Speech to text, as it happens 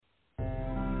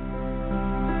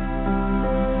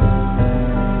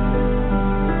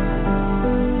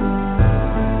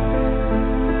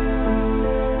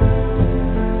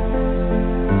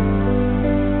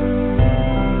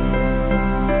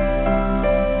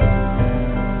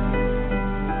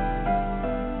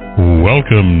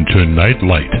Welcome to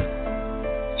Nightlight.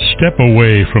 Step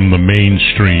away from the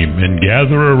mainstream and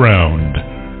gather around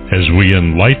as we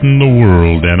enlighten the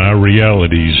world and our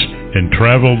realities and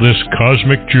travel this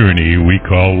cosmic journey we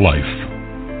call life.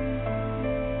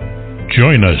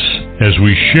 Join us as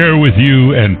we share with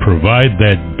you and provide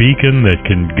that beacon that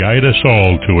can guide us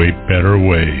all to a better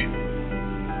way.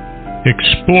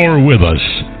 Explore with us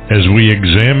as we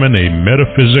examine a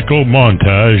metaphysical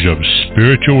montage of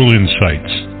spiritual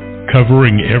insights,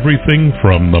 covering everything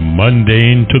from the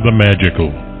mundane to the magical,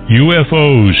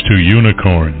 UFOs to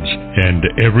unicorns, and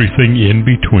everything in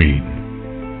between.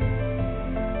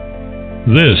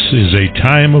 This is a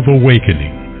time of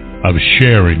awakening, of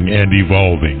sharing and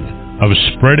evolving, of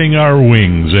spreading our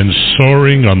wings and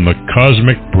soaring on the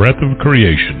cosmic breath of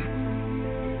creation.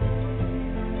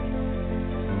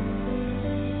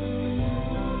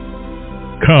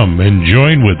 Come and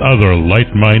join with other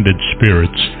light-minded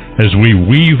spirits as we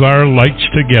weave our lights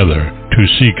together to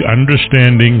seek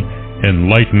understanding,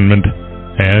 enlightenment,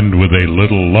 and, with a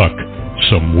little luck,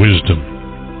 some wisdom.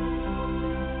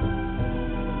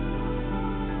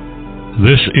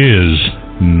 This is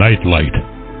Nightlight,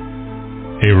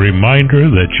 a reminder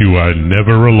that you are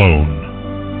never alone.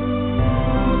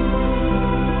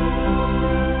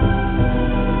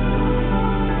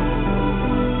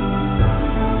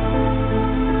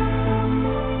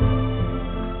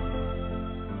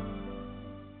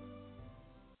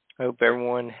 I hope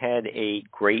everyone had a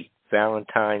great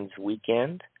Valentine's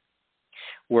weekend.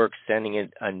 We're extending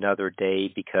it another day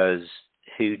because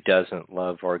who doesn't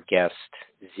love our guest,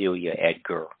 Zelia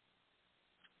Edgar?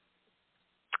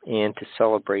 And to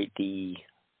celebrate the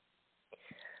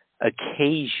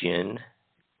occasion,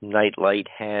 Nightlight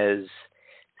has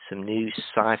some new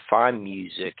sci-fi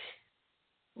music.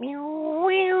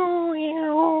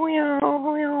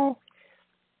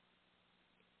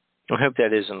 I hope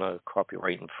that isn't a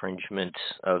copyright infringement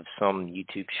of some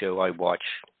YouTube show I watch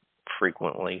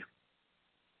frequently.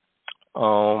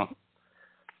 But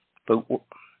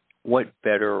what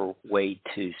better way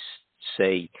to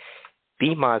say,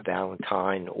 be my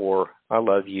Valentine or I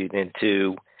love you, than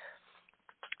to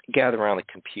gather around the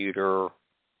computer,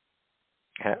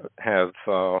 have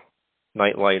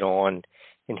Nightlight on,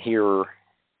 and hear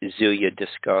Zelia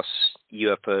discuss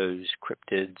UFOs,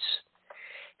 cryptids,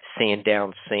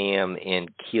 Sandown Sam,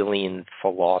 and Keelian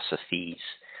philosophies.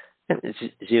 And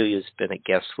Zelia's been a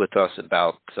guest with us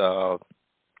about 2 or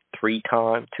 3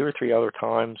 other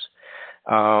times.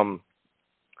 And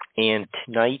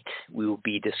tonight we will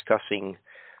be discussing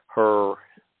her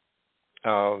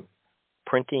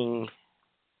printing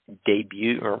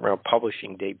debut, or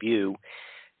publishing debut,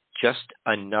 Just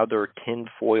Another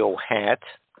Tinfoil Hat.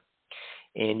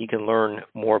 And you can learn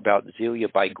more about Zelia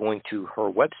by going to her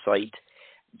website,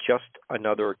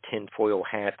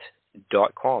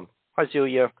 justanothertinfoilhat.com. Hi,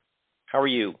 Zelia. How are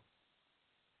you?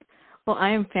 Well, I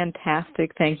am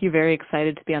fantastic. Thank you. Very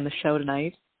excited to be on the show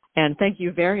tonight. And thank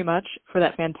you very much for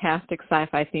that fantastic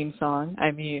sci-fi theme song.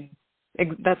 I mean,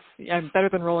 I'm better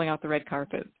than rolling out the red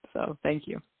carpet. So thank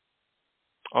you.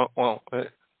 Oh, well,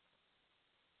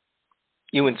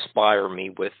 you inspire me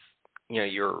with,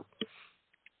 your,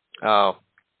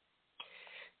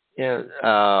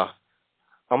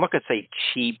 I'm not going to say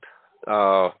cheap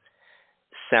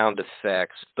sound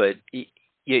effects, but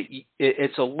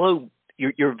it's a low.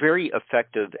 You're very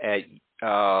effective at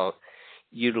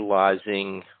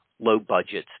utilizing low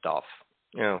budget stuff.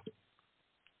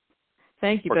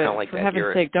 Thank you, but for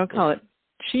heaven's sake, don't call it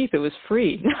cheap. It was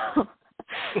free.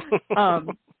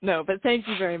 No, but thank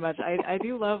you very much. I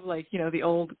do love the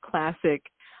old classic,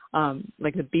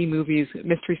 like the B movies,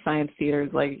 Mystery Science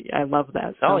Theaters. I love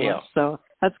that so much. So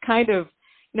that's kind of.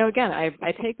 Again,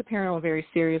 I take the paranormal very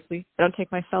seriously. I don't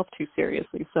take myself too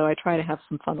seriously, so I try to have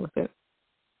some fun with it.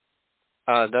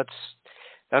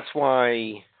 That's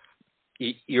why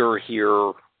you're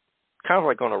here, kind of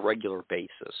like on a regular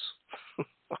basis. I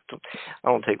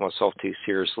don't take myself too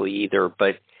seriously either,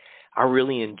 but I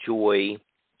really enjoy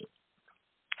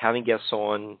having guests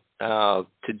on to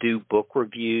do book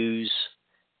reviews,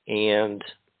 and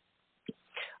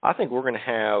I think we're going to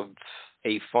have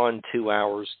a fun 2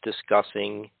 hours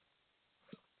discussing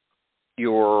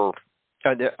your.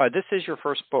 This is your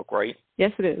first book, right?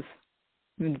 Yes, it is.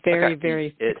 I'm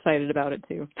very excited about it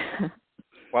too.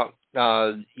 Well,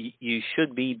 you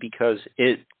should be, because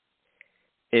it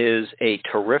is a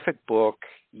terrific book.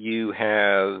 You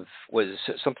have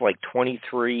something like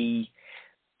 23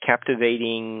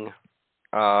 captivating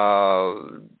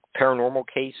paranormal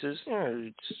cases.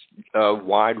 It's a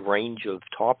wide range of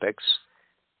topics.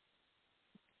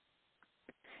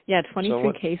 Yeah,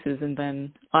 23 cases, and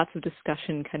then lots of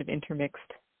discussion kind of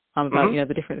intermixed about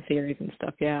the different theories and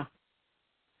stuff. Yeah.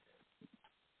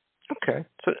 Okay.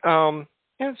 So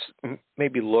let's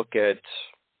maybe look at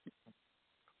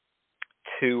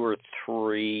 2 or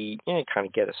 3, kind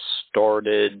of get us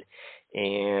started,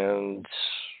 and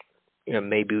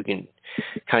maybe we can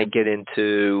kind of get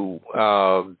into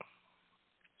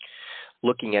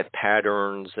looking at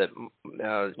patterns that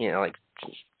like,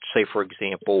 say for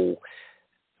example,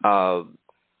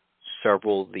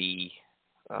 several of the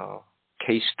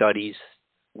case studies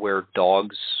where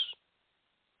dogs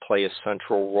play a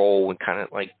central role, and kind of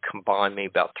like combine maybe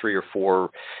about 3 or 4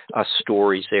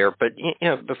 stories there. But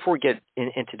before we get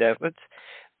into that, let's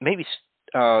maybe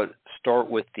start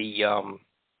with the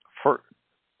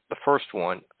first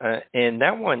one, and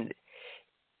that one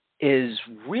is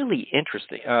really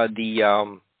interesting.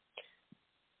 The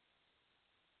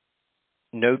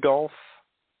Nodolf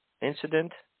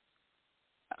incident.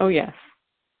 Oh yes.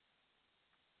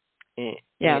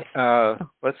 Yeah.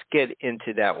 Let's get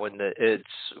into that one. It's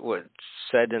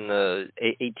set in the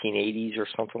 1880s or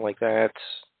something like that.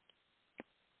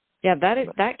 Yeah,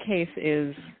 that case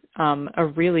is a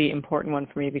really important one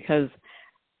for me because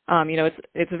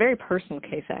it's a very personal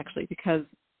case actually, because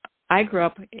I grew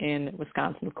up in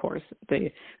Wisconsin, of course, the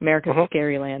America's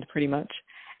scary land pretty much,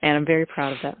 and I'm very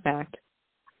proud of that fact.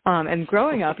 And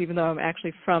growing up, even though I'm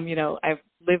actually from, I've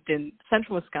lived in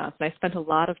central Wisconsin, I spent a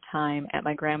lot of time at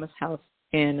my grandma's house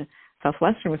in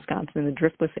southwestern Wisconsin in the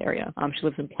Driftless area. She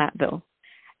lives in Platteville.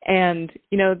 And,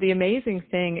 the amazing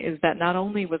thing is that not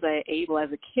only was I able as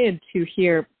a kid to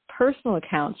hear personal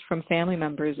accounts from family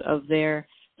members of their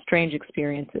strange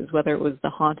experiences, whether it was the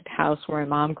haunted house where my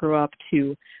mom grew up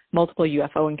to multiple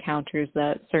UFO encounters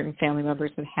that certain family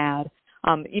members had had.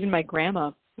 Even my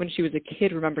grandma, when she was a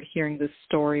kid, remembered hearing this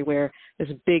story where this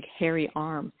big hairy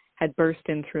arm had burst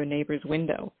in through a neighbor's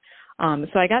window.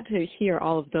 So I got to hear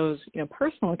all of those,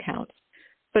 personal accounts.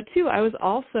 But too, I was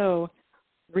also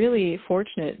really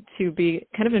fortunate to be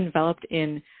kind of enveloped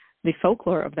in the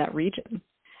folklore of that region.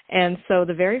 And so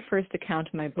the very first account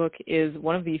in my book is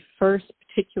one of the first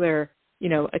particular,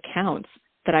 accounts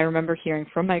that I remember hearing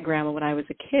from my grandma when I was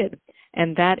a kid.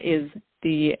 And that is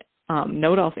the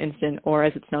Nodolf incident, or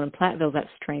as it's known in Platteville, that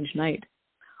strange night.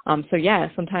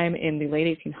 Sometime in the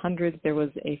late 1800s, there was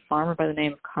a farmer by the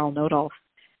name of Carl Nodolf,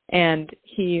 and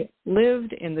he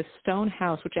lived in this stone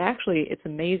house, which actually, it's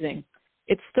amazing.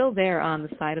 It's still there on the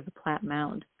side of the Platt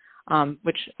Mound,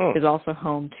 which is also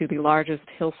home to the largest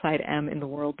hillside M in the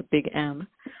world, the Big M.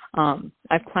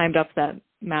 I've climbed up that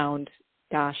mound,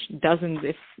 dozens,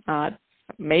 if not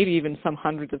maybe even some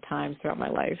hundreds of times throughout my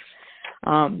life.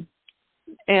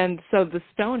 And so the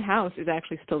stone house is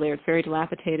actually still there. It's very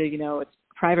dilapidated, it's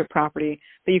private property,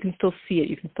 but you can still see it.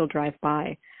 You can still drive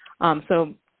by.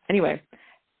 So anyway,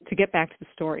 to get back to the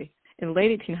story, in the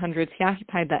late 1800s, he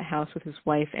occupied that house with his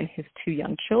wife and his 2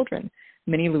 young children,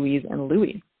 Minnie Louise and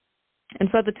Louis. And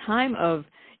so at the time of,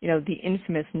 the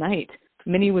infamous night,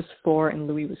 Minnie was 4 and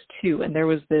Louis was 2, and there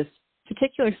was this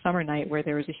particular summer night where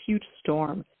there was a huge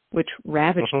storm which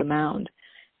ravaged the mound.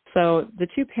 So the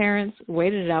 2 parents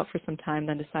waited it out for some time,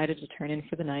 then decided to turn in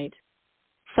for the night.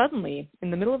 Suddenly,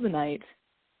 in the middle of the night,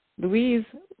 Louise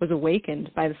was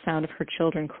awakened by the sound of her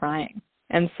children crying.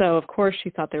 And so, of course, she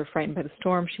thought they were frightened by the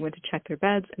storm. She went to check their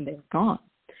beds, and they were gone.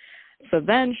 So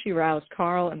then she roused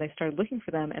Carl, and they started looking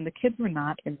for them, and the kids were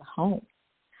not in the home.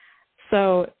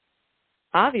 So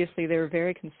obviously they were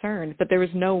very concerned, but there was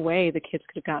no way the kids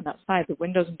could have gotten outside. The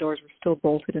windows and doors were still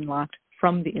bolted and locked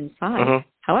from the inside.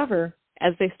 However,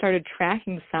 as they started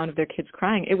tracking the sound of their kids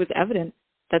crying, it was evident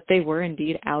that they were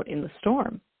indeed out in the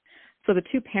storm. So the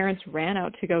 2 parents ran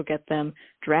out to go get them,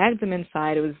 dragged them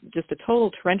inside. It was just a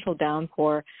total torrential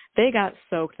downpour. They got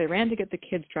soaked. They ran to get the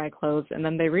kids dry clothes, and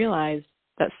then they realized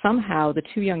that somehow the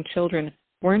 2 young children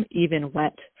weren't even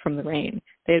wet from the rain.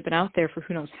 They had been out there for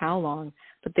who knows how long,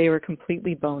 but they were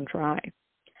completely bone dry.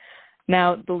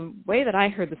 Now, the way that I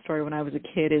heard the story when I was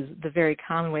a kid is the very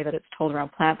common way that it's told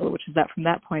around Platteville, which is that from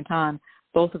that point on,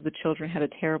 both of the children had a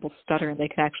terrible stutter, and they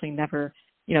could actually never,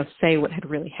 say what had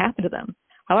really happened to them.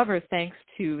 However, thanks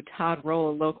to Todd Roll,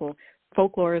 a local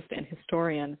folklorist and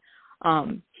historian,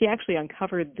 he actually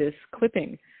uncovered this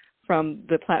clipping from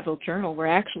the Platteville Journal where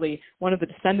actually one of the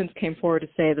descendants came forward to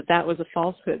say that that was a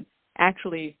falsehood.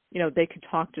 Actually, they could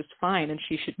talk just fine, and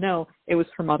she should know it was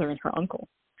her mother and her uncle.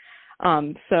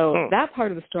 That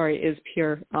part of the story is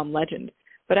pure legend.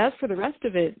 But as for the rest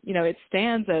of it, it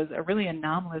stands as a really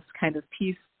anomalous kind of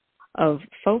piece of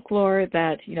folklore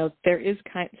that, there is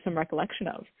some recollection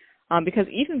of. Because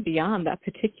even beyond that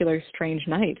particular strange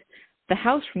night, the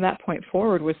house from that point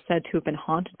forward was said to have been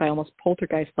haunted by almost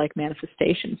poltergeist-like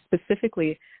manifestations,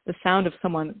 specifically the sound of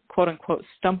someone, quote-unquote,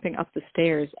 stumping up the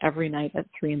stairs every night at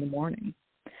 3 a.m.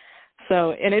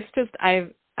 So, and it's just,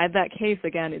 that case,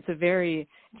 again, it's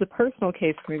a personal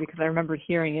case for me because I remember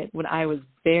hearing it when I was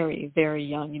very, very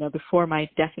young, before my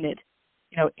definite,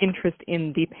 interest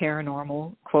in the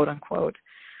paranormal, quote-unquote.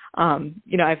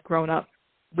 I've grown up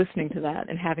listening to that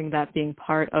and having that being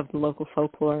part of the local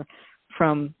folklore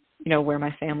from, where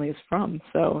my family is from.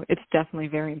 So it's definitely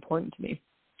very important to me.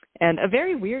 And a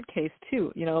very weird case,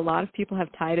 too. A lot of people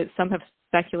have tied it. Some have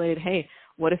speculated, hey,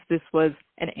 what if this was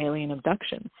an alien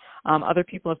abduction? Other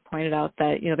people have pointed out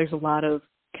that, there's a lot of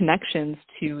connections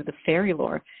to the fairy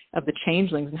lore of the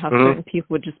changelings and how certain people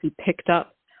would just be picked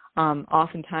up,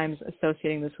 oftentimes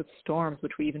associating this with storms,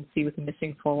 which we even see with the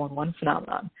missing 411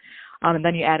 phenomenon. And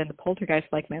then you add in the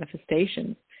poltergeist-like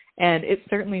manifestations, and it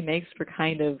certainly makes for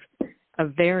kind of a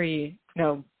very,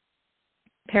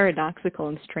 paradoxical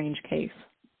and strange case.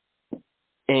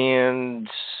 And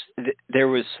there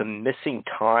was some missing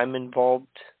time involved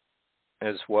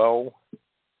as well.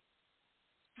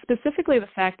 Specifically the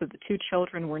fact that the two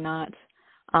children were not,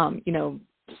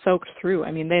 soaked through.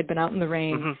 I mean, they had been out in the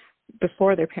rain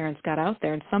before their parents got out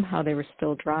there, and somehow they were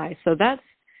still dry. So that's,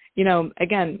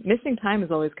 again, missing time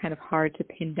is always kind of hard to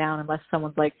pin down unless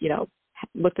someone's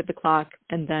looked at the clock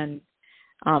and then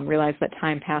realized that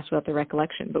time passed without the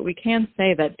recollection. But we can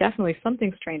say that definitely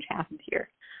something strange happened here.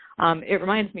 It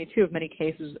reminds me, too, of many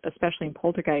cases, especially in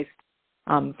poltergeist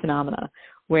phenomena,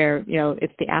 where,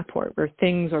 it's the apport, where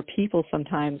things or people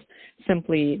sometimes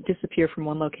simply disappear from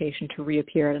one location to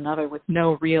reappear at another with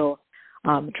no real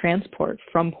transport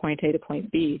from point A to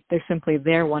point B. They're simply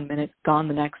there 1 minute, gone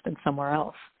the next, and somewhere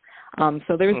else.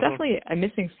 So there was definitely a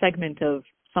missing segment of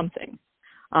something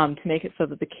to make it so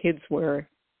that the kids were,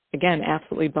 again,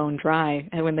 absolutely bone dry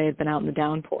when they had been out in the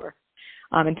downpour.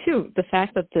 And two, the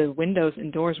fact that the windows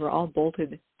and doors were all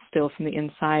bolted still from the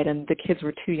inside and the kids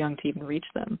were too young to even reach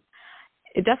them.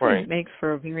 It definitely makes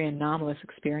for a very anomalous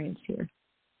experience here.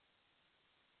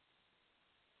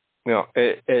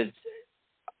 I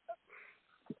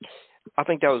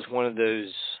think that was one of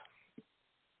those,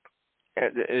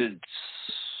 it's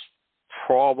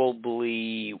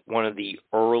probably one of the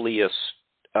earliest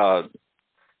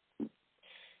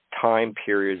time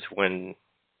periods when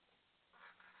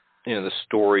the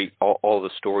story, all the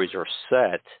stories are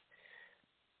set,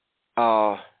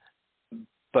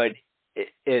 but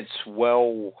it's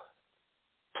well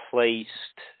placed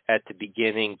at the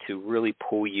beginning to really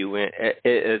pull you in.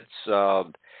 It's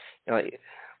like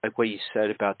what you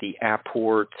said about the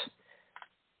apport.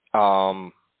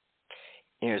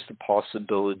 There's the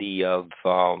possibility of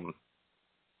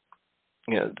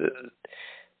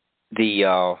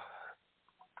the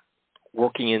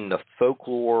working in the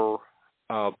folklore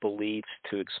beliefs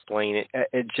to explain it.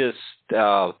 It just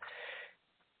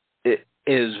it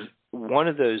is one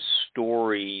of those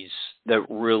stories that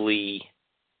really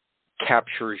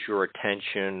captures your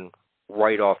attention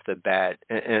right off the bat.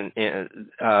 And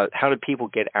how did people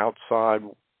get outside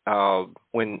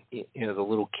when the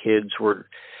little kids were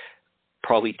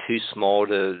probably too small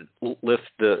to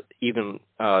lift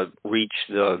reach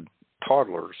the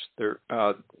toddlers?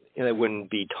 They wouldn't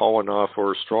be tall enough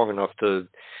or strong enough to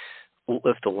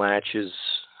lift the latches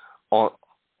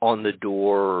on the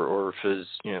door, or if it's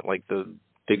like the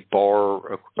big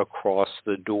bar across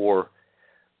the door.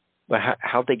 But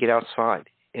how'd they get outside?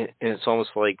 And it's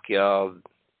almost like what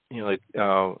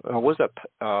was that?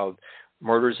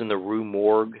 Murders in the Rue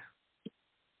Morgue,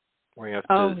 where you have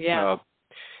to.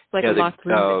 Like a locked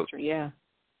room mystery.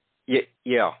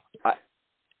 Yeah.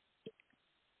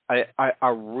 I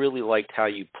really liked how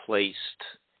you placed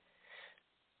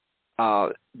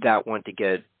that one to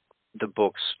get the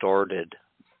book started.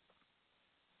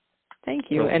 Thank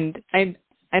you. And I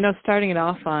know starting it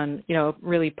off on, a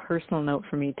really personal note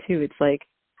for me too. It's like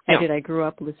I grew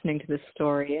up listening to this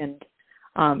story and,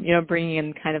 bringing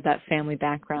in kind of that family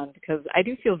background, because I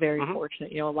do feel very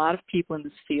fortunate. A lot of people in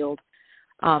this field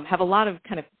have a lot of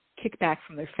kind of kickback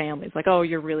from their families, like, oh,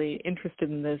 you're really interested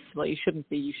in this. Well, you shouldn't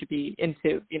be. You should be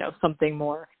into, something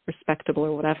more respectable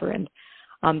or whatever. And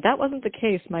that wasn't the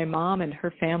case. My mom and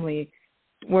her family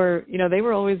were, they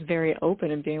were always very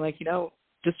open and being like,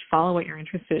 just follow what you're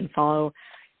interested in, follow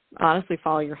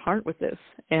your heart with this.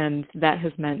 And that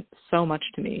has meant so much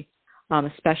to me,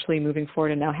 especially moving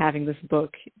forward and now having this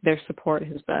book. Their support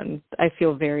has been, I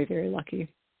feel very, very lucky.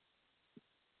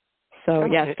 So,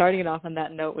 starting it off on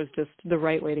that note was just the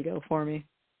right way to go for me.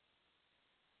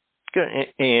 Good.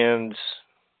 And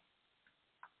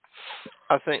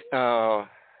I think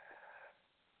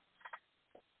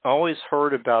always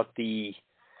heard about the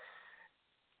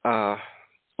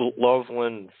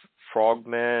Loveland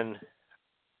frogmen,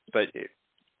 but it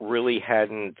really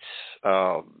hadn't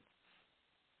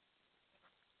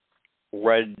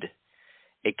read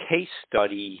a case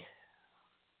study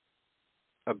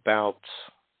about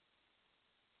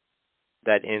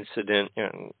that incident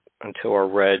until I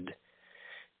read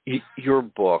your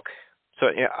book. So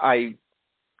I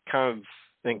kind of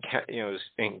was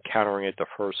encountering it the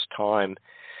first time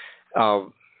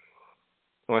when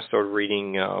I started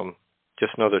reading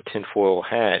Just Another Tinfoil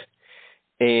Hat,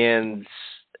 and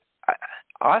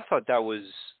I thought that was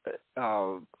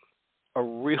a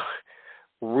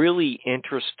really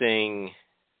interesting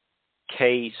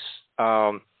case.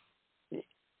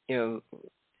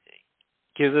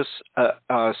 Give us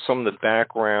some of the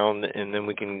background, and then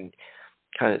we can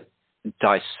kind of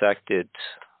dissect it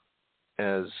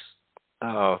as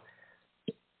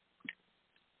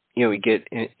we get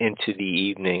into the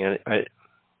evening. I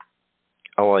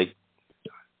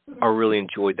really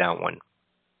enjoyed that one.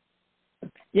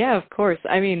 Yeah, of course.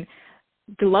 I mean,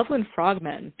 the Loveland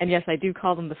Frogmen, and yes, I do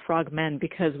call them the Frogmen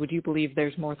because would you believe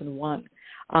there's more than one?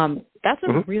 That's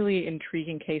a really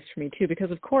intriguing case for me, too,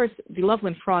 because, of course, the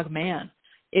Loveland Frogman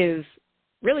is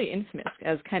really infamous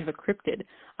as kind of a cryptid.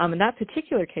 And that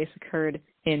particular case occurred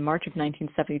in March of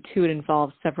 1972. It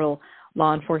involved several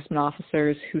law enforcement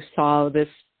officers who saw this,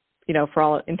 for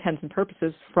all intents and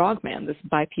purposes, frogman, this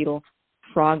bipedal,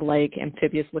 frog-like,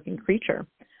 amphibious-looking creature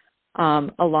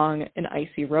along an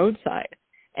icy roadside.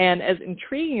 And as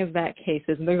intriguing as that case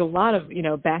is, and there's a lot of,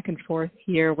 back and forth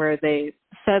here where they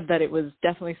said that it was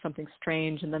definitely something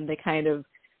strange, and then they kind of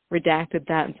redacted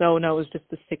that and said, oh, no, it was just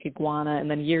a sick iguana. And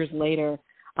then years later,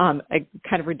 I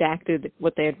kind of redacted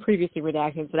what they had previously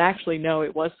redacted, but actually, no,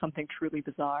 it was something truly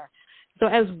bizarre. So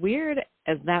as weird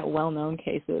as that well-known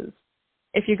case is,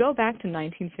 if you go back to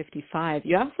 1955,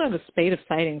 you also have a spate of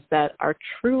sightings that are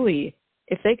truly,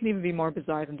 if they can even be more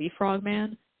bizarre than the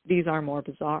Frogman, these are more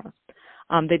bizarre.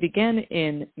 They began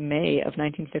in May of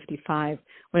 1955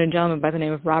 when a gentleman by the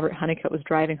name of Robert Honeycutt was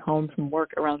driving home from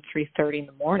work around 3:30 in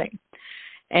the morning.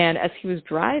 And as he was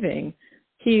driving,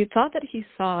 he thought that he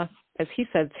saw, as he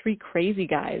said, 3 crazy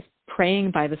guys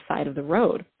praying by the side of the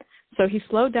road. So he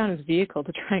slowed down his vehicle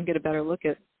to try and get a better look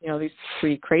at, these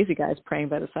 3 crazy guys praying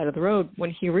by the side of the road,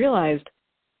 when he realized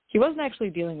he wasn't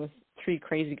actually dealing with 3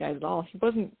 crazy guys at all. He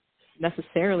wasn't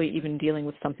necessarily even dealing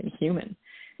with something human.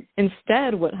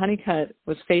 Instead, what Honeycutt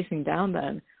was facing down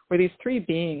then were these 3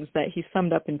 beings that he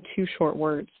summed up in 2 short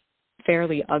words: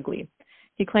 fairly ugly.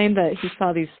 He claimed that he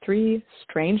saw these 3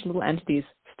 strange little entities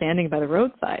standing by the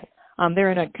roadside.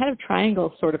 They're in a kind of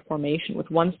triangle sort of formation,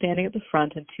 with one standing at the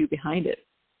front and 2 behind it,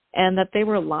 and that they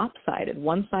were lopsided.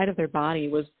 One side of their body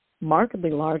was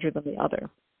markedly larger than the other.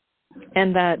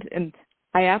 And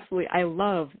I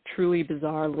love truly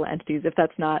bizarre little entities, if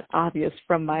that's not obvious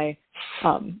from my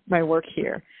work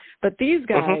here. But these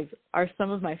guys are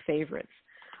some of my favorites.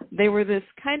 They were this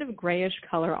kind of grayish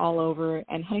color all over,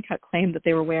 and Honeycutt claimed that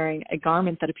they were wearing a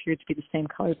garment that appeared to be the same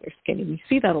color as their skin. And you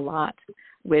see that a lot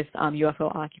with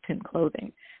UFO occupant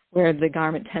clothing, where the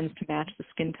garment tends to match the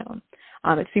skin tone.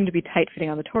 It seemed to be tight-fitting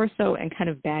on the torso and kind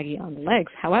of baggy on the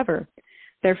legs. However,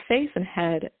 their face and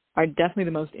head are definitely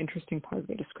the most interesting part of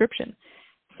their description.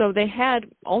 So they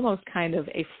had almost kind of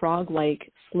a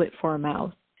frog-like slit for a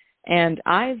mouth and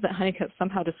eyes that Honeycutt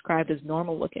somehow described as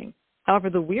normal-looking. However,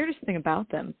 the weirdest thing about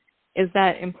them is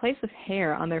that in place of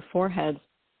hair on their foreheads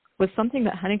was something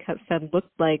that Honeycutt said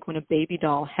looked like when a baby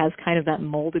doll has kind of that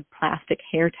molded plastic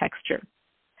hair texture,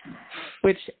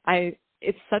 which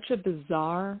it's such a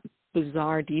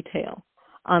bizarre detail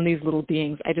on these little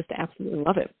beings. I just absolutely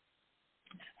love it.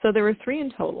 So there were 3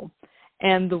 in total,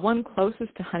 and the one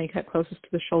closest to Honeycutt, closest to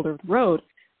the shoulder of the road,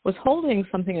 was holding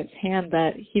something in its hand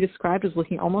that he described as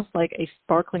looking almost like a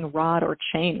sparkling rod or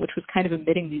chain, which was kind of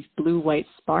emitting these blue-white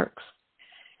sparks.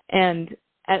 And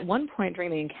at one point during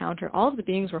the encounter, all of the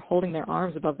beings were holding their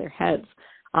arms above their heads,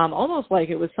 almost like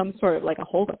it was some sort of like a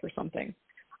holdup or something.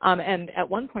 And at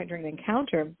one point during the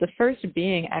encounter, the first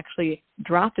being actually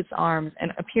dropped its arms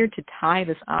and appeared to tie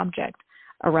this object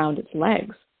around its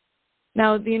legs.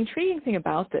 Now, the intriguing thing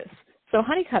about this, so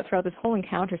Honeycutt throughout this whole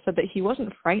encounter said that he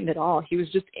wasn't frightened at all. He was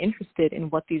just interested in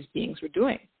what these beings were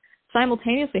doing.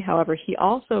 Simultaneously, however, he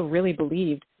also really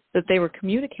believed that they were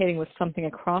communicating with something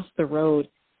across the road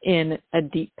in a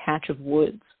deep patch of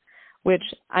woods, which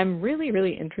I'm really,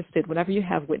 really interested whenever you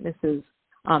have witnesses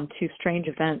to strange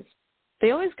events.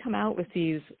 They always come out with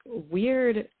these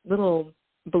weird little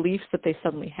beliefs that they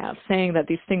suddenly have, saying that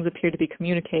these things appear to be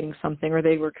communicating something, or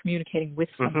they were communicating with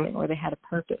something, or they had a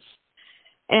purpose.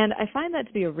 And I find that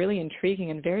to be a really intriguing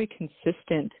and very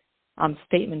consistent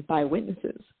statement by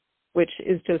witnesses, which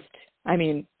is just, I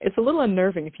mean, it's a little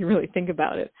unnerving if you really think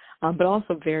about it, but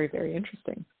also very, very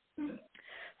interesting.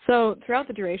 So throughout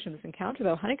the duration of this encounter,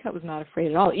 though, Honeycutt was not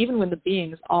afraid at all, even when the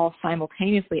beings all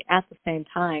simultaneously at the same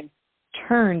time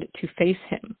turned to face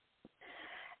him.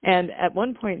 And at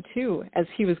one point, too, as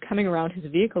he was coming around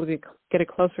his vehicle to get a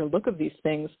closer look of these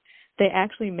things, they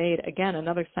actually made, again,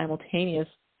 another simultaneous,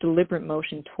 deliberate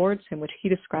motion towards him, which he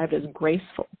described as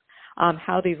graceful.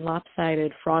 How these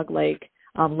lopsided, frog-like,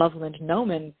 Loveland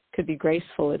gnomon could be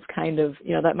graceful, it's kind of,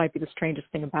 that might be the strangest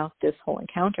thing about this whole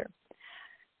encounter.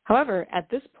 However, at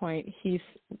this point, he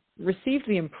received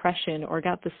the impression or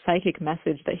got the psychic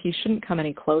message that he shouldn't come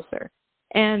any closer,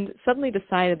 and suddenly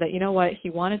decided that, he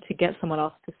wanted to get someone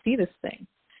else to see this thing.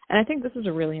 And I think this is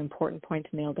a really important point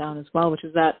to nail down as well, which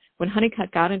is that when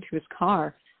Honeycutt got into his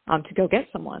car to go get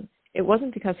someone, it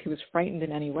wasn't because he was frightened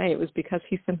in any way. It was because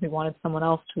he simply wanted someone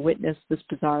else to witness this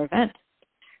bizarre event.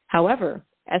 However,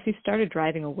 as he started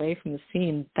driving away from the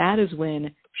scene, that is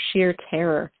when sheer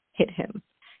terror hit him.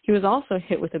 He was also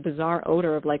hit with a bizarre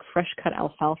odor of like fresh-cut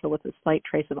alfalfa with a slight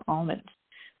trace of almond,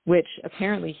 which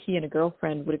apparently he and a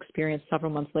girlfriend would experience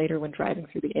several months later when driving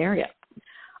through the area.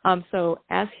 So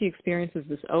as he experiences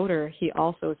this odor, he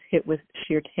also is hit with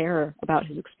sheer terror about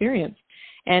his experience,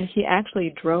 and he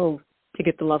actually drove to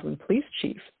get the Loveland police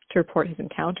chief to report his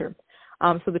encounter.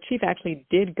 So the chief actually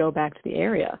did go back to the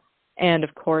area, and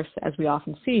of course, as we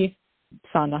often see,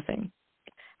 saw nothing.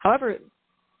 However,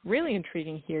 really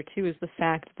intriguing here, too, is the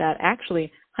fact that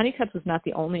actually Honeycutt was not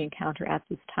the only encounter at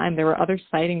this time. There were other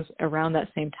sightings around that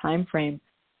same time frame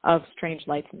of strange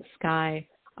lights in the sky.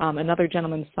 Another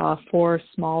gentleman saw 4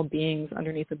 small beings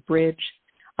underneath a bridge.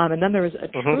 And then there was a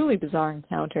truly bizarre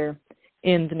encounter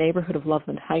in the neighborhood of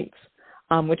Loveland Heights,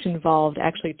 which involved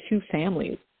actually 2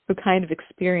 families who kind of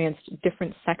experienced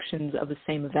different sections of the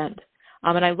same event.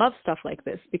 And I love stuff like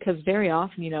this because very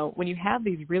often, when you have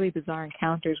these really bizarre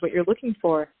encounters, what you're looking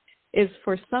for is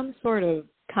for some sort of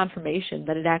confirmation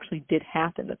that it actually did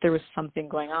happen, that there was something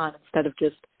going on instead of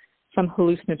just some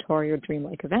hallucinatory or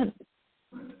dreamlike event.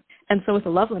 And so with the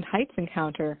Loveland Heights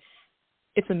encounter,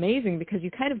 it's amazing because you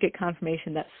kind of get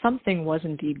confirmation that something was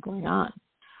indeed going on.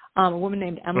 A woman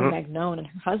named Emily Magnone and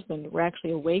her husband were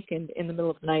actually awakened in the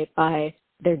middle of the night by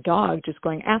their dog just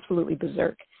going absolutely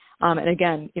berserk. And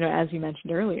again, as you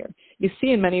mentioned earlier, you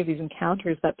see in many of these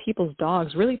encounters that people's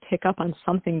dogs really pick up on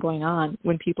something going on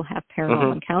when people have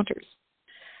paranormal encounters.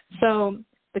 So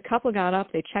the couple got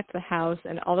up, they checked the house,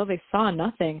 and although they saw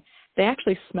nothing, they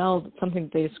actually smelled something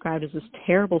they described as this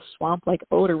terrible swamp-like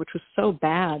odor, which was so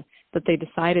bad that they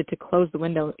decided to close the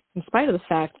window, in spite of the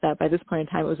fact that by this point in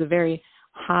time it was a very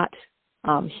hot,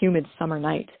 humid summer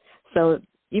night. So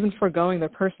even foregoing their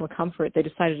personal comfort, they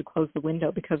decided to close the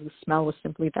window because the smell was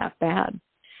simply that bad.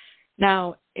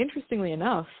 Now, interestingly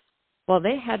enough, while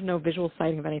they had no visual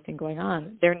sighting of anything going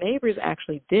on, their neighbors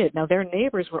actually did. Now, their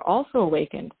neighbors were also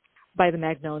awakened by the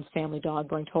Magnone's family dog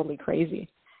going totally crazy.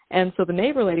 And so the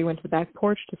neighbor lady went to the back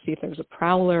porch to see if there was a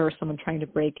prowler or someone trying to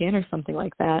break in or something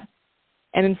like that,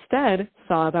 and instead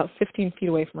saw about 15 feet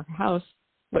away from her house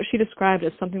what she described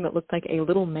as something that looked like a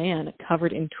little man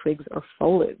covered in twigs or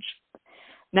foliage.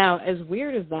 Now, as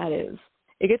weird as that is,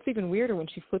 it gets even weirder when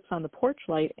she flips on the porch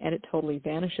light and it totally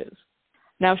vanishes.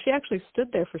 Now, she actually stood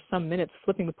there for some minutes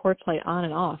flipping the porch light on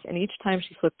and off, and each time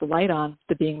she flipped the light on,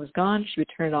 the being was gone, she would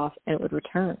turn it off, and it would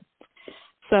return.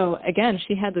 So, again,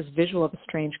 she had this visual of a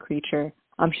strange creature.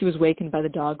 She was awakened by the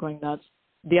dog going nuts.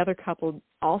 The other couple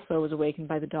also was awakened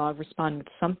by the dog responding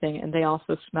to something, and they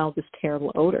also smelled this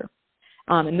terrible odor.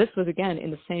 And this was, again,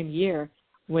 in the same year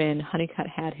when Honeycutt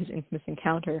had his infamous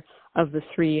encounter of the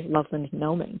 3 Loveland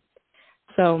gnomon.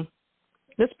 So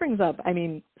this brings up,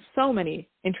 so many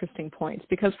interesting points,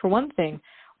 because for one thing,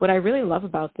 what I really love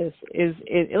about this is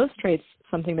it illustrates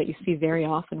something that you see very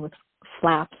often with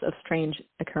flaps of strange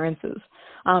occurrences.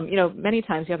 Many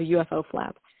times you have a UFO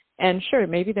flap, and sure,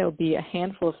 maybe there'll be a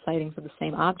handful of sightings of the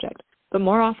same object, but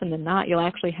more often than not, you'll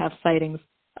actually have sightings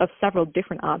of several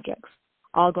different objects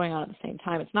all going on at the same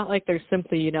time. It's not like there's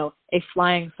simply, a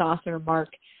flying saucer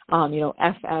marked,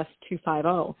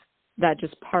 FS250 that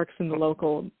just parks in the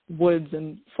local woods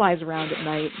and flies around at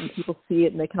night, and people see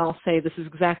it and they can all say this is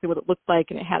exactly what it looked like,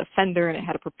 and it had a fender and it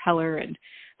had a propeller, and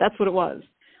that's what it was.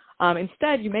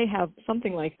 Instead, you may have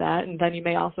something like that, and then you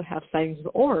may also have sightings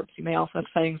of orbs. You may also have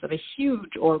sightings of a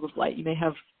huge orb of light. You may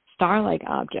have star-like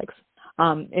objects.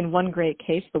 In one great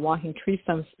case, the walking tree,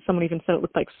 someone even said it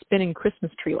looked like spinning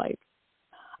Christmas tree lights.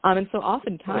 And so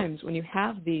oftentimes when you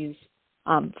have these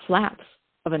flaps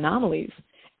of anomalies,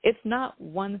 it's not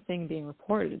one thing being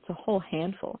reported. It's a whole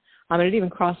handful. And it even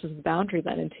crosses the boundary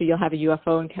then into you'll have a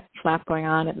UFO and flap going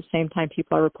on at the same time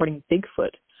people are reporting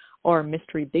Bigfoot or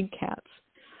mystery big cats.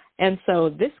 And so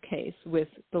this case with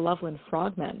the Loveland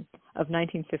Frogmen of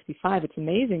 1955, it's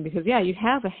amazing because, you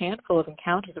have a handful of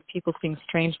encounters of people seeing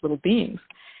strange little beings.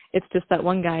 It's just that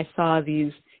one guy saw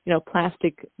these,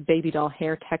 plastic baby doll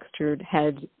hair textured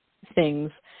head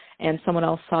things, and someone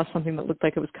else saw something that looked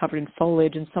like it was covered in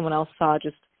foliage, and someone else saw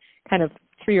just kind of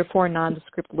 3 or 4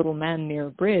 nondescript little men near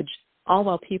a bridge, all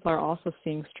while people are also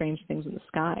seeing strange things in the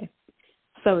sky.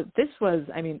 So this was,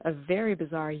 a very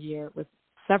bizarre year with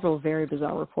several very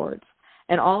bizarre reports.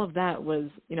 And all of that was,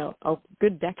 a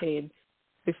good decade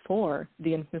before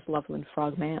the infamous Loveland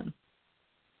Frogman.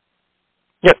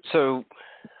 Yep. So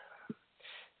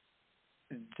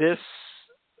the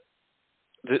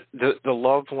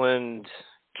Loveland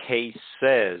case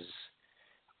says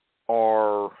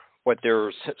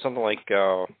there's something like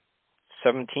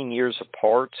 17 years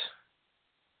apart.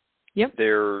 Yep.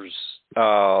 There's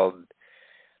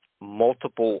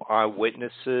multiple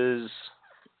eyewitnesses.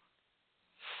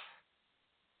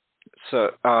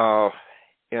 So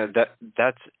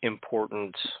that's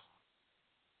important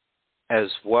as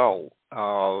well.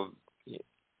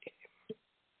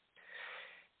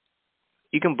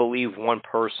 You can believe one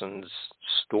person's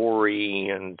story,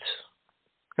 and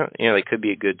they could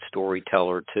be a good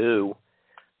storyteller too.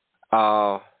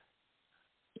 But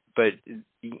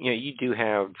you do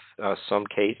have some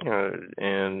case,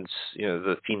 and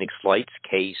the Phoenix Lights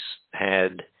case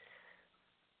had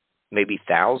maybe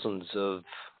thousands of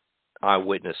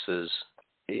eyewitnesses.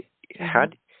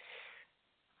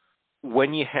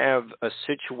 When you have a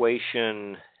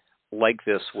situation like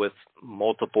this with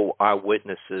multiple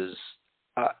eyewitnesses,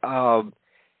 do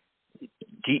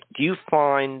you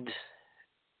find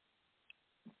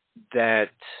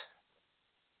that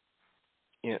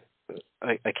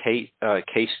a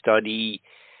case study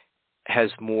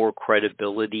has more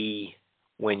credibility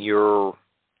when you're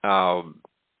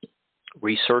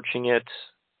researching it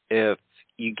if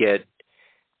you get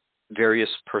various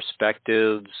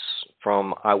perspectives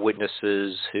from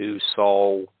eyewitnesses who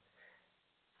saw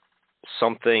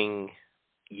something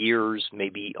years,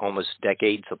 maybe almost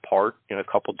decades apart, a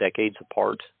couple decades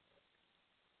apart?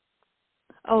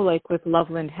 Oh, like with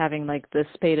Loveland having like the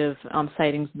spate of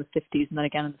sightings in the 50s and then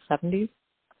again in the 70s?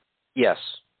 Yes.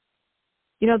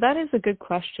 That is a good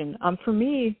question. For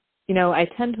me, I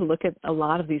tend to look at a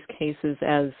lot of these cases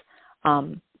as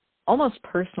almost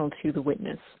personal to the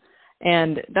witness.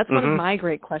 And that's one of my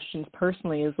great questions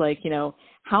personally is like,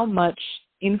 how much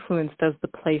influence does the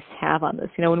place have on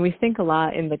this? When we think a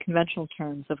lot in the conventional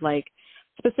terms of like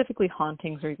specifically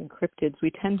hauntings or even cryptids, we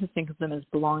tend to think of them as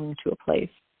belonging to a place.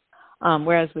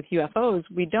 Whereas with UFOs,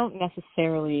 we don't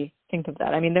necessarily think of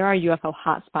that. There are UFO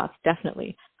hotspots,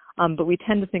 definitely. But we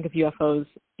tend to think of UFOs,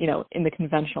 in the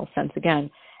conventional sense, again,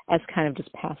 as kind of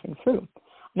just passing through.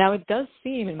 Now, it does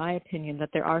seem, in my opinion, that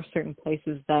there are certain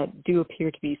places that do appear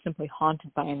to be simply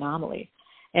haunted by anomaly.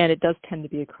 And it does tend to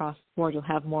be across the board. You'll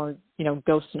have more,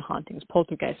 ghosts and hauntings,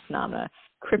 poltergeist phenomena,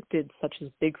 cryptids such as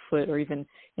Bigfoot, or even,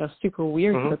 super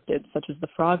weird cryptids such as the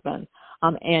Frogmen,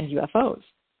 and UFOs.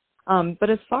 But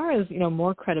as far as,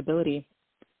 more credibility,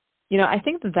 I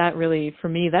think that really, for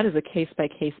me, that is a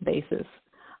case-by-case basis.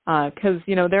 Because,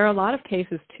 there are a lot of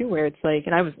cases, too, where it's like,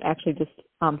 and I was actually just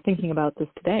thinking about this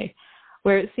today,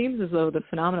 where it seems as though the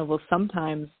phenomena will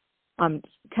sometimes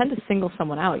tend to single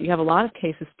someone out. You have a lot of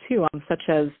cases, too, such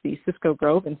as the Cisco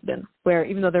Grove incident, where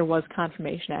even though there was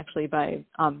confirmation, actually, by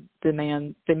the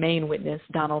main witness,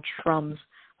 Donald Trump's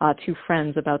 2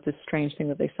 friends, about this strange thing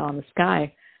that they saw in the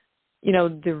sky,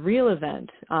 the real event,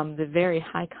 the very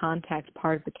high contact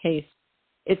part of the case,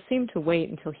 it seemed to wait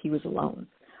until he was alone.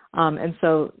 And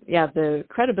so, the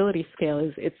credibility scale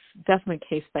it's definitely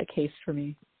case by case for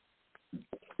me.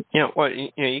 Well,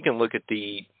 you can look at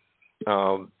the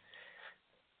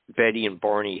Betty and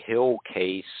Barney Hill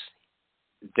case.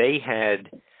 They had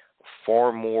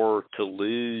far more to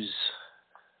lose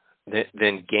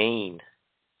than gain.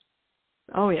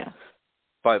 Oh, yes.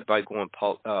 By going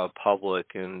public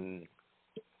and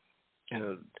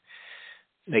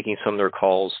making some of their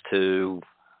calls to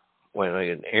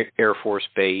an Air Force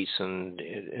base and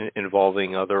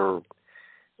involving other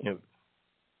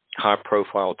high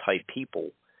profile type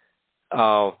people.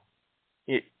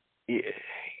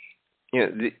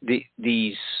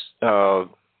 These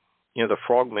the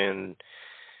Frogman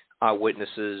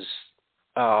eyewitnesses.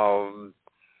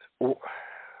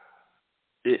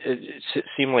 It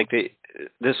seemed like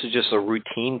this is just a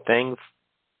routine thing,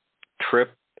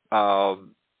 trip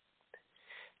down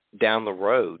the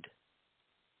road.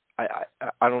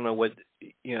 I don't know what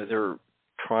they're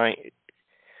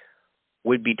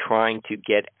would be trying to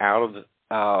get out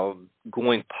of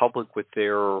going public with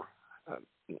their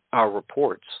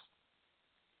reports.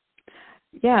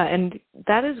 Yeah, and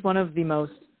that is one of the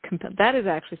most that is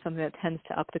actually something that tends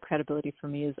to up the credibility for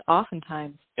me. Is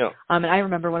oftentimes, and I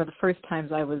remember one of the first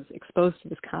times I was exposed to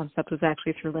this concept was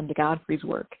actually through Linda Godfrey's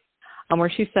work, where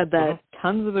she said that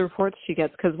tons of the reports she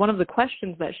gets, because one of the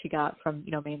questions that she got from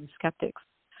mainly skeptics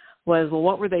was, well,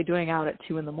 what were they doing out at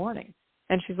 2 a.m?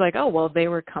 And she's like, oh, well, they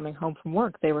were coming home from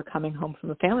work. They were coming home from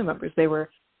the family members. They were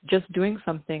just doing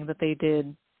something that they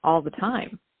did all the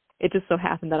time. It just so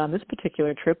happened that on this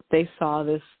particular trip, they saw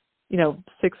this,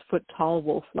 6-foot-tall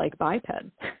wolf-like biped.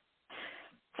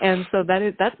 And so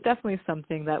that's definitely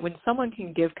something that when someone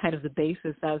can give kind of the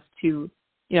basis as to,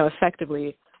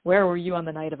 effectively, where were you on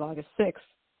the night of August 6th,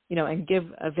 and give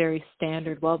a very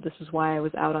standard, well, this is why I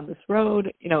was out on this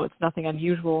road, it's nothing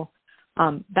unusual.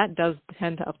 That does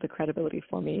tend to up the credibility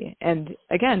for me. And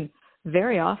again,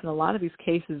 very often, a lot of these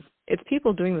cases, it's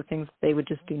people doing the things they would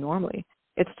just do normally.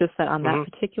 It's just that on that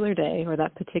particular day or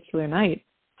that particular night,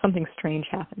 something strange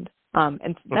happened.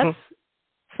 And that's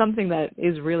something that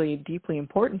is really deeply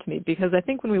important to me, because I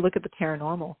think when we look at the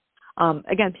paranormal,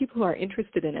 again, people who are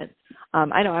interested in it,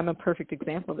 I know I'm a perfect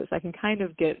example of this. I can kind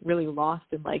of get really lost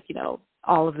in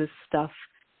all of this stuff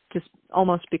just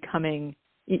almost becoming,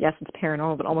 yes, it's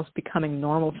paranormal, but almost becoming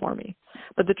normal for me.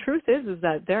 But the truth is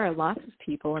that there are lots of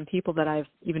people and people that I've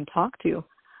even talked to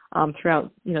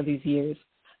throughout, these years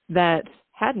that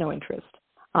had no interest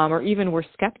or even were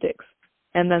skeptics.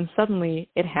 And then suddenly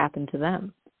it happened to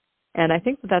them. And I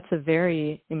think that that's a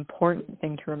very important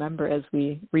thing to remember as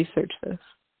we research this.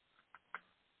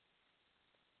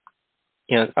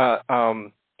 Yeah,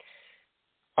 I'm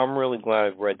really glad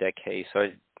I've read that case.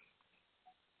 I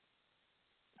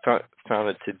found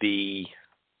it to be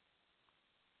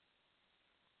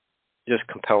just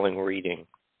compelling reading.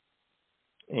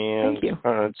 And thank you.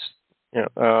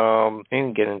 I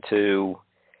can get into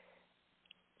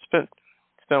spent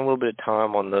a little bit of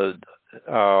time on the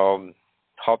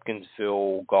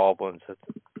Hopkinsville goblins.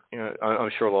 I'm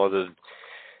sure a lot of the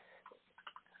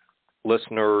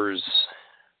listeners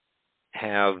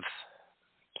have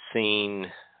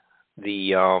seen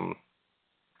the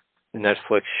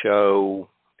Netflix show,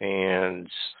 and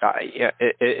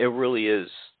it really is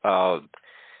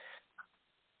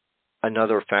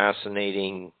another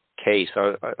fascinating case.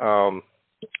 That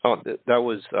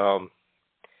was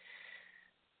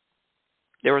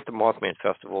they were at the Mothman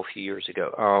Festival a few years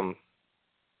ago.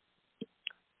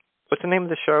 What's the name of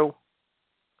the show?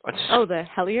 The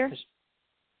Hellier?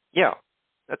 Yeah,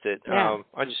 that's it. Yeah.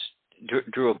 I just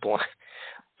drew a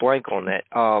blank on that.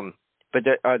 But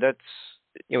that's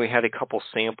we had a couple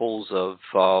samples of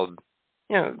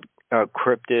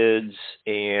cryptids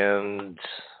and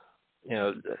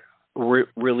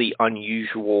really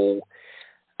unusual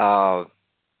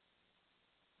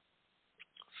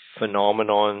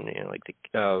phenomenon, like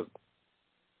the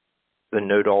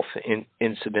Nodolph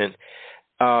incident.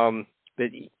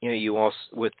 But you also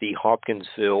with the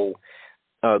Hopkinsville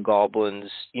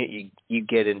goblins, you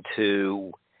get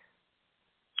into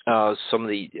some of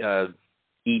the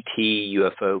ET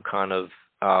UFO kind of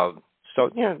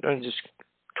stuff. I'm just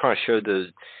trying to show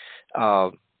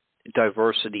the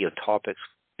diversity of topics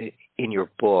in your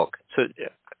book. So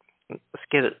let's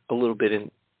get a little bit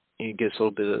in. Give us a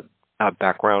little bit of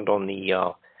background on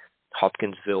the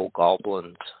Hopkinsville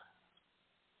goblins.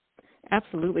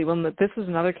 Absolutely. Well, this is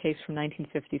another case from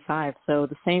 1955, so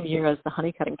the same year as the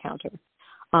Honeycutt encounter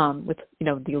with,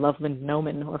 the Loveland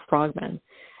Gnomon or Frogmen.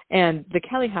 And the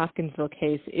Kelly Hopkinsville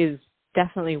case is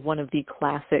definitely one of the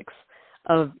classics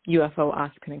of UFO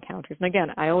occupant encounters. And again,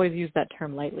 I always use that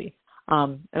term lightly,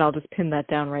 and I'll just pin that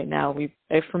down right now.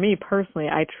 For me personally,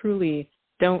 I truly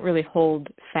don't really hold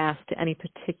fast to any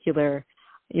particular,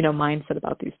 mindset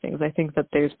about these things. I think that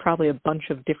there's probably a bunch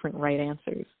of different right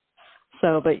answers.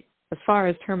 But as far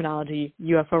as terminology,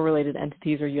 UFO-related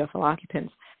entities or UFO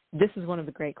occupants, this is one of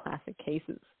the great classic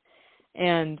cases.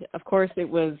 And, of course, it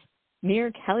was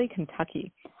near Kelly,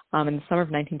 Kentucky in the summer of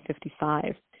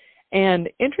 1955. And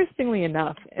interestingly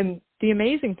enough, and the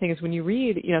amazing thing is when you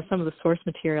read, some of the source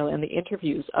material and the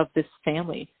interviews of this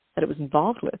family that it was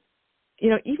involved with,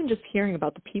 even just hearing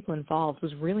about the people involved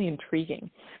was really intriguing,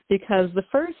 because the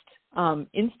first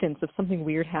instance of something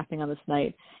weird happening on this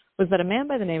night was that a man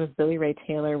by the name of Billy Ray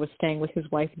Taylor was staying with his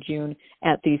wife June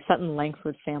at the Sutton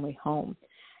Langford family home.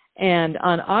 And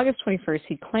on August 21st,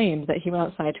 he claimed that he went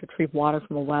outside to retrieve water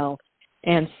from a well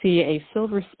and see a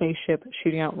silver spaceship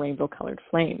shooting out rainbow-colored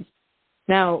flames.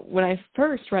 Now, when I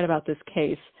first read about this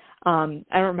case, I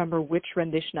don't remember which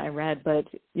rendition I read, but,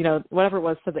 whatever it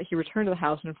was said that he returned to the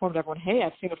house and informed everyone, hey,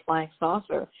 I've seen a flying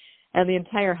saucer. And the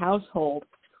entire household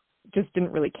just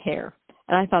didn't really care.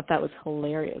 And I thought that was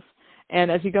hilarious. And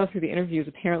as you go through the interviews,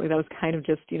 apparently that was kind of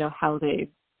just, how they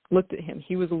looked at him.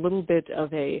 He was a little bit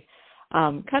of a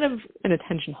kind of an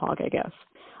attention hog, I guess,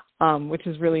 which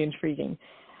is really intriguing.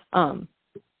 Kind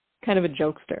of a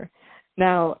jokester.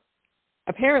 Now,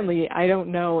 apparently, I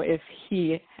don't know if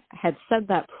he had said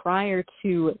that prior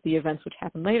to the events which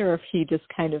happened later, or if he just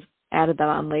kind of added that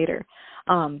on later.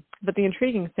 But the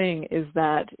intriguing thing is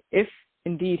that if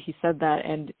indeed he said that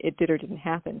and it did or didn't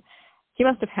happen, he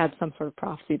must have had some sort of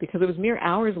prophecy, because it was mere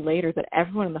hours later that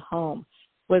everyone in the home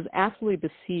was absolutely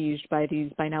besieged by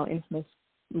these by now infamous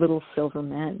little silver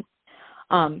men.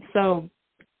 So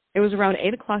it was around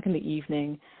 8 o'clock in the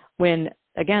evening when,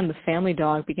 again, the family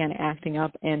dog began acting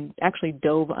up and actually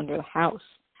dove under the house,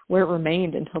 where it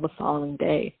remained until the following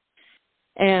day.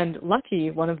 And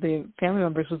Lucky, one of the family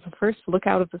members, was the first to look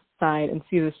out of the side and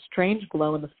see this strange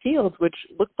glow in the fields, which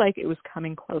looked like it was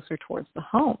coming closer towards the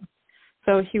home.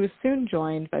 So he was soon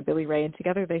joined by Billy Ray, and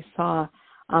together they saw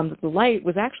that the light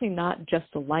was actually not just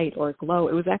a light or a glow.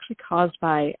 It was actually caused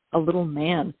by a little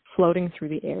man floating through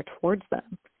the air towards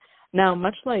them. Now,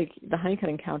 much like the Honeycutt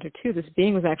encounter, too, this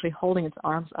being was actually holding its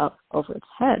arms up over its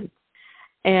head.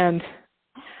 And,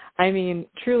 I mean,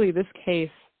 truly, this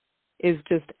case is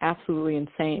just absolutely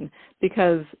insane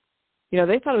because,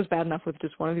 they thought it was bad enough with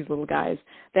just one of these little guys.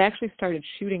 They actually started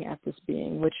shooting at this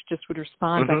being, which just would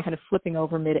respond by kind of flipping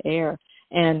over midair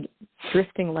and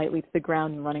drifting lightly to the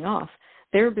ground and running off.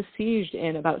 They were besieged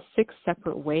in about 6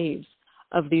 separate waves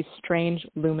of these strange,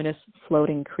 luminous,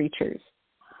 floating creatures.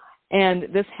 And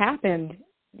this happened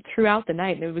throughout the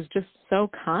night, and it was just so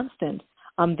constant.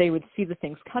 They would see the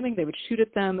things coming, they would shoot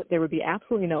at them, there would be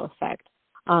absolutely no effect.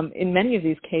 In many of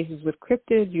these cases with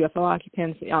cryptids, UFO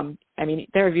occupants,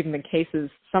 there have even been cases,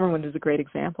 Summerwind is a great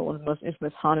example, one of the most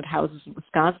infamous haunted houses in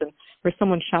Wisconsin, where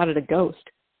someone shot at a ghost.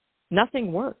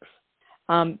 Nothing works.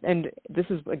 And this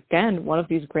is, again, one of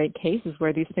these great cases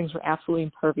where these things were absolutely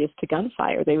impervious to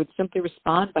gunfire. They would simply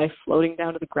respond by floating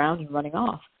down to the ground and running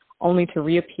off, only to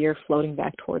reappear floating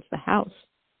back towards the house.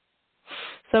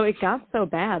 So it got so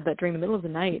bad that during the middle of the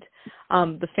night,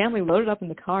 the family loaded up in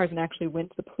the cars and actually went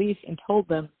to the police and told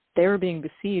them they were being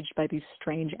besieged by these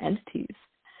strange entities.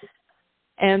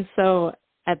 And so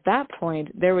at that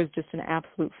point, there was just an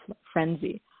absolute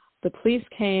frenzy. The police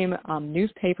came,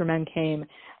 newspapermen came.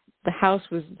 The house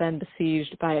was then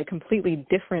besieged by a completely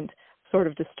different sort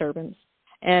of disturbance.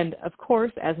 And of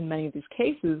course, as in many of these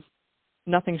cases,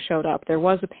 nothing showed up. There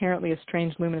was apparently a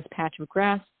strange luminous patch of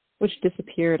grass, which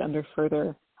disappeared under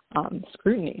further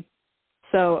scrutiny.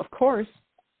 So, of course,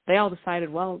 they all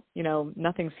decided, well,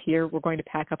 nothing's here. We're going to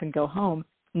pack up and go home.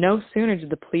 No sooner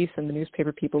did the police and the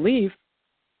newspaper people leave,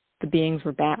 the beings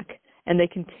were back, and they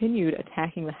continued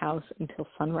attacking the house until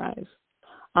sunrise.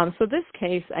 So this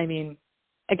case, again,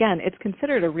 it's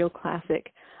considered a real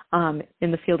classic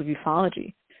in the field of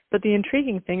ufology. But the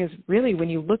intriguing thing is really when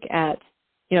you look at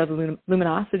the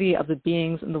luminosity of the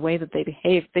beings and the way that they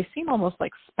behave, they seem almost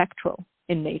like spectral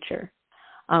in nature,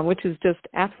 which is just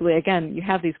absolutely, again, you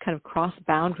have these kind of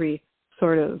cross-boundary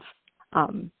sort of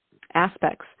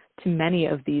aspects to many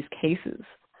of these cases.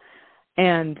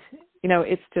 And,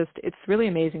 it's really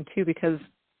amazing, too, because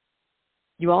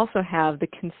you also have the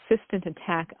consistent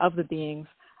attack of the beings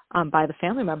by the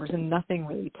family members, and nothing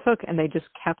really took, and they just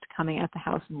kept coming at the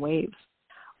house in waves,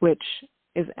 which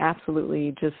is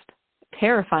absolutely just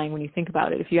terrifying when you think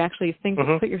about it. If you actually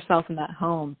put yourself in that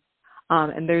home,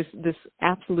 and there's this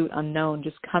absolute unknown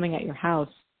just coming at your house,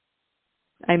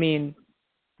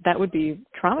 that would be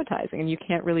traumatizing, and you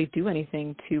can't really do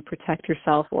anything to protect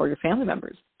yourself or your family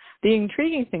members. The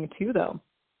intriguing thing, too, though,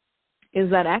 is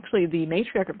that actually the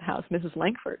matriarch of the house, Mrs.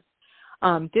 Langford,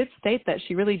 did state that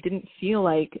she really didn't feel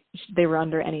like they were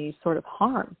under any sort of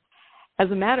harm. As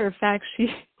a matter of fact, she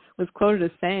was quoted as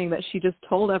saying that she just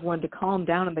told everyone to calm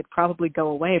down and they'd probably go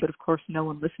away, but of course no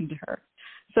one listened to her.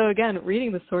 So again,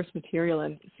 reading the source material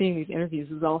and seeing these interviews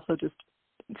is also just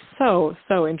so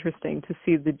interesting to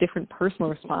see the different personal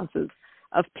responses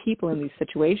of people in these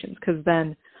situations. Because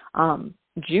then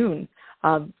June,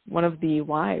 one of the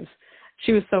wives,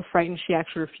 she was so frightened she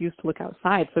actually refused to look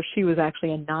outside. So she was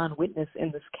actually a non-witness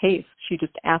in this case. She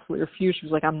just absolutely refused. She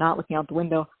was like, I'm not looking out the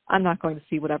window. I'm not going to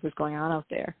see whatever's going on out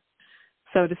there.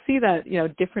 So to see that,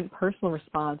 different personal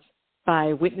response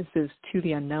by witnesses to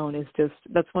the unknown is just,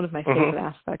 that's one of my favorite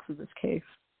aspects of this case.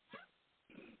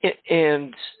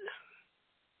 And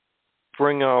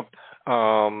bring up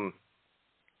that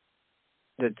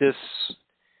this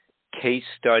case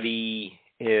study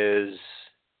is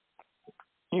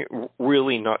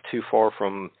really not too far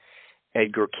from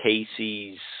Edgar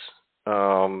Cayce's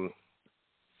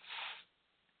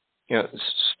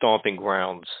stomping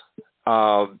grounds.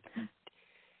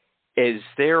 Is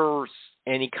there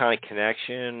any kind of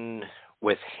connection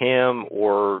with him,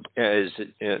 or is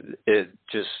it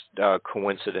just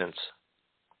coincidence?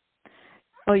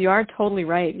 Well, you are totally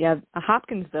right. Yeah,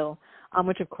 Hopkinsville,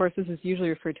 which of course this is usually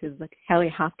referred to as the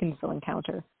Halley-Hopkinsville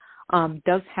encounter,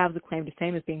 does have the claim to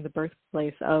fame as being the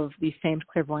birthplace of the famed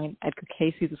clairvoyant Edgar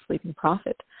Cayce's The Sleeping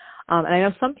Prophet. And I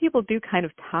know some people do kind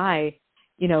of tie,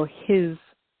 his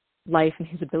life and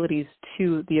his abilities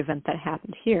to the event that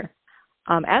happened here.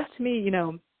 As to me,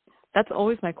 that's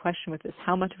always my question with this.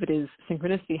 How much of it is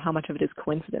synchronicity? How much of it is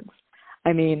coincidence?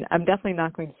 I mean, I'm definitely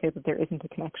not going to say that there isn't a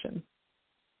connection.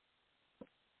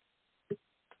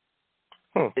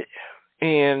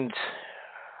 And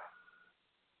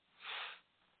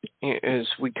as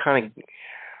we kind of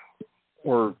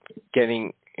were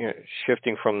getting,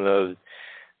 shifting from the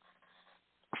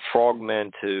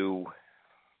frogmen to,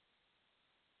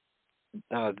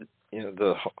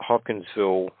 the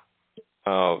Hopkinsville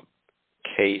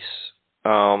case,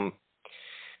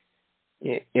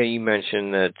 you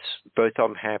mentioned that both of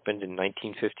them happened in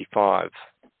 1955.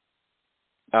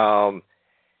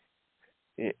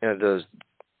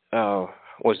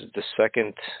 Was it the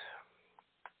second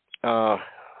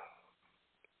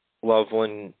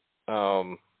Loveland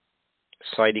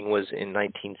sighting was in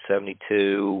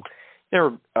 1972. There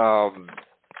were a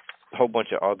whole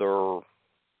bunch of other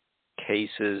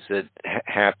cases that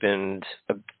happened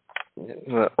in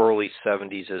the early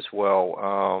 70s as well.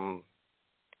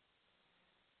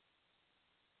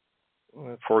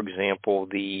 For example,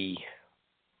 the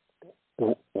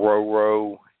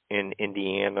Roro in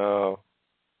Indiana,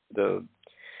 the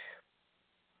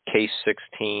case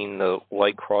 16, the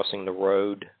light crossing the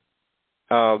road.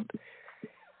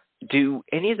 Do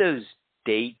any of those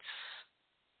dates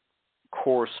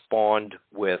correspond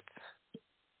with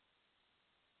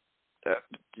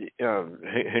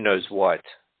who knows what?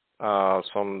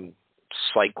 Some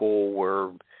cycle where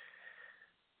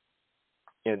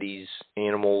these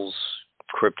animals,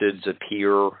 cryptids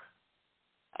appear?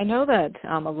 I know that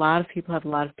a lot of people have a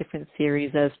lot of different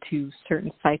theories as to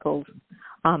certain cycles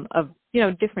of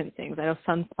different things. I know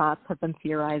sunspots have been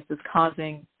theorized as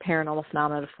causing paranormal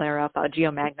phenomena to flare up,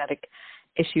 geomagnetic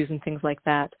issues and things like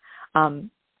that. I've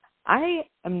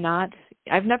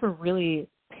never really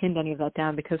pinned any of that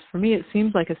down, because for me it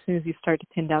seems like as soon as you start to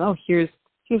pin down, here's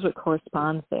what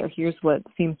corresponds there, here's what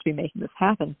seems to be making this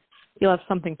happen, you'll have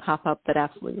something pop up that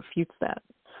absolutely refutes that.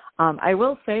 I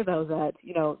will say, though, that,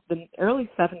 the early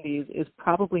 70s is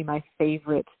probably my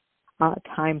favorite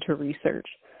time to research,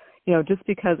 just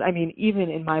because, even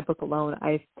in my book alone,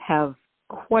 I have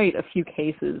quite a few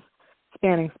cases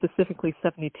spanning specifically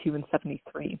 72 and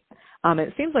 73.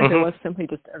 It seems like there was simply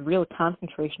just a real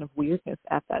concentration of weirdness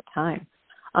at that time.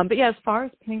 But yeah, as far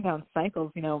as pinning down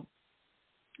cycles,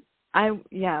 that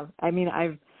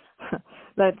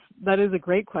is a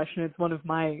great question. It's one of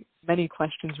my many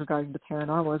questions regarding the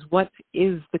paranormal, is what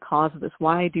is the cause of this?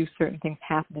 Why do certain things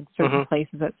happen in certain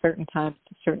places at certain times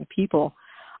to certain people,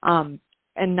 and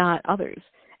not others?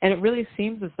 And it really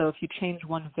seems as though if you change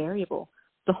one variable,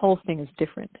 the whole thing is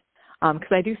different.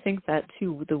 Because I do think that,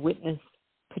 too, the witness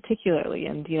particularly,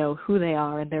 and, who they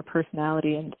are and their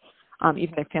personality and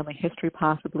even their family history,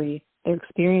 possibly their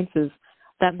experiences,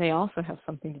 that may also have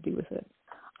something to do with it.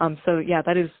 So, yeah,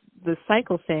 that is the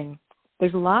cycle thing.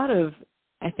 There's a lot of,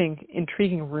 I think,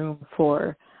 intriguing room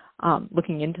for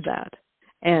looking into that.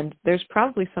 And there's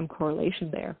probably some correlation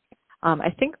there.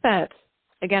 I think that,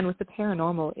 again, with the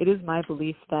paranormal, it is my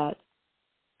belief that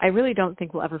I really don't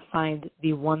think we'll ever find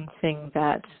the one thing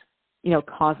that,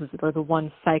 causes it, or the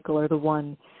one cycle, or the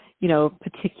one,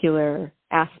 particular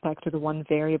aspect, or the one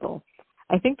variable.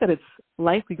 I think that it's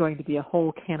likely going to be a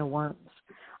whole can of worms.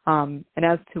 And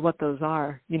as to what those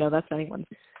are, that's anyone's.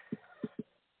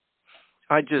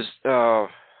 I just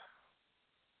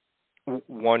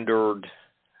wondered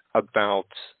about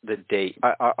the date.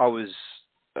 I was,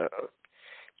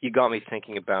 you got me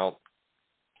thinking about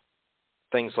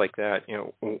things like that,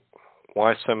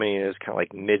 why so many is kind of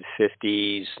like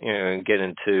mid-50s, and get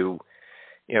into,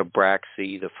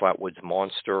 Braxy, the Flatwoods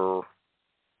Monster,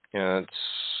 it's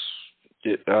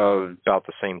about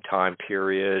the same time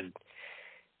period.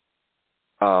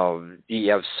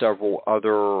 You have several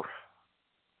other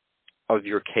of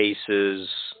your cases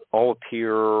all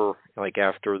appear like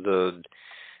after the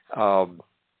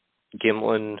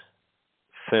Gimlin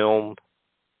film.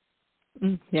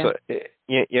 Yeah. So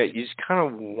you just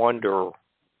kind of wonder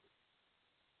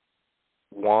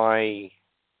why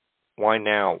Why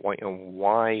now?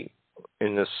 Why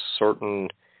in this certain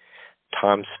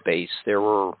time space there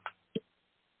were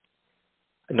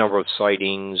a number of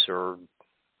sightings or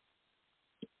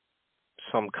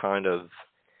some kind of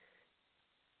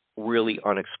really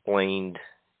unexplained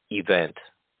event?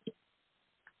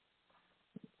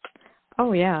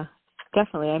 Oh yeah,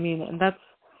 definitely. I mean, and that's,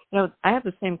 I have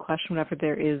the same question whenever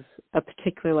there is a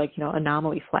particular,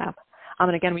 anomaly flap.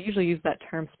 And again, we usually use that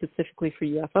term specifically for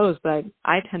UFOs, but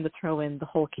I tend to throw in the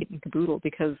whole kit and caboodle,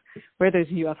 because where there's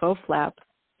a UFO flap,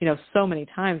 so many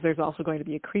times there's also going to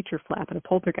be a creature flap and a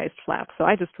poltergeist flap. So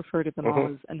I just refer to them all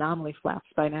as anomaly flaps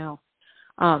by now.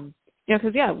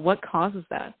 Because, what causes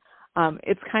that?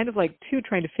 It's kind of like, too,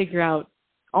 trying to figure out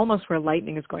almost where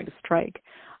lightning is going to strike.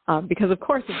 Because, of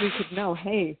course, if we could know,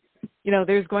 hey,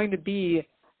 there's going to be,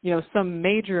 some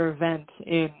major event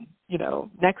in,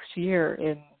 next year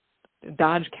in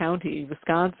Dodge County,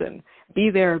 Wisconsin,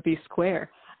 be there or be square.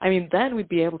 I mean, then we'd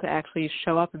be able to actually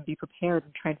show up and be prepared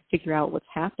and try to figure out what's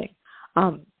happening.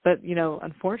 But,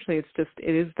 unfortunately,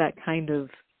 it is that kind of,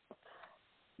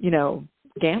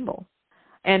 gamble.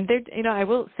 And there, I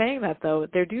will say that, though,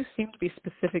 there do seem to be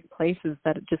specific places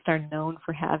that just are known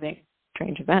for having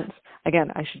strange events. Again,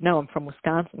 I should know, I'm from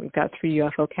Wisconsin. We've got 3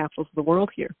 UFO capitals of the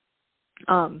world here.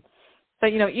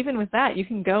 But, even with that, you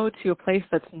can go to a place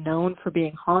that's known for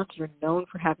being haunted or known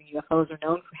for having UFOs or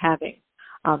known for having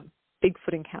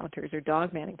Bigfoot encounters or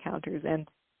Dogman encounters. And,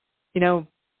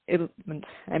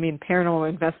 paranormal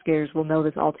investigators will know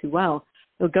this all too well.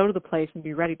 They'll go to the place and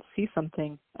be ready to see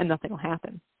something, and nothing will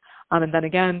happen. And then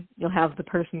again, you'll have the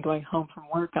person going home from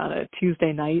work on a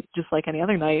Tuesday night, just like any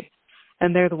other night,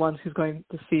 and they're the ones who's going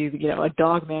to see, a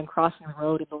dog man crossing the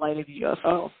road in the light of a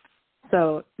UFO.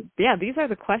 So, yeah, these are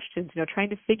the questions, trying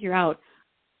to figure out.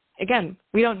 Again,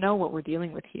 we don't know what we're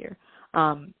dealing with here.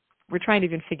 We're trying to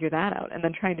even figure that out, and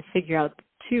then trying to figure out,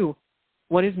 too,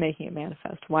 what is making it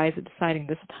manifest? Why is it deciding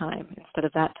this time instead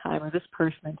of that time, or this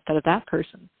person instead of that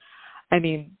person? I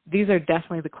mean, these are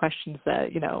definitely the questions that,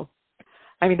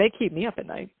 they keep me up at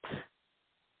night.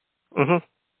 Mm-hmm.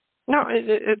 No,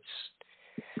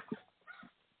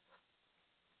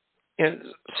 it's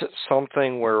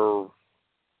something where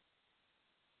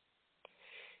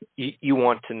you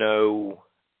want to know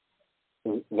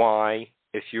why,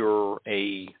 if you're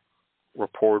a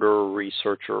reporter or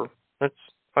researcher. I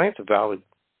think it's a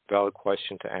valid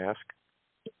question to ask.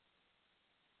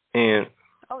 And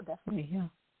definitely, yeah.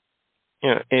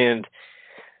 Yeah, and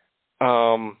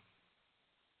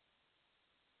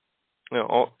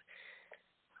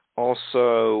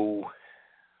also,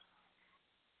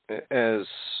 as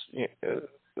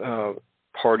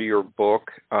part of your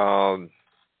book,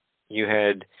 you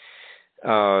had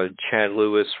Chad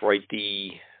Lewis write the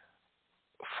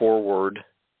foreword.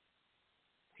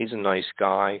 He's a nice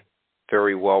guy,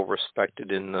 very well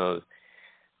respected in the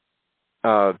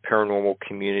paranormal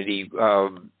community.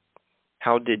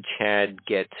 How did Chad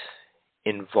get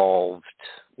involved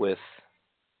with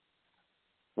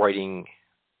writing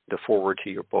the foreword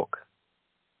to your book?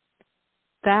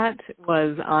 That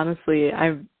was honestly,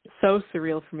 so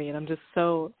surreal for me, and I'm just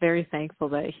so very thankful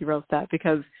that he wrote that,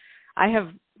 because I have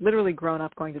literally grown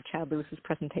up going to Chad Lewis's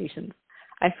presentations.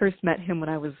 I first met him when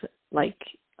I was like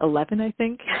 11, I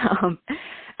think,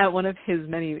 at one of his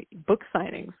many book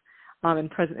signings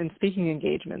and speaking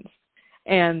engagements.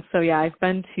 And so, yeah, I've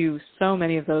been to so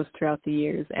many of those throughout the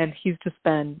years, and he's just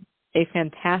been a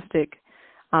fantastic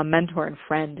mentor and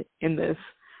friend in this.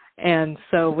 And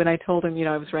so when I told him,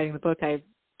 I was writing the book, I,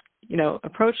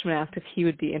 approached him and asked if he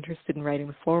would be interested in writing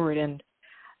the foreword. And,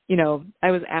 I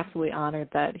was absolutely honored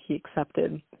that he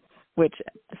accepted, which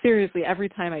seriously, every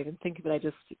time I even think of it, I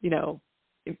just,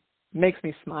 it makes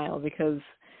me smile, because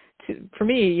for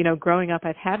me, growing up,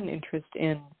 I've had an interest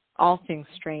in all things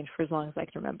strange for as long as I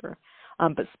can remember.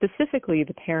 But specifically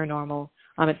the paranormal.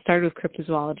 It started with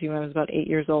cryptozoology when I was about 8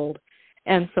 years old.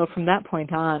 And so from that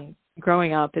point on,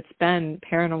 growing up, it's been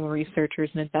paranormal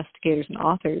researchers and investigators and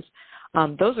authors.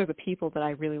 Those are the people that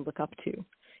I really look up to.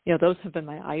 Those have been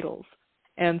my idols.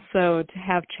 And so to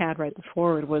have Chad write the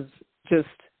foreword was just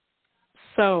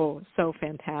so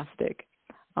fantastic.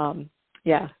 That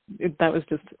was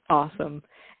just awesome.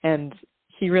 And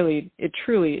it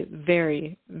truly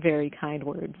very, very kind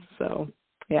words. So,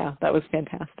 yeah, that was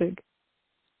fantastic.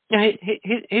 Yeah,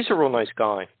 he's a real nice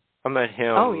guy. I met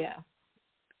him. Oh, yeah.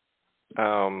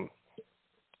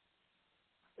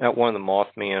 At one of the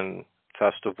Mothman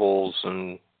festivals,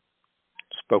 and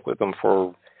spoke with him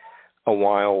for a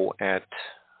while at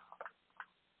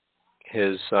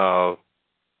his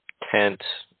tent,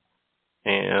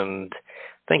 and I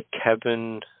think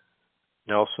Kevin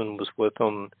Nelson was with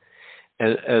him,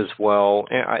 as well.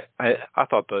 And I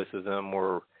thought both of them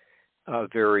were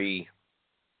very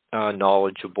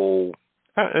knowledgeable.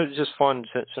 It was just fun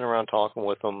sitting around talking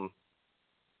with them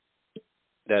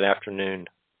that afternoon.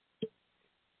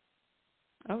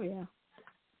 Oh yeah.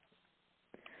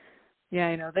 Yeah,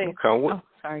 I know they. Okay. Oh,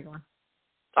 sorry, go on.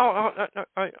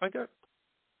 I got.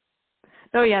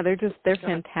 Oh yeah, they're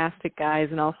fantastic guys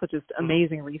and also just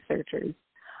amazing researchers.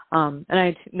 And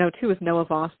I know too with Noah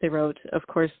Voss, they wrote, of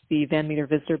course, the Van Meter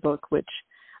Visitor book, which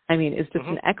I mean is just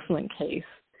an excellent case.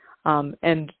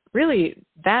 And really,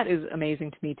 that is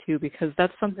amazing to me too, because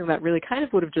that's something that really kind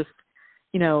of would have just,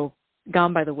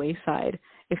 gone by the wayside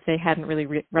if they hadn't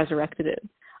really resurrected it.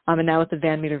 And now with the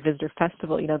Van Meter Visitor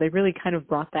Festival, they really kind of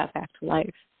brought that back to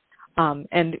life.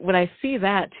 And when I see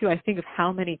that too, I think of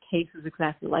how many cases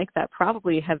exactly like that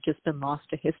probably have just been lost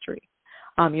to history.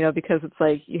 Because it's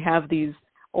like you have these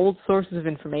old sources of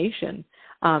information,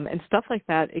 and stuff like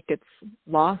that, it gets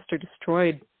lost or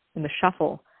destroyed in the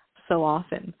shuffle so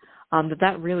often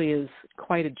that really is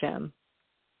quite a gem.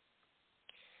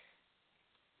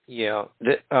 Yeah,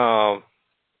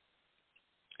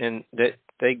 and that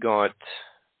they got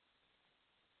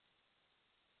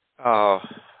a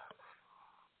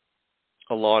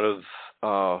lot of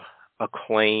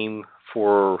acclaim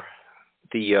for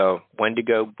the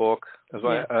Wendigo book.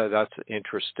 That's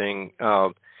interesting.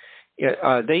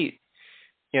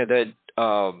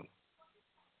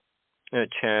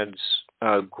 Chad's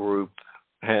group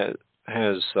has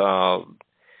a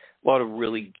lot of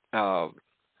really good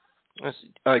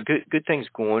things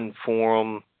going for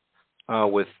them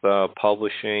with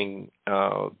publishing.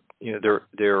 Their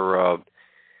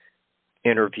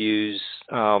interviews.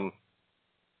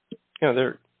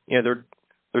 They're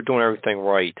doing everything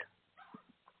right.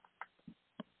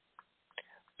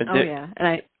 Oh yeah, and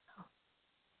I.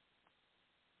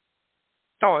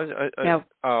 Go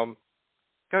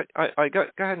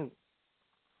ahead and.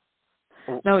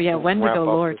 No, yeah, Wendigo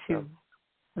lore too.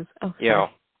 Yeah.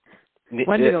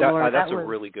 Wendigo lore. That's a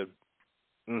really good.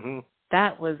 Mm-hmm.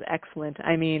 That was excellent.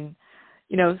 I mean,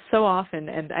 so often,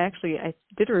 and I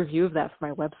did a review of that for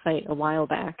my website a while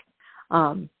back,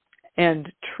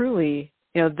 and truly,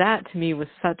 that to me was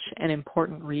such an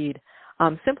important read,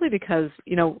 simply because,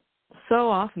 so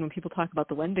often when people talk about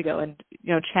the Wendigo, and,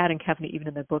 Chad and Kevin, even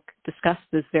in their book, discuss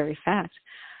this very fact,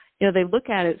 they look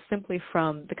at it simply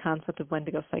from the concept of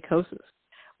Wendigo psychosis,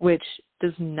 which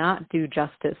does not do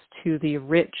justice to the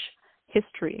rich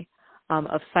history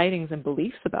of sightings and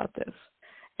beliefs about this.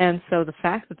 And so the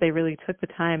fact that they really took the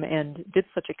time and did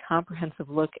such a comprehensive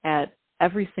look at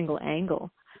every single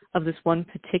angle of this one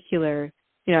particular,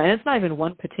 and it's not even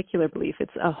one particular belief,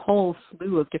 it's a whole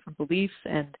slew of different beliefs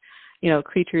and,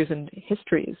 creatures and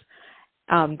histories.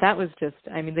 That was just,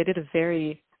 they did a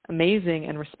very amazing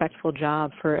and respectful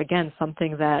job for, again,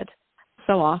 something that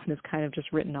so often is kind of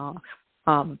just written off.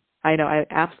 I know, I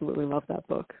absolutely love that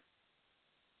book.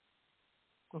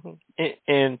 Mm-hmm.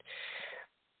 And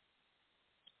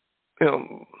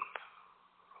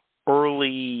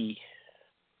early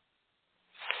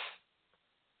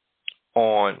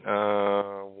on,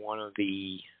 one of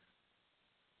the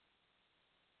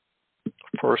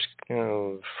first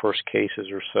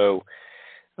cases or so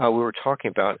we were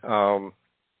talking about,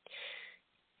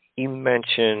 you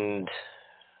mentioned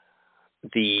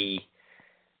the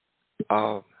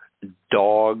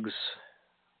dogs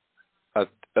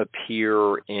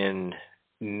appear in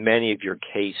many of your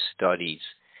case studies.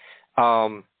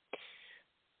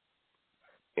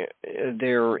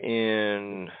 They're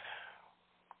in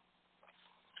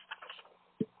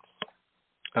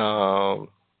the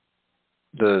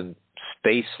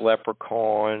Space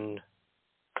Leprechaun,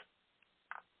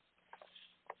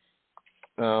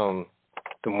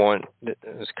 the one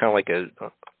is kind of like a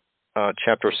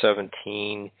chapter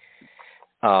 17,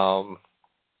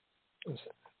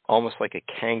 almost like a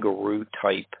kangaroo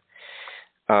type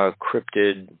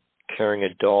cryptid carrying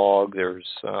a dog. There's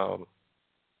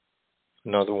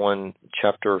another one,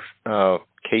 chapter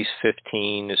case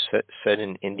 15 is set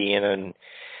in Indiana in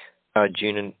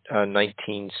June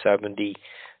 1970.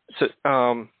 So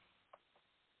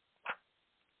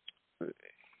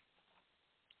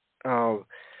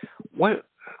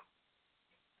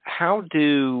how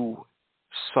do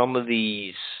some of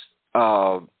these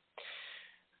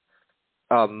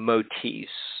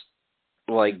motifs,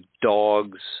 like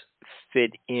dogs,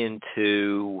 fit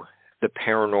into the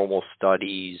paranormal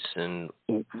studies and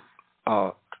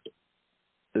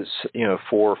this, 4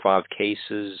 or 5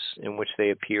 cases in which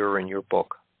they appear in your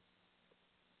book?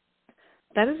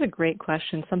 That is a great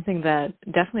question, something that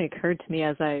definitely occurred to me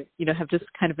as I, have just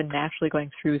kind of been naturally going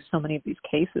through so many of these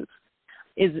cases,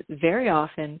 is very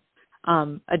often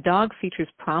a dog features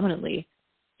prominently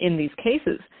in these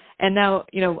cases. And now,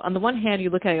 on the one hand, you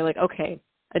look at it, you're like, okay,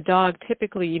 a dog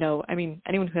typically, anyone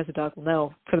who has a dog will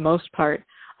know, for the most part,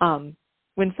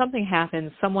 when something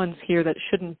happens, someone's here that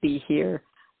shouldn't be here,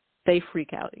 they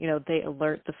freak out. They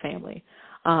alert the family.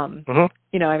 The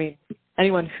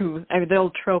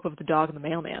old trope of the dog and the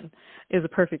mailman is a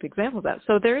perfect example of that.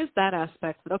 So there is that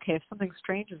aspect that, okay, if something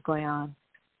strange is going on,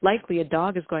 likely a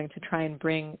dog is going to try and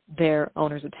bring their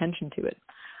owner's attention to it.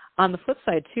 On the flip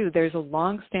side, too, there's a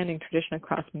long-standing tradition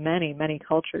across many, many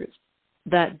cultures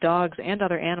that dogs and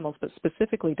other animals, but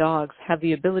specifically dogs, have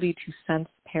the ability to sense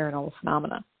paranormal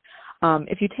phenomena.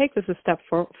 If you take this a step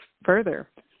further,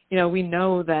 we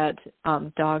know that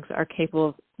dogs are capable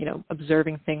of,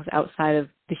 observing things outside of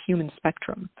the human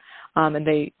spectrum, and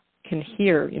they can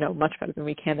hear, much better than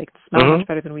we can. They can smell much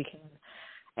better than we can.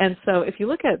 And so if you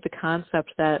look at the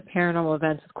concept that paranormal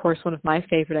events, of course, one of my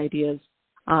favorite ideas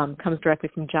comes directly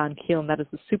from John Keel, and that is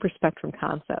the superspectrum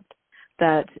concept,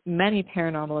 that many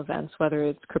paranormal events, whether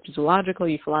it's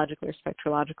cryptozoological, ufological, or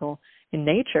spectrological in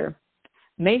nature,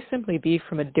 may simply be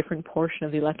from a different portion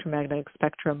of the electromagnetic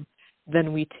spectrum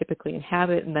than we typically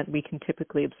inhabit and that we can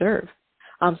typically observe.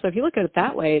 So if you look at it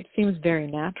that way, it seems very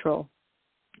natural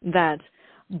that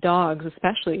dogs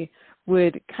especially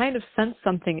would kind of sense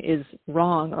something is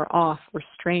wrong or off or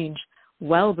strange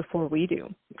well before we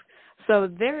do. So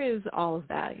there is all of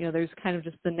that. There's kind of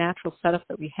just the natural setup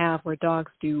that we have where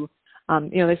dogs do,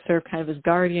 they serve kind of as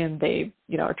guardian. They,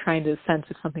 are trying to sense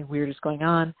if something weird is going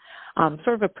on,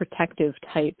 sort of a protective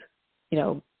type,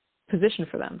 position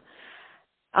for them.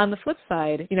 On the flip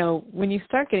side, when you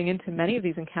start getting into many of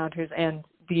these encounters, and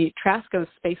the Trasco's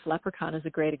space leprechaun is a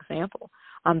great example,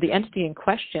 the entity in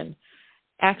question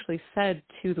actually said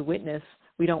to the witness,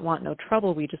 "We don't want no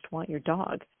trouble, we just want your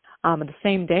dog." And the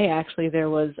same day, actually, there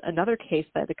was another case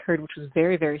that occurred which was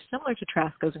very, very similar to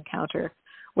Trasco's encounter,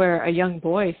 where a young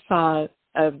boy saw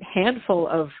a handful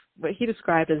of what he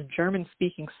described as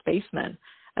German-speaking spacemen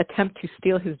attempt to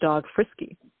steal his dog,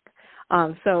 Frisky.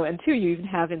 And two, you even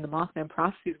have in the Mothman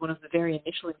Prophecies, one of the very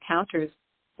initial encounters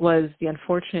was the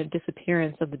unfortunate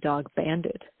disappearance of the dog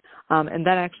Bandit. And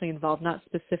that actually involved not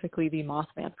specifically the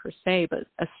Mothman per se, but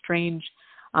a strange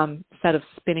set of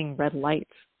spinning red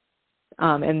lights.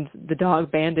 And the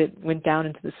dog Bandit went down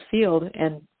into this field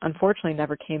and unfortunately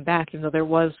never came back, even though there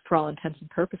was, for all intents and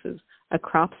purposes, a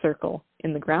crop circle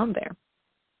in the ground there.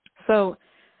 So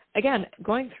again,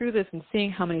 going through this and seeing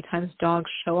how many times dogs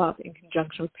show up in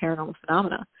conjunction with paranormal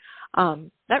phenomena,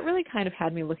 that really kind of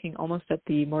had me looking almost at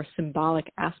the more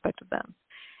symbolic aspect of them.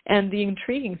 And the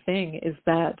intriguing thing is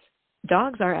that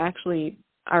dogs are actually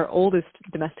our oldest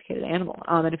domesticated animal.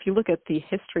 And if you look at the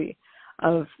history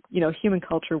of, human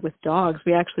culture with dogs,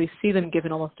 we actually see them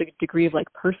given almost a degree of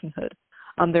personhood.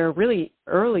 There are really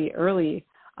early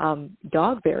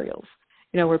dog burials,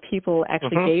 where people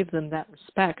actually gave them that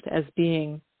respect as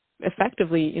being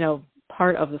effectively,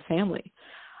 part of the family.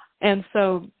 And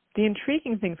so the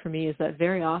intriguing thing for me is that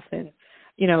very often,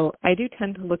 I do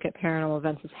tend to look at paranormal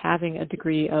events as having a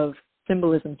degree of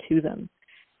symbolism to them.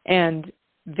 And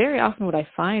very often what I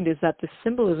find is that the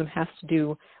symbolism has to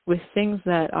do with things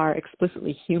that are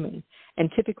explicitly human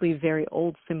and typically very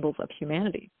old symbols of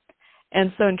humanity.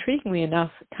 And so intriguingly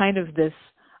enough, kind of this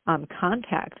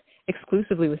contact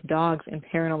exclusively with dogs and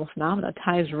paranormal phenomena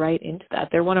ties right into that.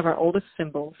 They're one of our oldest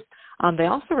symbols. They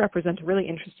also represent a really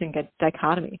interesting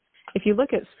dichotomy. If you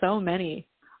look at so many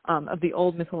of the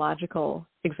old mythological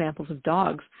examples of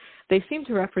dogs, they seem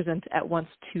to represent at once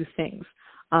two things,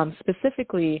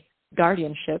 specifically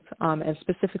guardianship, and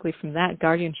specifically from that,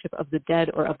 guardianship of the dead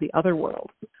or of the other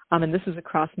world. And this is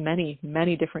across many,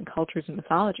 many different cultures and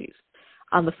mythologies.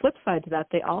 On the flip side to that,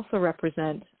 they also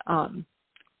represent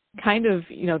kind of,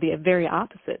 the very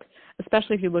opposite,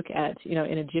 especially if you look at, in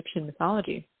Egyptian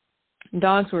mythology.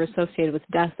 Dogs were associated with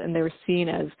death, and they were seen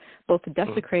as both the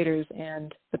desecrators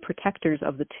and the protectors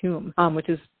of the tomb, which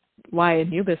is why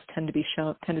Anubis tended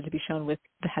to be shown with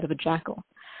the head of a jackal.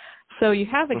 So you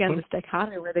have, again, this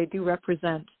dichotomy where they do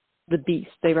represent the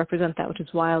beast. They represent that which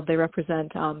is wild. They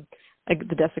represent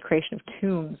the desecration of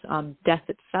tombs, death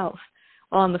itself.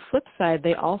 While on the flip side,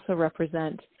 they also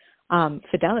represent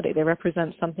fidelity. They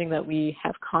represent something that we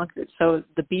have conquered. So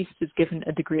the beast is given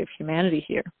a degree of humanity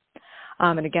here.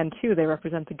 And again, too, they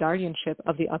represent the guardianship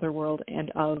of the other world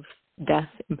and of death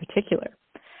in particular.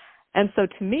 And so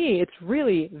to me, it's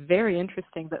really very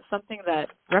interesting that something that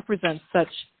represents such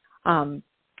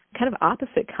kind of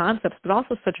opposite concepts, but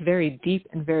also such very deep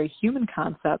and very human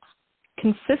concepts,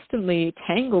 consistently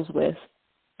tangles with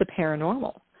the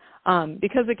paranormal.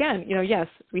 Because again, yes,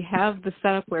 we have the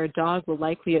setup where a dog will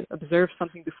likely observe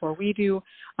something before we do.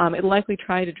 It'll likely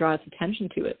try to draw its attention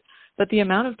to it. But the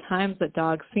amount of times that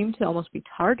dogs seem to almost be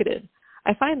targeted,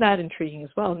 I find that intriguing as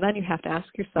well. And then you have to ask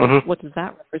yourself, what does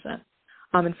that represent?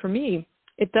 And for me,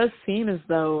 it does seem as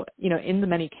though, in the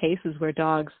many cases where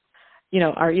dogs,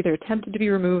 are either attempted to be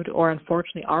removed or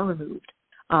unfortunately are removed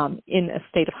in a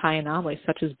state of high anomaly,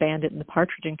 such as Bandit and the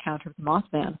Partridge encounter of the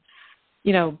Mothman,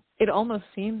 it almost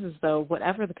seems as though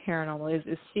whatever the paranormal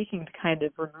is seeking to kind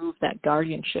of remove that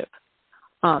guardianship.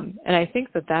 And I think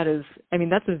that's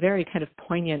a very kind of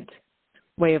poignant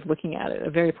way of looking at it, a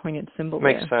very poignant symbol.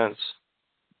 Makes sense.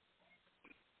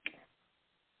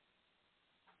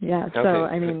 Yeah, so,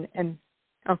 okay.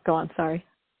 Go on, sorry.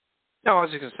 No, I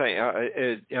was just going to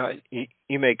say,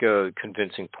 you make a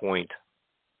convincing point.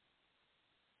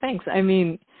 Thanks. And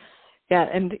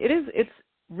it's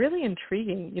really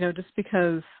intriguing, just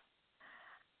because,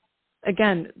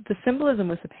 again, the symbolism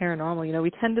with the paranormal,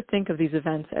 we tend to think of these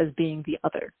events as being the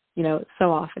other,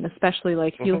 so often, especially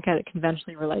like if you look at it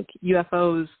conventionally, we're like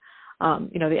UFOs,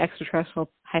 the extraterrestrial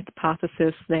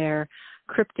hypothesis there.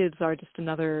 Cryptids are just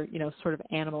another, sort of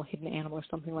hidden animal or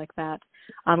something like that.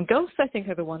 Ghosts, I think,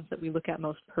 are the ones that we look at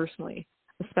most personally,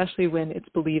 especially when it's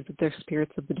believed that they're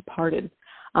spirits of the departed.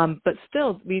 But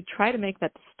still, we try to make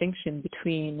that distinction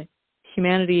between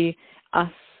humanity,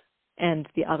 us, and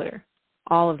the other,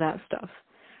 all of that stuff.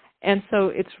 And so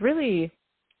it's really,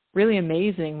 really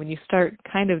amazing when you start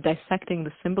kind of dissecting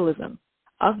the symbolism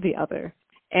of the other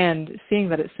and seeing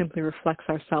that it simply reflects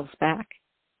ourselves back.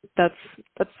 That's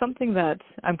something that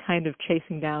I'm kind of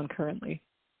chasing down currently.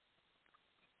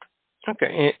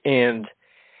 Okay, and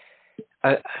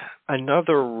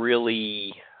another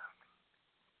really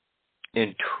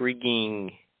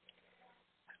intriguing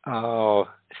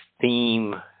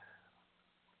theme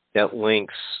that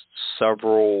links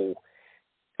several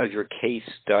of your case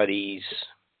studies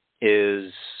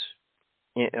is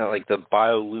like the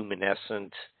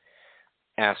bioluminescent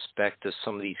aspect of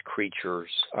some of these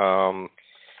creatures.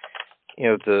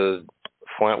 The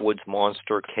Flatwoods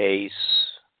Monster case.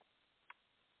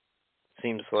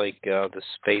 Seems like the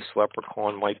space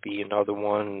leprechaun might be another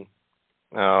one.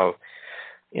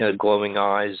 Glowing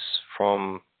eyes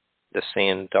from the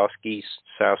Sandusky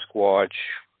Sasquatch.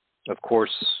 Of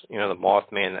course, the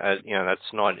Mothman.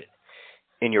 That's not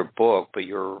in your book, but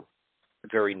you're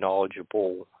very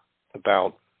knowledgeable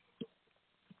about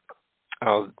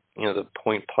the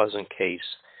Point Pleasant case.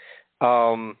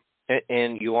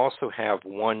 And you also have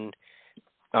one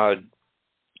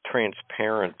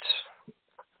transparent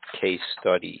case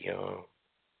study,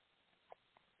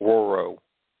 Roro.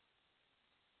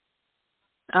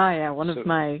 Oh, yeah, one of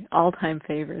my all-time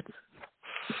favorites.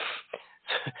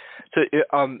 So,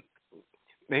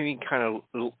 maybe kind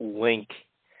of link,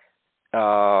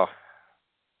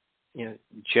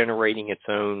 generating its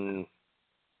own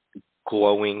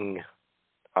glowing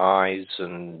eyes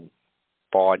and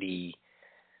body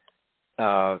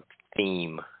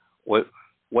theme.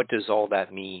 What does all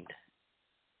that mean?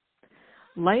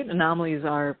 Light anomalies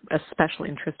are a special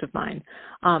interest of mine,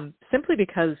 simply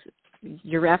because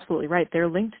you're absolutely right. They're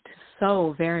linked to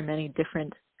so very many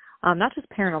different, not just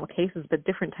paranormal cases, but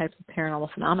different types of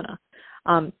paranormal phenomena.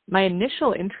 My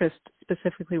initial interest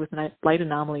specifically with light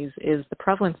anomalies is the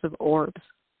prevalence of orbs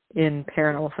in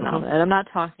paranormal phenomena. And I'm not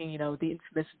talking, the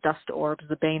infamous dust orbs,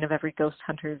 the bane of every ghost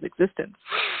hunter's existence.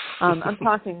 I'm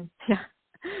talking,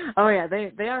 oh yeah,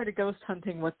 they are to ghost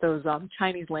hunting what those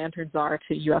Chinese lanterns are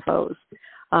to UFOs.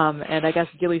 And I guess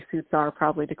ghillie suits are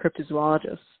probably to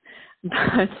cryptozoologists.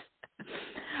 But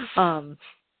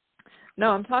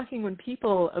no, I'm talking when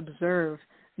people observe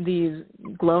these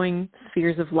glowing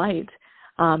spheres of light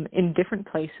in different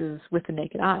places with the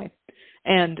naked eye.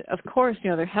 And of course,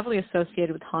 they're heavily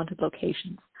associated with haunted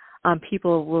locations.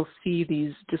 People will see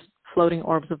these just floating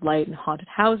orbs of light in haunted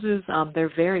houses.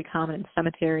 They're very common in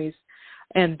cemeteries.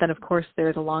 And then, of course,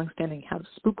 there's a long-standing account of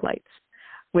spook lights,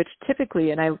 which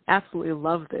typically, and I absolutely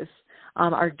love this,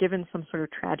 are given some sort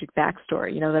of tragic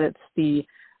backstory. That it's the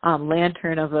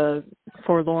lantern of a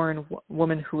forlorn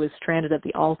woman who was stranded at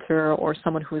the altar or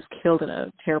someone who was killed in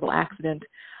a terrible accident.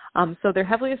 So they're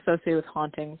heavily associated with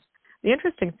hauntings. The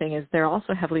interesting thing is they're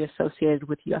also heavily associated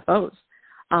with UFOs.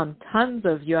 Tons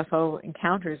of UFO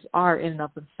encounters are in and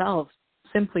of themselves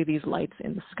simply these lights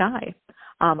in the sky.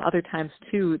 Other times,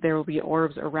 too, there will be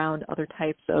orbs around other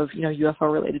types of,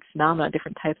 UFO-related phenomena,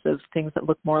 different types of things that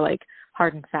look more like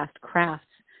hard and fast crafts.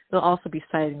 There'll also be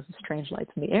sightings of strange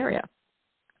lights in the area.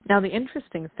 Now, the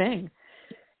interesting thing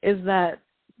is that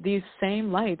these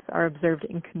same lights are observed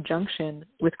in conjunction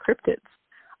with cryptids.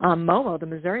 Momo, the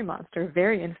Missouri Monster, a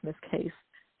very infamous case,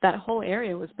 that whole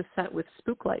area was beset with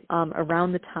spook lights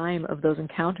around the time of those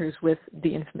encounters with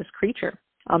the infamous creature.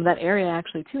 That area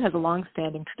actually, too, has a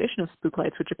long-standing tradition of spook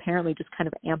lights, which apparently just kind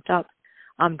of amped up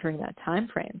during that time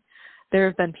frame. There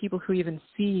have been people who even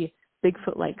see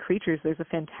Bigfoot-like creatures. There's a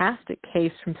fantastic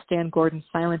case from Stan Gordon's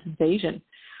Silent Invasion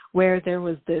where there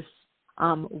was this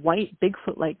white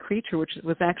Bigfoot-like creature which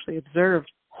was actually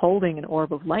observed holding an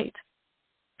orb of light.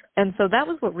 And so that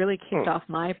was what really kicked off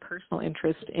my personal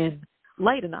interest in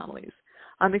light anomalies,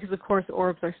 because, of course,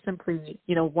 orbs are simply,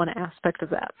 one aspect of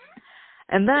that.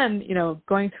 And then,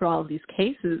 going through all of these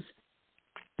cases,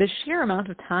 the sheer amount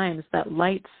of times that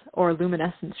lights or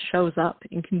luminescence shows up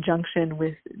in conjunction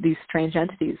with these strange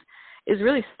entities is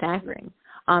really staggering.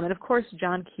 And, of course,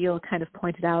 John Keel kind of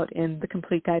pointed out in The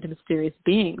Complete Guide to Mysterious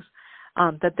Beings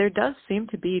that there does seem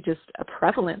to be just a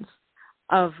prevalence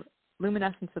of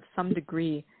luminescence of some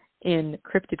degree in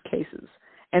cryptid cases.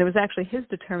 And it was actually his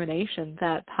determination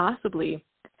that possibly,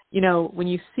 when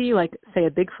you see, like, say, a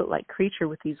Bigfoot-like creature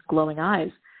with these glowing eyes,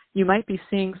 you might be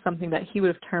seeing something that he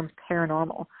would have termed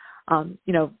paranormal.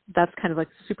 That's kind of like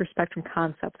the super spectrum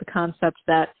concept, the concept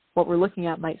that what we're looking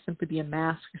at might simply be a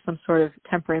mask or some sort of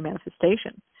temporary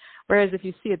manifestation. Whereas if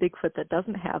you see a Bigfoot that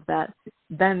doesn't have that,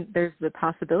 then there's the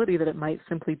possibility that it might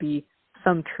simply be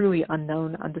some truly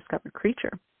unknown, undiscovered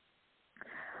creature.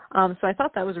 So I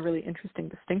thought that was a really interesting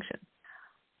distinction.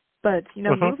 But,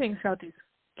 moving throughout these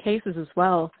cases as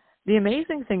well, the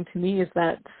amazing thing to me is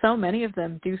that so many of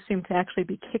them do seem to actually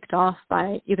be kicked off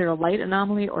by either a light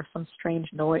anomaly or some strange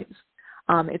noise.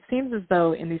 It seems as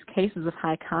though in these cases of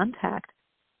high contact,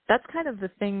 that's kind of the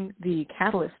thing, the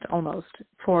catalyst almost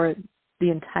for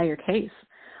the entire case,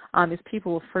 is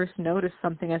people will first notice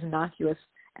something as innocuous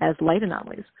as light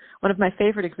anomalies. One of my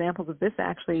favorite examples of this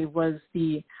actually was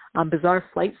the bizarre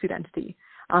flight suit entity.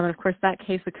 And of course, that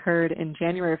case occurred in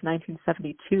January of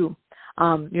 1972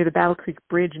 near the Battle Creek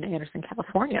Bridge in Anderson,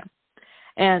 California.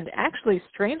 And actually,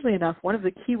 strangely enough, one of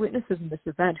the key witnesses in this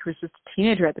event, who was just a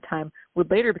teenager at the time, would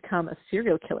later become a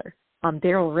serial killer,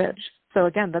 Daryl Ridge. So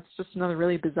again, that's just another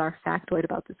really bizarre factoid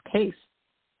about this case.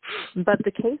 But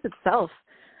the case itself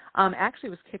actually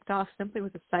was kicked off simply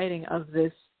with the sighting of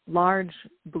this large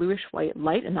bluish-white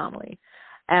light anomaly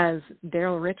as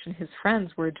Daryl Ridge and his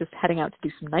friends were just heading out to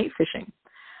do some night fishing.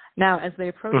 Now, as they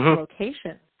approached the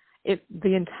location,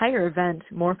 the entire event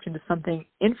morphed into something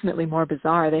infinitely more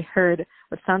bizarre. They heard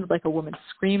what sounded like a woman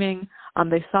screaming.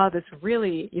 They saw this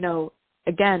really,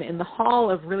 again, in the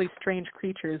hall of really strange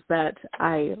creatures that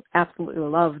I absolutely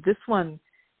love, this one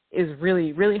is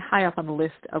really, really high up on the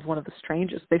list of one of the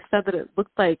strangest. They said that it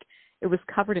looked like it was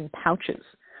covered in pouches.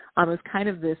 It was kind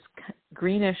of this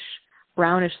greenish,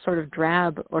 brownish sort of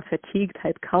drab or fatigue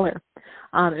type color.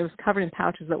 It was covered in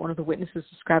pouches that one of the witnesses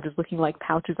described as looking like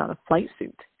pouches on a flight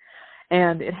suit.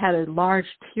 And it had a large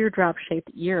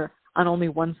teardrop-shaped ear on only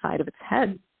one side of its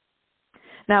head.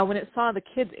 Now, when it saw the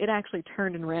kids, it actually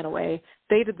turned and ran away.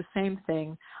 They did the same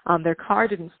thing. Their car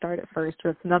didn't start at first, but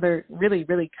it's another really,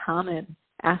 really common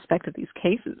aspect of these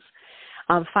cases.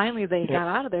 Finally, they got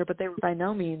out of there, but they were by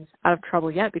no means out of trouble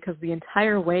yet, because the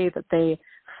entire way that they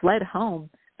fled home,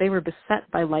 they were beset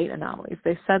by light anomalies.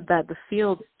 They said that the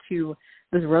fields to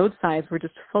the roadsides were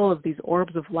just full of these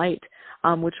orbs of light,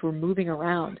 which were moving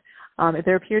around.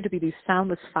 There appeared to be these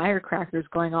soundless firecrackers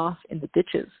going off in the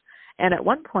ditches. And at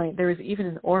one point, there was even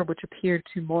an orb which appeared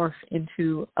to morph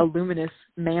into a luminous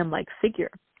man-like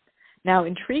figure. Now,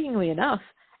 intriguingly enough,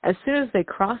 as soon as they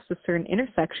crossed a certain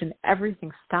intersection,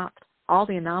 everything stopped. All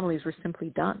the anomalies were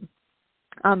simply done.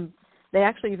 They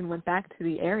actually even went back to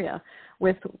the area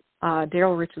with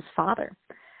Daryl Rich's father.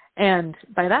 And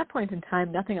by that point in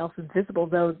time, nothing else was visible,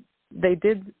 though they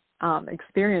did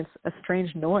experience a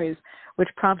strange noise, which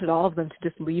prompted all of them to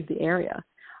just leave the area.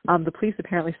 The police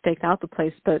apparently staked out the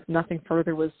place, but nothing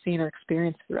further was seen or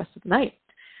experienced for the rest of the night.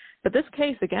 But this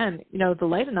case, again, the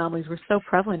light anomalies were so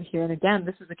prevalent here. And again,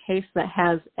 this is a case that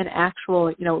has an actual,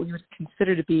 what you would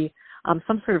consider to be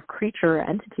some sort of creature or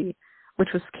entity,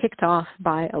 which was kicked off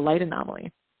by a light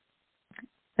anomaly.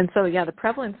 And so, the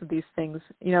prevalence of these things,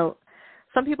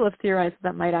 some people have theorized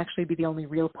that might actually be the only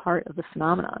real part of the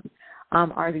phenomenon,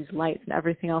 are these lights, and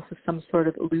everything else is some sort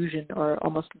of illusion or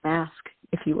almost mask,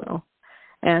 if you will.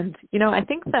 And, I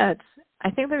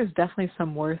think there's definitely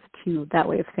some worth to that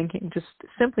way of thinking, just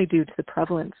simply due to the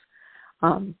prevalence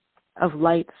of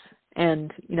lights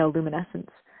and, luminescence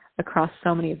across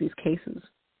so many of these cases.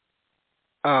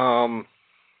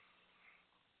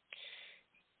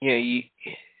 You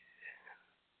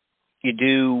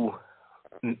do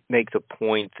make the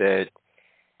point that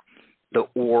the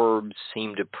orbs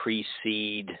seem to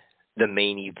precede the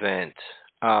main event.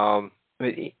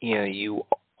 You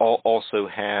also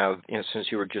have,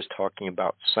 since you were just talking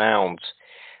about sounds,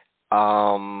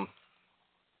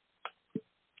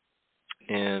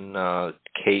 in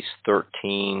case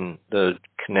 13, the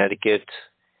Connecticut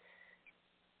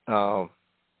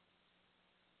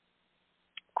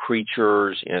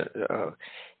creatures, you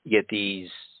get these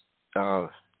 2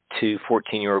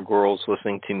 14-year-old girls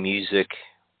listening to music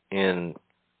in,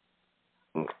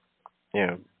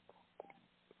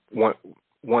 one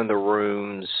of the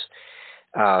rooms,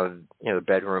 the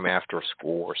bedroom after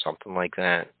school or something like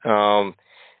that.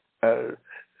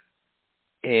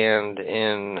 And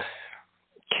in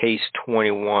case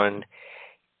 21,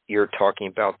 you're talking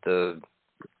about the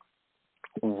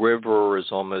river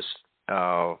is almost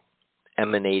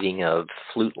emanating of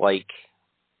flute-like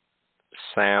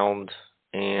sound.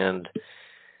 And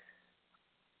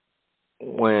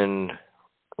when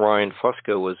Ryan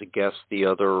Fusco was a guest the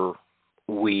other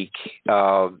week, he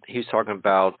was talking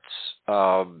about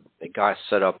a guy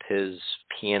set up his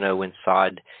piano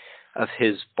inside of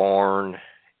his barn,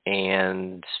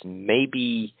 and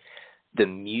maybe the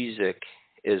music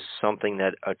is something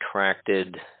that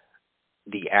attracted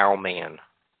the Owlman.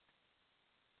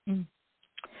 Mm.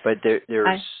 But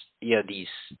there's these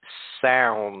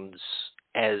sounds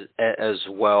as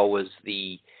well as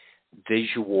the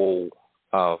visual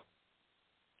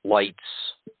lights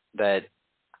that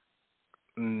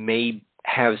may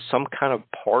have some kind of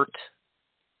part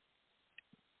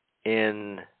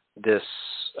in this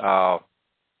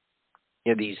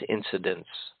these incidents.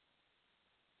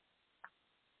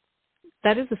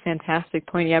 That is a fantastic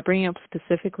point. Yeah, bringing up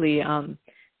specifically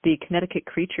the Connecticut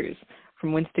creatures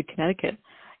from Winsted, Connecticut.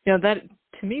 That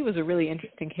to me was a really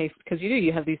interesting case because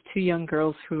you have these 2 young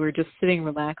girls who were just sitting,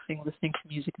 relaxing, listening to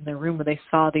music in their room, where they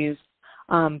saw these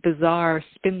bizarre,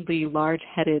 spindly,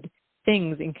 large-headed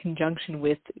things in conjunction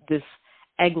with this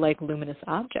egg-like luminous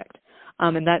object.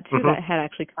 And that, too, that had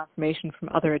actually confirmation from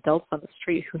other adults on the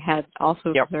street who had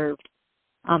also observed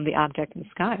the object in the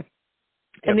sky.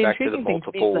 And the intriguing thing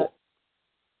to me is that,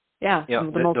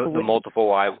 the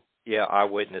multiple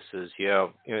eyewitnesses,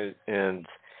 and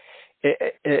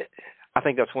I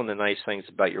think that's one of the nice things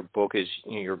about your book is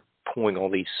you're pulling all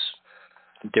these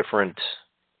different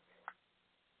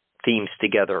themes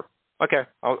together. Okay,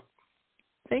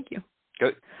 thank you.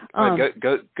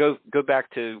 Go back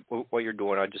to what you're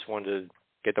doing. I just wanted to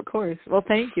get the. Of course. Well,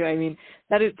 thank you. I mean,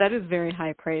 that is very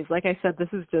high praise. Like I said,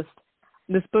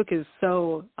 this book is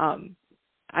so.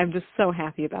 I'm just so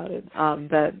happy about it.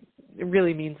 That it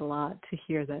really means a lot to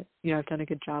hear that I've done a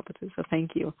good job with it. So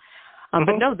thank you.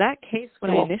 But no, that case,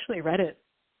 when I initially read it,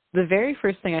 the very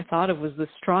first thing I thought of was the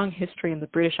strong history in the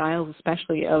British Isles,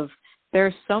 especially of there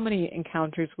are so many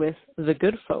encounters with the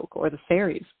good folk or the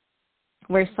fairies,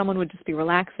 where someone would just be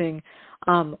relaxing,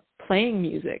 playing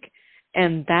music,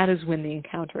 and that is when the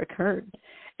encounter occurred.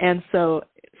 And so,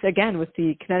 again, with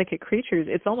the Connecticut creatures,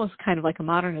 it's almost kind of like a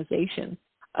modernization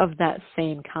of that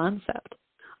same concept.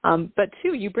 But,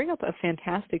 too, you bring up a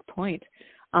fantastic point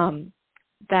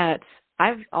that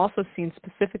I've also seen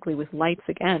specifically with lights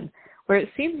again, where it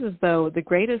seems as though the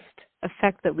greatest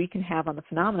effect that we can have on the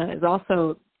phenomenon is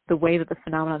also the way that the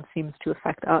phenomenon seems to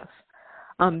affect us.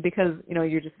 Because,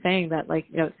 you're just saying that,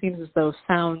 it seems as though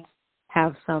sounds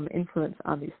have some influence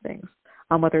on these things,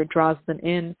 whether it draws them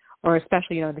in, or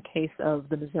especially, in the case of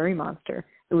the Missouri Monster,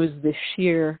 it was the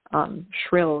sheer,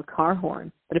 shrill car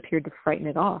horn that appeared to frighten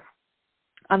it off.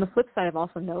 On the flip side, I've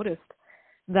also noticed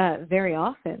that very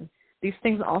often these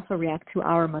things also react to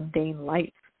our mundane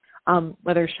lights,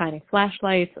 whether shining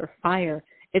flashlights or fire.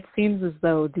 It seems as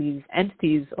though these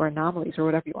entities or anomalies or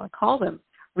whatever you want to call them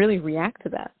really react to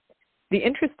that. The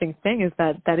interesting thing is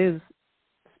that is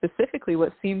specifically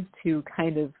what seems to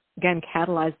kind of, again,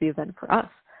 catalyze the event for us.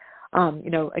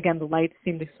 Again, the lights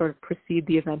seem to sort of precede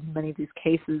the event in many of these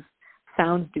cases.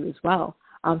 Sounds do as well,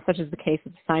 such as the case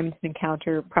of the Simonton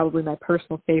encounter, probably my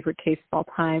personal favorite case of all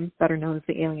time, better known as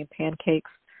the alien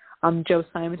pancakes. Joe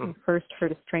Simonton first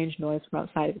heard a strange noise from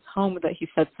outside of his home that he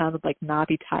said sounded like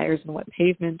knobby tires and wet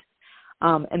pavement,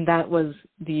 and that was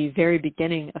the very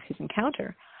beginning of his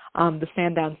encounter. The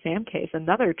Sandown Sam case,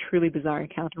 another truly bizarre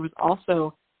encounter, was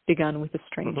also begun with a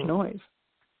strange noise.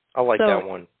 I like that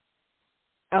one.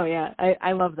 Oh, yeah,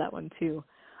 I love that one, too.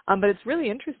 But it's really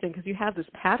interesting because you have this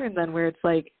pattern then where it's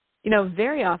like,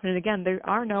 very often, and again, there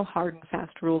are no hard and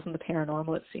fast rules in the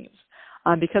paranormal, it seems.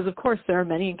 Because, of course, there are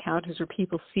many encounters where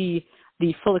people see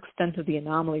the full extent of the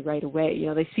anomaly right away.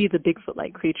 They see the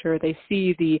Bigfoot-like creature, they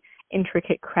see the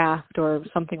intricate craft or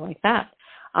something like that.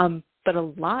 But a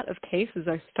lot of cases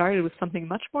are started with something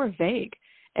much more vague.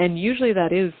 And usually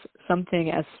that is something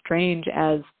as strange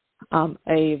as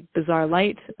a bizarre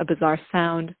light, a bizarre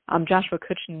sound. Joshua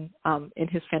Cutchin, in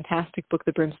his fantastic book,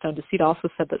 The Brimstone Deceit, also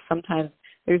said that sometimes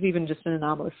there's even just an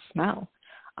anomalous smell.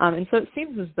 And so it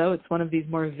seems as though it's one of these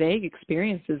more vague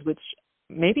experiences which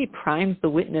maybe primes the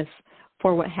witness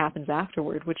for what happens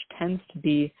afterward, which tends to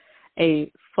be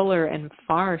a fuller and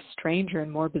far stranger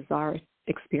and more bizarre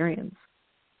experience.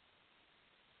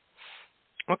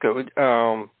 Okay.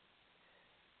 I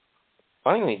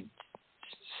think we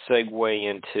segue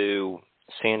into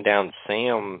Sandown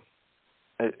Sam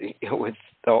with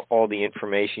all the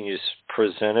information you just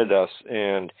presented us.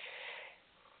 And,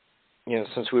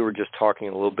 since we were just talking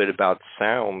a little bit about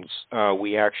sounds,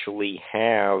 we actually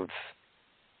have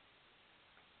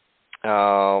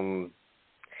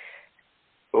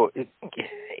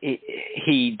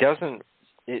he doesn't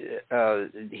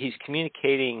he's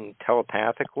communicating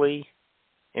telepathically,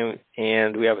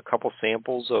 and we have a couple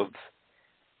samples of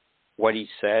what he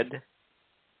said.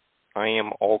 I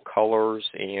am all colors,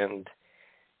 and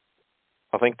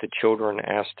I think the children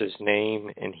asked his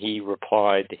name, and he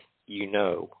replied,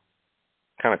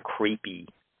 kind of creepy.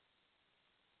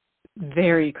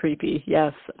 Very creepy,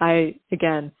 yes.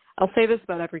 I'll say this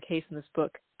about every case in this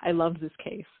book. I love this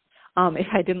case. If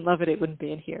I didn't love it, it wouldn't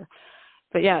be in here.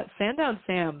 But yeah, Sandown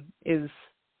Sam is,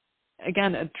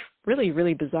 again, a really,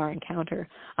 really bizarre encounter.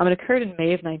 It occurred in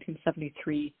May of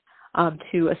 1973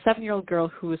 to a 7-year-old girl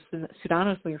who was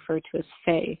pseudonymously referred to as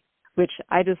Faye, which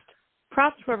I just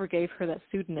props whoever gave her that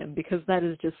pseudonym, because that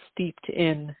is just steeped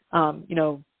in,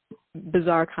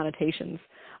 bizarre connotations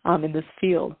in this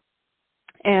field.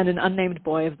 And an unnamed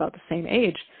boy of about the same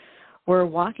age were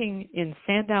walking in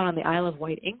Sandown on the Isle of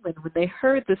Wight, England, when they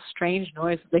heard this strange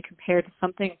noise that they compared to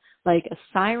something like a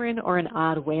siren or an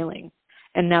odd wailing.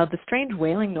 And now the strange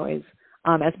wailing noise,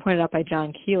 as pointed out by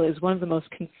John Keel, is one of the most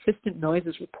consistent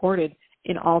noises reported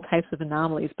in all types of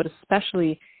anomalies, but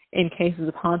especially in cases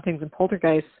of hauntings and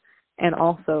poltergeists, and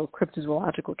also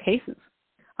cryptozoological cases.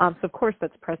 So of course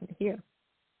that's present here.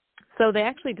 So they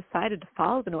actually decided to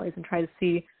follow the noise and try to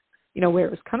see, where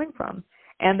it was coming from.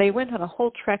 And they went on a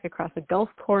whole trek across a golf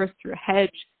course, through a hedge,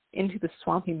 into the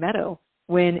swampy meadow,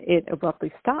 when it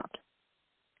abruptly stopped.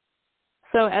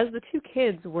 So as the two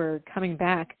kids were coming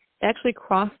back, they actually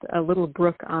crossed a little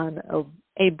brook on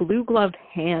a blue-gloved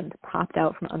hand popped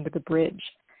out from under the bridge.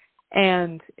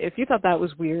 And if you thought that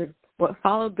was weird, what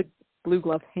followed the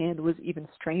blue-gloved hand was even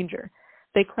stranger.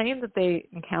 They claimed that they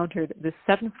encountered this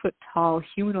 7-foot-tall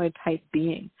humanoid-type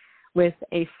being with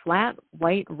a flat,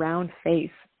 white, round face,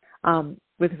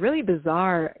 with really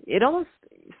bizarre, it almost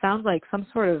sounds like some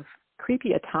sort of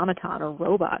creepy automaton or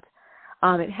robot.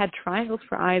 It had triangles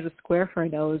for eyes, a square for a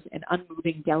nose, and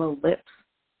unmoving yellow lips.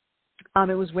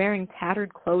 It was wearing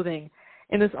tattered clothing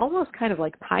in this almost kind of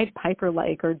like Pied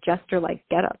Piper-like or jester-like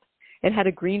getup. It had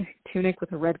a green tunic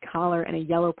with a red collar and a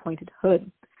yellow pointed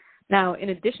hood. Now, in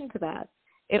addition to that,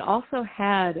 it also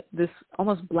had this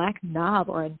almost black knob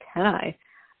or antennae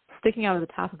sticking out of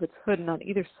the top of its hood, and on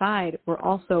either side were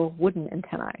also wooden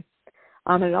antennae.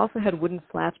 And it also had wooden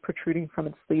slats protruding from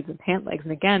its sleeves and pant legs.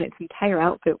 And again, its entire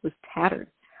outfit was tattered,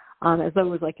 as though it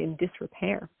was like in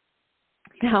disrepair.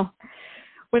 Now,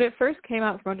 when it first came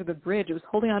out from under the bridge, it was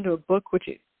holding onto a book, which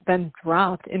it then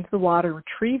dropped into the water,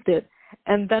 retrieved it,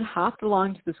 and then hopped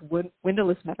along to this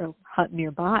windowless metal hut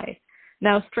nearby.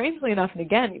 Now, strangely enough, and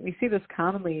again, we see this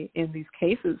commonly in these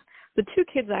cases, the two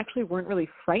kids actually weren't really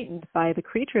frightened by the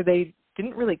creature. They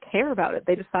didn't really care about it.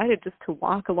 They decided just to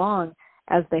walk along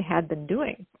as they had been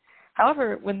doing.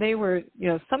 However, when they were,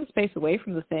 some space away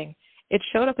from the thing, it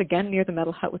showed up again near the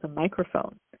metal hut with a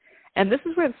microphone. And this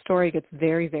is where the story gets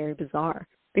very, very bizarre.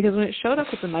 Because when it showed up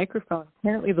with the microphone,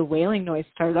 apparently the wailing noise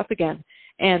started up again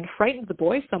and frightened the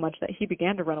boy so much that he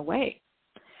began to run away.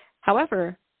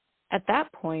 However, at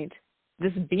that point,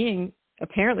 this being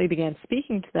apparently began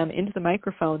speaking to them into the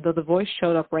microphone, though the voice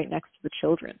showed up right next to the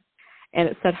children. And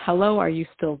it said, "Hello, are you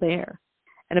still there?"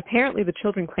 And apparently the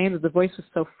children claimed that the voice was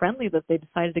so friendly that they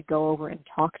decided to go over and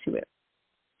talk to it.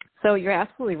 So you're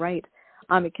absolutely right.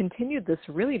 It continued this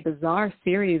really bizarre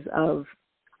series of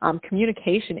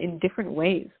communication in different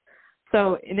ways.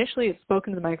 So initially it spoke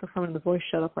into the microphone and the voice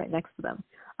showed up right next to them.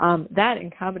 That,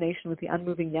 in combination with the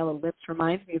unmoving yellow lips,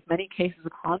 reminds me of many cases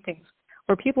of hauntings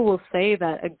where people will say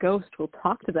that a ghost will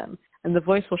talk to them and the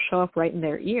voice will show up right in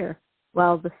their ear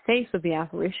while the face of the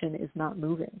apparition is not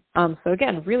moving. So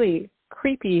again, really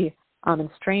creepy and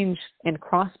strange and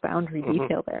cross-boundary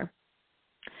detail there.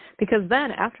 Because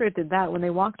then, after it did that, when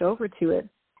they walked over to it,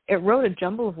 it wrote a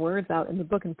jumble of words out in the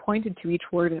book and pointed to each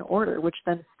word in order, which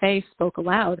then Faye spoke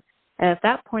aloud. And at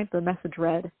that point, the message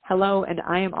read, "Hello, and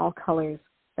I am all colors,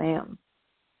 Sam."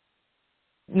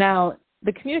 Now,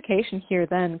 the communication here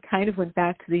then kind of went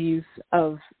back to the use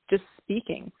of just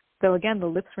speaking. So again, the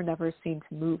lips were never seen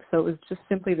to move. So it was just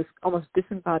simply this almost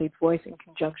disembodied voice in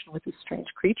conjunction with this strange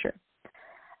creature.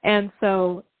 And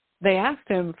so they asked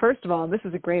him, first of all, and this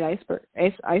is a great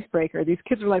icebreaker, these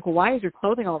kids were like, well, why is your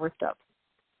clothing all ripped up?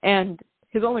 And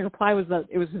his only reply was that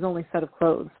it was his only set of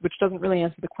clothes, which doesn't really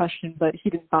answer the question, but he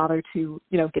didn't bother to,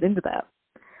 get into that.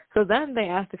 So then they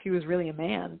asked if he was really a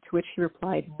man, to which he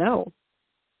replied no.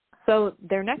 So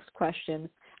their next question,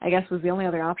 I guess, was the only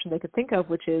other option they could think of,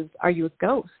 which is, are you a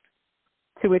ghost?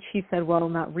 To which he said, well,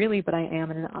 not really, but I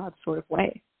am in an odd sort of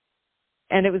way.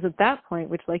 And it was at that point,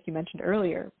 which, like you mentioned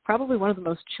earlier, probably one of the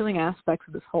most chilling aspects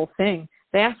of this whole thing,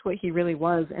 they asked what he really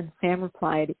was, and Sam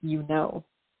replied, you know.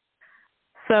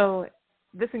 So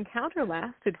this encounter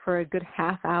lasted for a good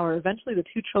half hour. Eventually, the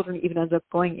two children even ended up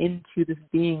going into this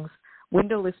being's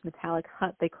windowless metallic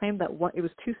hut. They claimed that it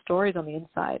was 2 stories on the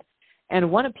inside,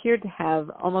 and one appeared to have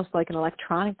almost like an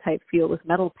electronic-type feel with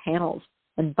metal panels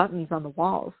and buttons on the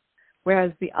walls,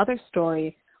 whereas the other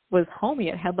story was homey.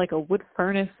 It had like a wood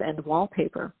furnace and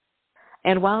wallpaper.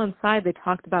 And while inside, they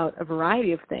talked about a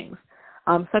variety of things,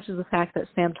 such as the fact that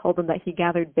Sam told them that he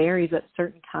gathered berries at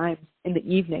certain times in the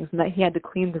evenings and that he had to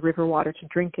clean the river water to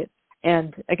drink it.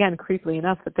 And again, creepily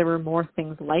enough, that there were more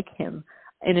things like him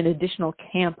in an additional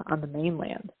camp on the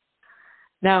mainland.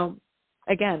 Now,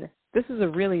 again, this is a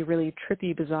really, really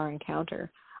trippy, bizarre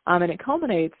encounter. And it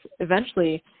culminates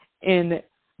eventually in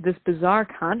this bizarre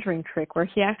conjuring trick where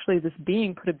this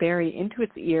being put a berry into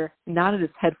its ear, nodded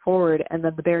its head forward, and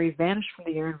then the berry vanished from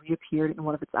the ear and reappeared in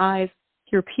one of its eyes.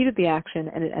 He repeated the action,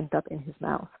 and it ended up in his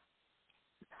mouth.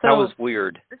 So, that was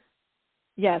weird.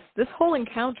 Yes, this whole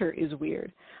encounter is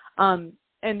weird. And,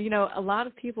 a lot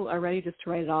of people are ready just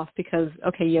to write it off because,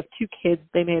 okay, you have 2 kids,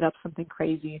 they made up something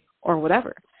crazy or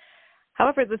whatever.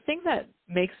 However, the thing that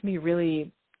makes me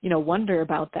really, wonder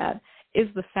about that is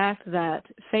the fact that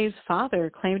Faye's father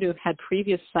claimed to have had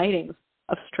previous sightings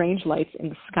of strange lights in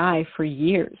the sky for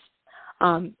years.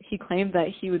 He claimed that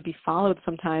he would be followed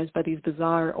sometimes by these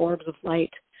bizarre orbs of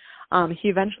light.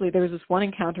 There was this one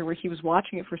encounter where he was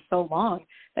watching it for so long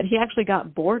that he actually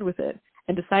got bored with it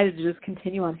and decided to just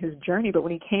continue on his journey. But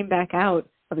when he came back out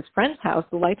of his friend's house,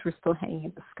 the lights were still hanging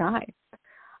in the sky.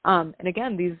 And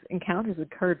again, these encounters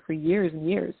occurred for years and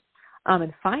years.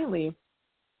 And finally,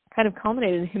 kind of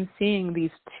culminated in him seeing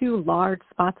these 2 large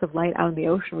spots of light out in the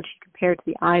ocean, which he compared to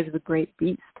the eyes of a great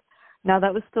beast. Now,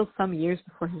 that was still some years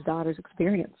before his daughter's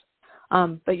experience.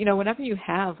 But, whenever you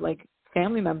have,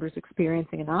 family members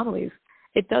experiencing anomalies,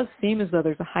 it does seem as though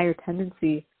there's a higher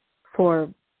tendency for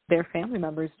their family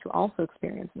members to also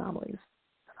experience anomalies.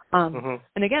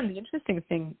 And again, the interesting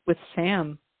thing with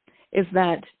Sam is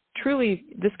that truly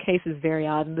this case is very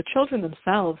odd, and the children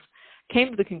themselves came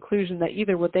to the conclusion that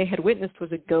either what they had witnessed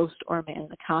was a ghost or a man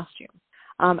in a costume.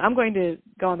 I'm going to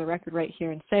go on the record right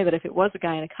here and say that if it was a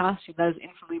guy in a costume, that is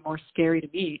infinitely more scary to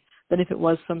me than if it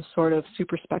was some sort of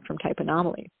super spectrum type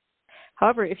anomaly.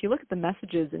 However, if you look at the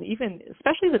messages and even,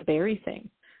 especially the berry thing,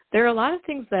 there are a lot of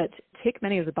things that tick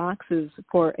many of the boxes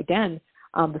for, again,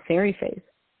 the fairy face.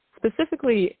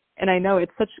 Specifically, and I know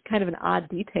it's such kind of an odd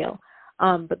detail,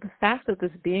 but the fact that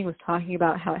this being was talking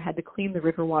about how it had to clean the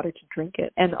river water to drink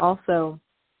it, and also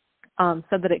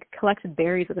said that it collected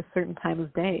berries at a certain time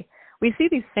of day. We see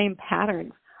these same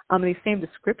patterns, these same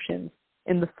descriptions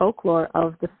in the folklore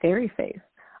of the fairy face.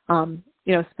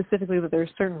 Specifically that there are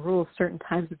certain rules, certain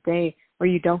times of day where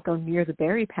you don't go near the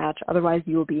berry patch, otherwise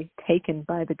you will be taken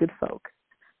by the good folk.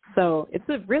 So it's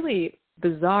a really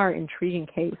bizarre, intriguing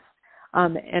case,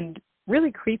 and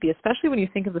really creepy, especially when you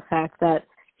think of the fact that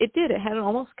it had an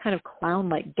almost kind of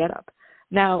clown-like getup.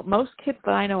 Now, most kids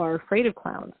that I know are afraid of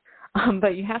clowns,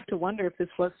 but you have to wonder if this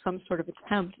was some sort of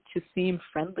attempt to seem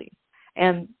friendly.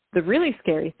 And the really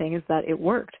scary thing is that it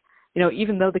worked.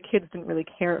 Even though the kids didn't really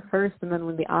care at first, and then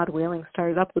when the odd wailing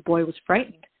started up, the boy was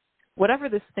frightened. Whatever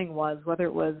this thing was, whether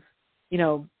it was,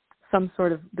 some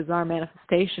sort of bizarre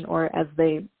manifestation or, as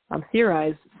they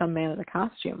theorized, some man in a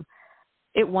costume,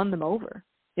 it won them over.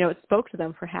 It spoke to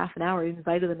them for half an hour,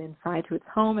 invited them inside to its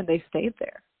home, and they stayed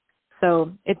there.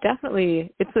 So it's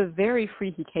a very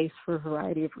freaky case for a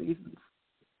variety of reasons.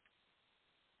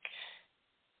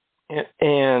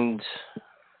 And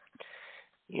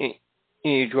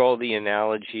you draw the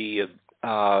analogy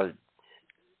of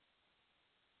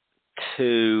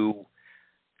to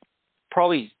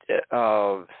probably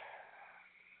a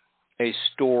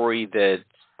story that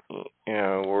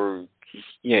we're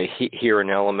here in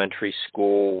elementary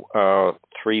school,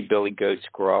 3 Billy Goats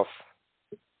Gruff.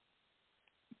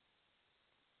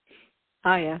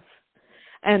 Ah, yes.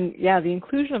 And yeah, the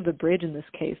inclusion of the bridge in this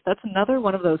case, that's another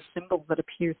one of those symbols that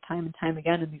appears time and time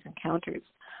again in these encounters,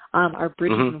 are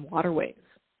bridges and waterways.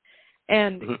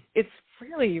 And it's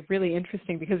really, really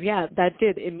interesting because, yeah, that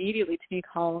did immediately to me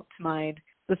call to mind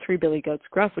the Three Billy Goats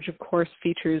Gruff, which of course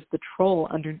features the troll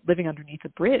living underneath a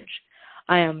bridge.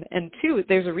 And two,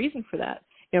 there's a reason for that.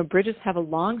 Bridges have a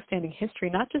long-standing history,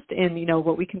 not just in,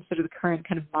 what we consider the current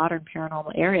kind of modern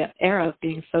paranormal era of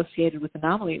being associated with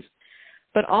anomalies,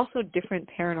 but also different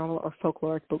paranormal or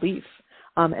folkloric beliefs.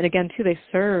 And again, too, they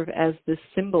serve as this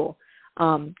symbol,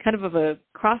 kind of a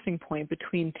crossing point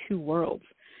between two worlds.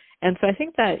 And so I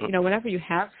think that, whenever you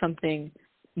have something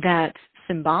that's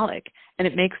symbolic and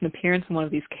it makes an appearance in one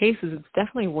of these cases, it's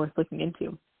definitely worth looking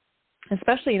into.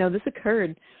 Especially, this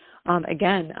occurred,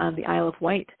 again, on the Isle of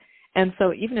Wight. And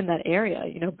so even in that area,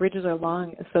 bridges are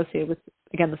long associated with,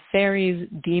 again, the fairies,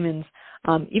 demons,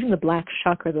 even the black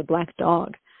shuck or the black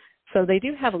dog. So they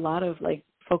do have a lot of,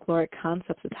 folkloric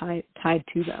concepts tied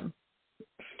to them.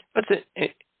 But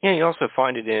you also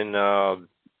find it in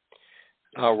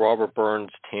Robert Burns'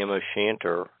 Tam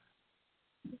O'Shanter,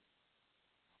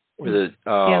 where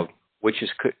the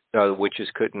witches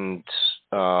couldn't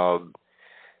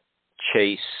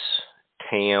chase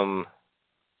Tam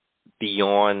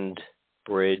beyond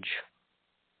bridge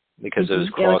because it was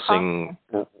crossing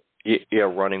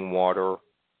running water.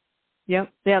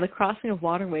 Yep. Yeah, the crossing of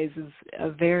waterways is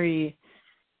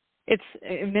it's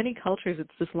in many cultures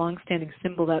it's this long-standing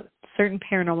symbol that certain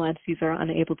paranormal entities are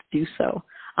unable to do so.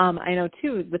 I know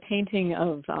too the painting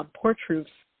of porch roofs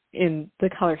in the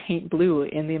color haint blue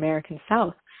in the American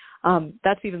South,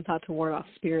 that's even thought to ward off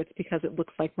spirits because it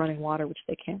looks like running water which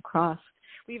they can't cross.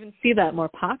 We even see that more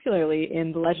popularly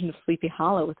in the legend of Sleepy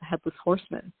Hollow with the Headless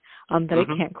Horseman, that it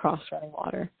can't cross running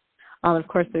water. Of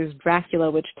course, there's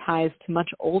Dracula, which ties to much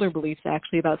older beliefs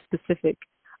actually about specific,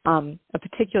 a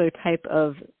particular type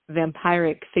of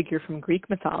vampiric figure from Greek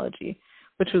mythology,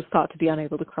 which was thought to be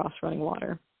unable to cross running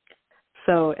water.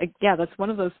 So, yeah, that's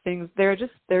one of those things. There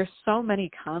are so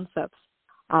many concepts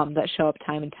that show up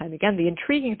time and time again. The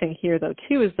intriguing thing here, though,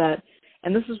 too, is that,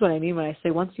 and this is what I mean when I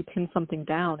say once you pin something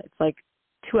down, it's like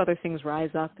two other things rise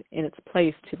up in its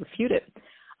place to refute it.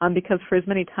 Because for as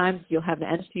many times as you'll have an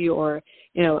entity or,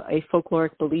 a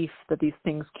folkloric belief that these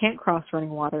things can't cross running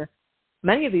water,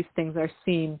 many of these things are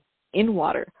seen in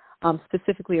water,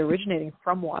 specifically originating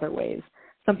from waterways.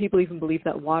 Some people even believe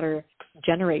that water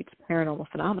generates paranormal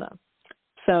phenomena.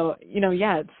 So,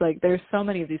 it's like there's so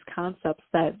many of these concepts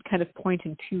that kind of point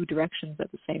in two directions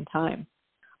at the same time.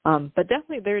 But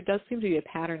definitely there does seem to be a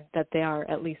pattern that they are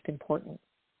at least important.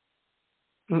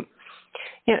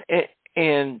 Yeah,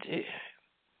 and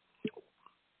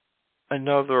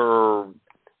another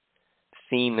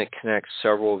theme that connects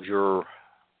several of your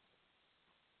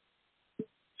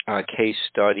case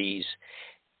studies,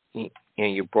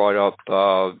 you brought up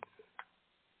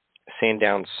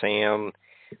Sandown Sam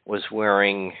was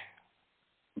wearing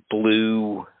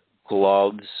blue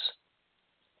gloves.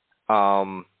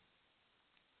 The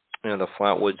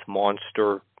Flatwoods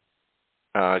Monster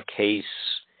case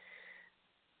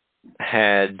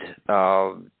had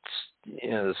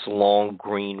this long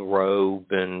green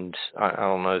robe, and I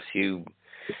don't know if you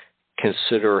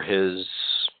consider his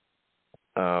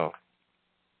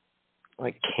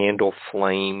candle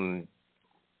flame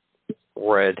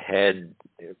red head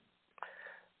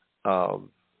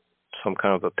some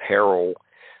kind of apparel,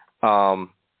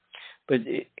 but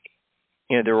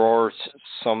there are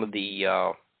some of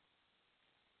the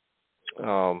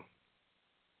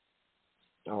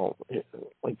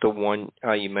like the one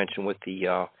you mentioned with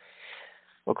the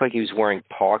looked like he was wearing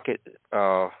pockets.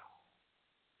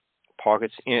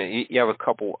 You have a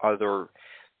couple other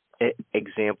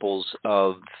examples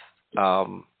of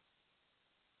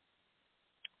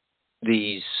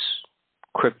these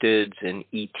cryptids and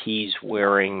ETs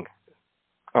wearing.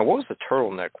 What was the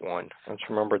turtleneck one? I just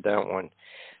remembered that one.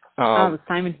 The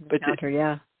Simon's encounter,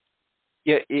 yeah.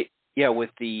 Yeah, with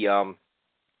the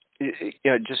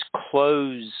just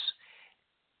clothes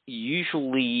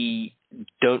usually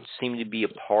don't seem to be a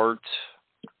part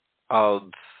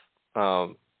of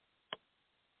the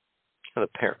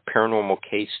paranormal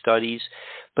case studies,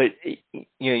 but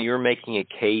you're making a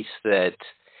case that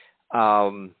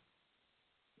they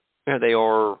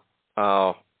are.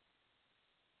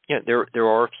 There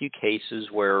are a few cases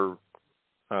where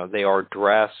they are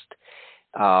dressed.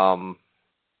 I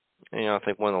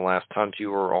think one of the last times you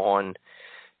were on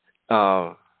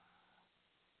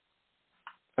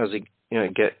as a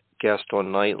guest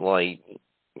on Nightlight,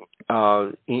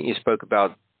 you spoke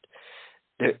about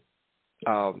that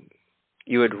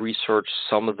you had researched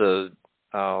some of the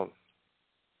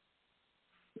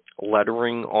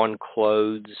lettering on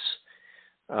clothes.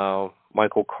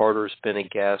 Michael Carter's been a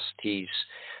guest. He's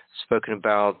spoken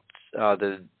about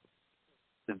the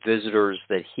visitors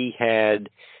that he had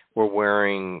were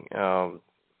wearing,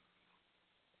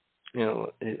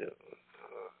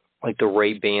 like the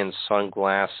Ray-Ban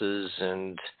sunglasses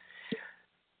and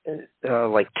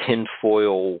like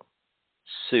tinfoil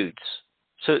suits.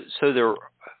 So there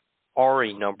are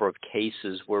a number of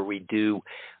cases where we do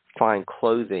find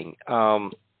clothing.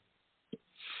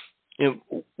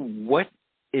 What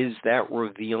is that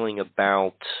revealing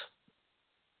about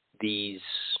these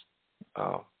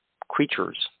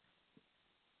creatures?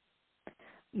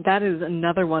 That is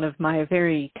another one of my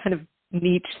very kind of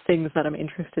niche things that I'm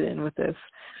interested in with this,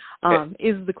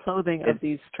 is the clothing of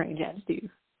these strange entities.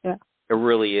 Yeah. It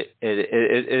really,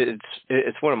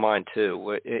 it's one of mine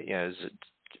too. Is it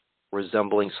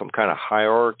resembling some kind of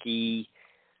hierarchy?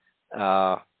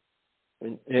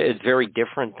 It's very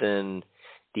different than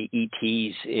the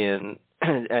ETs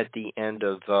at the end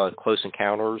of Close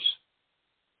Encounters.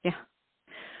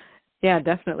 Yeah,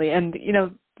 definitely. And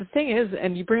the thing is,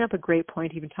 and you bring up a great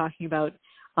point, even talking about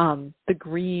the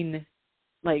green,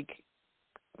 like,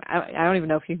 I don't even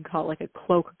know if you can call it like a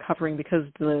cloak covering, because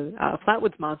the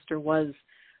Flatwoods monster was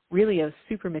really a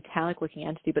super metallic looking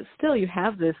entity, but still you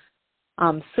have this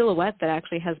silhouette that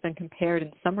actually has been compared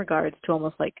in some regards to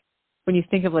almost like when you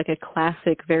think of like a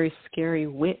classic, very scary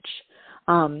witch.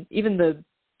 Even the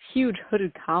huge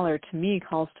hooded collar to me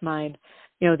calls to mind,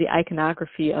 the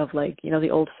iconography of like, the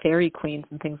old fairy queens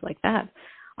and things like that.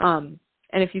 And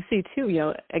if you see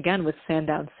too, again with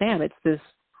Sandown Sam, it's this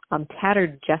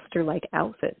tattered jester-like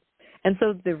outfit. And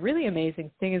so the really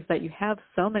amazing thing is that you have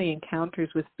so many encounters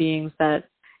with beings that,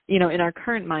 in our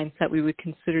current mindset, we would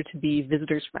consider to be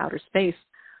visitors from outer space.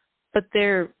 But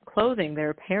their clothing,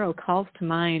 their apparel calls to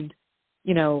mind,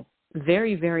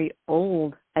 very, very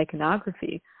old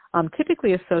iconography,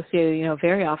 typically associated,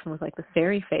 very often with like the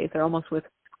fairy faith or almost with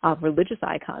religious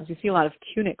icons. You see a lot of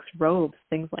tunics, robes,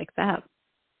 things like that.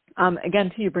 Again,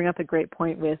 too, you bring up a great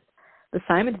point with the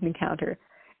Simonton encounter.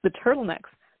 The turtlenecks,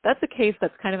 that's a case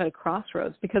that's kind of at a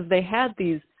crossroads, because they had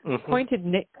these pointed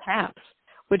knit caps,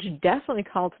 which definitely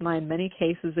call to mind many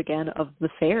cases, again, of the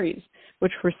fairies,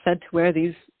 which were said to wear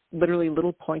these literally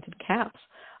little pointed caps.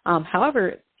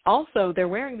 However, also, they're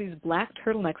wearing these black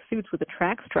turtleneck suits with a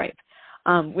track stripe,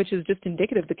 which is just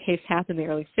indicative the case happened in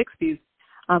the early 60s,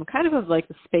 kind of like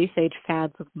the space-age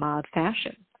fads of mod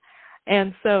fashion.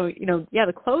 And so,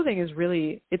 the clothing is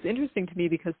really, it's interesting to me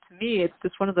because to me, it's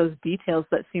just one of those details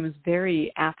that seems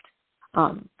very apt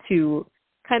to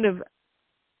kind of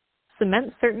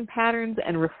cement certain patterns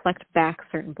and reflect back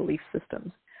certain belief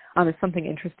systems. It's something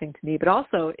interesting to me. But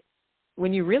also,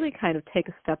 when you really kind of take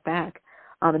a step back,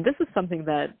 and this is something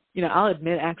that, I'll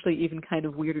admit actually even kind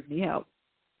of weirded me out,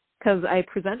 because I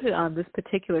presented on this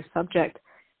particular subject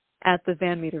at the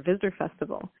Van Meter Visitor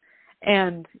Festival.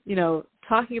 And,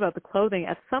 talking about the clothing,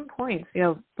 at some points,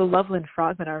 the Loveland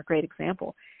Frogmen are a great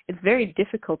example. It's very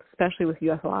difficult, especially with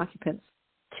UFO occupants,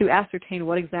 to ascertain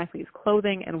what exactly is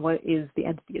clothing and what is the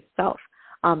entity itself.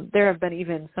 There have been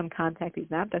even some contactees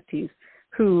and abductees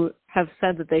who have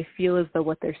said that they feel as though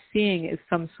what they're seeing is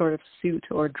some sort of suit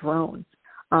or drone.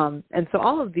 And so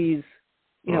all of these,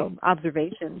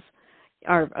 observations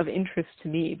are of interest to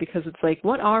me, because it's like,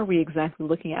 what are we exactly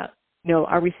looking at?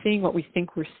 Are we seeing what we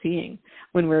think we're seeing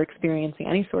when we're experiencing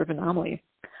any sort of anomaly?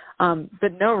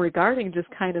 But no, regarding just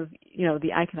kind of,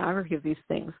 the iconography of these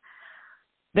things,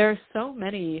 there are so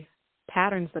many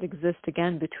patterns that exist,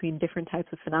 again, between different types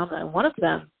of phenomena. And one of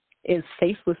them is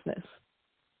facelessness.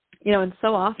 And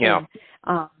so often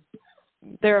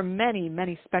there are many,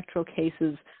 many spectral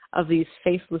cases of these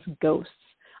faceless ghosts.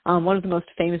 One of the most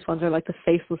famous ones are like the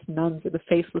faceless nuns or the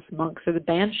faceless monks or the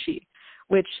banshee,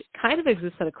 which kind of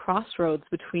exists at a crossroads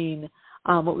between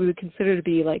what we would consider to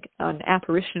be like an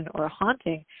apparition or a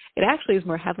haunting. It actually is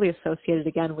more heavily associated,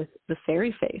 again, with the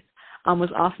fairy faith,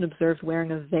 was often observed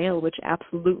wearing a veil which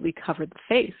absolutely covered the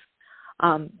face.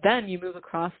 Then you move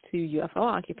across to UFO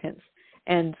occupants,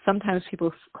 and sometimes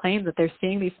people claim that they're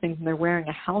seeing these things and they're wearing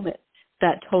a helmet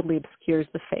that totally obscures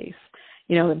the face,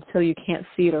 until you can't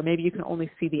see it, or maybe you can only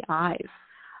see the eyes.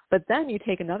 But then you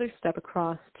take another step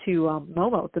across to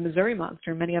Momo, the Missouri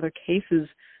Monster, and many other cases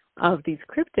of these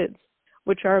cryptids,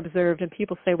 which are observed, and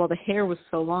people say, well, the hair was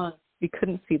so long, you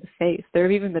couldn't see the face. There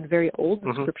have even been very old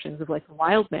descriptions of like a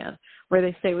wild man, where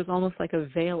they say it was almost like a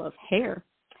veil of hair.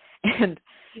 And,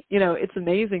 it's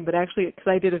amazing, but actually, because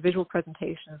I did a visual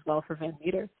presentation as well for Van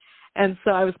Meter. And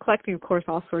so I was collecting, of course,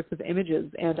 all sorts of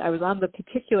images, and I was on the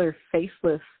particular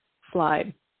faceless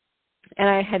slide. And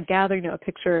I had gathered, a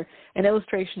picture, an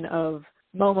illustration of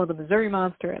Momo the Missouri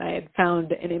Monster, and I had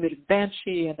found an image of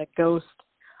Banshee and a ghost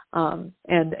and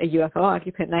a UFO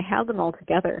occupant, and I had them all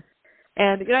together.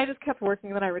 And I just kept working,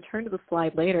 and then I returned to the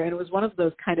slide later, and it was one of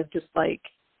those kind of just like,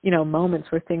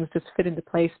 moments where things just fit into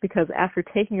place, because after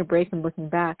taking a break and looking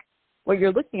back, what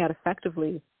you're looking at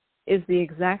effectively is the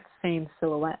exact same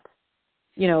silhouette,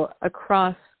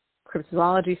 across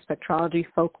cryptozoology, spectrology,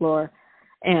 folklore,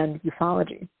 and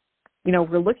ufology.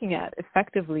 We're looking at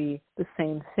effectively the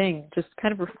same thing, just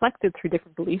kind of reflected through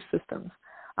different belief systems,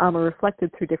 or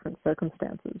reflected through different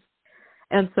circumstances.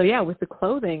 And so, yeah, with the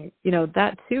clothing,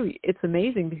 that too, it's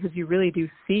amazing because you really do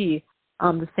see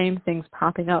the same things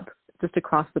popping up just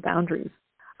across the boundaries.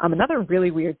 Another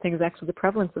really weird thing is actually the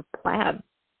prevalence of plaid.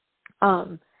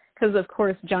 Because, of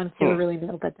course, John Keeler really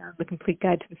nailed that down in The Complete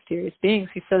Guide to Mysterious Beings.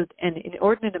 He said an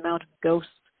inordinate amount of ghosts,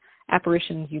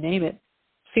 apparitions, you name it,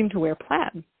 seem to wear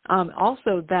plaid.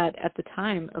 Also, that at the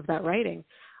time of that writing,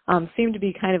 seemed to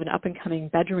be kind of an up-and-coming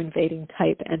bedroom invading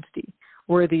type entity,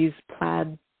 were these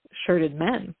plaid-shirted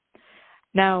men.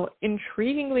 Now,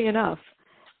 intriguingly enough,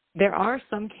 there are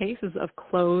some cases of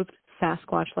clothed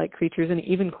Sasquatch-like creatures and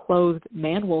even clothed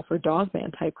man-wolf or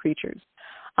dog-man type creatures.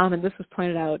 And this was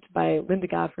pointed out by Linda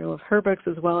Godfrey of her books,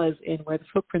 as well as in Where the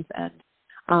Footprints End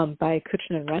by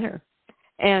Kutchen and Renner.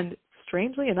 And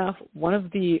strangely enough, one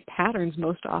of the patterns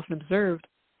most often observed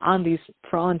on these,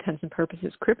 for all intents and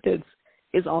purposes, cryptids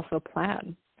is also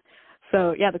plaid.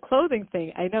 So, yeah, the clothing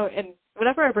thing, I know, and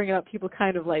whenever I bring it up, people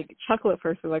kind of like chuckle at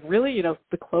first. They're like, really?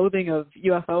 The clothing of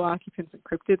UFO occupants and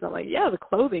cryptids? I'm like, yeah, the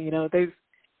clothing, there's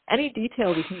any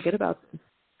detail we can get about this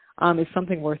is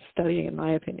something worth studying, in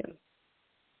my opinion.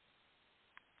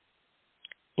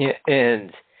 Yeah,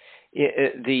 and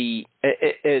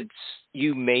it's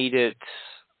you made it.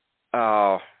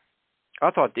 I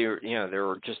thought there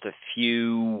were just a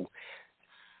few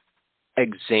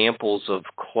examples of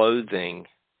clothing,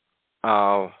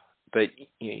 but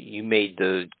you made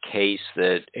the case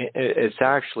that it's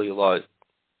actually a lot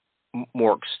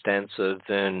more extensive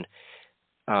than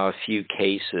a few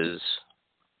cases.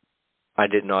 I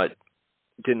did not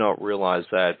realize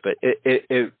that, but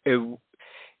it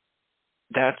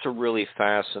that's a really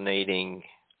fascinating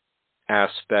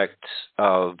aspect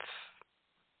of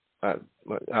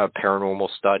paranormal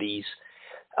studies.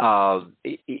 The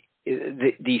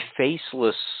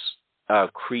faceless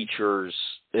creatures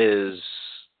is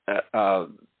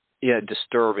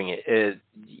disturbing.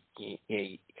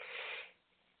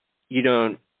 You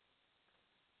don't,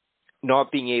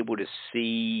 not being able to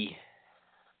see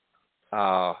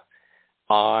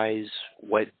eyes,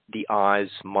 what the eyes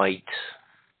might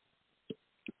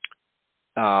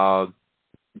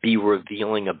be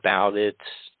revealing about it.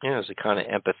 Is it kind of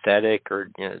empathetic, or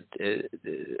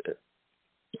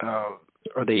are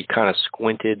they kind of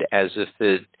squinted as if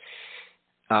it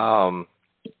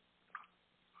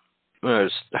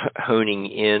was honing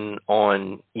in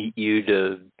on you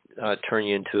to turn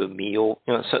you into a meal?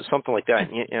 Something like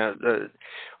that.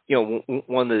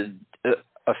 One of the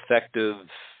effective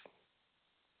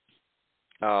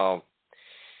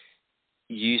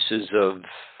uses of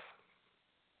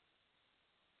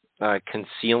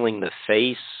concealing the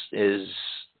face is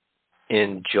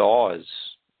in Jaws.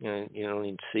 You don't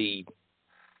even see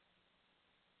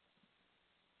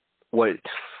what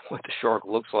the shark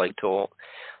looks like till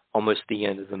almost the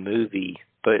end of the movie.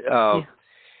 But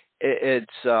it's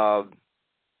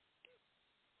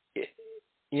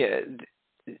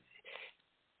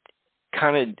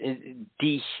kind of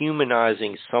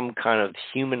dehumanizing some kind of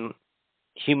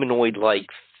humanoid-like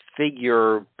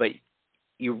figure, but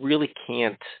you really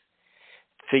can't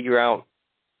figure out,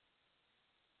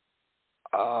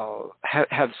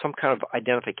 have some kind of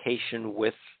identification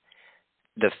with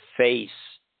the face.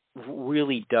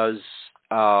 Really does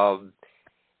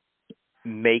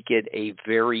make it a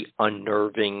very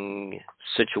unnerving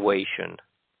situation.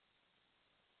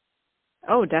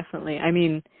 Oh, definitely. I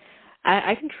mean,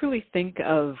 I can truly think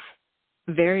of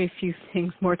very few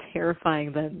things more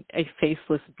terrifying than a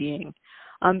faceless being.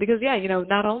 Because,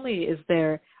 not only is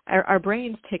there, our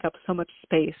brains take up so much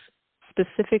space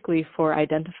specifically for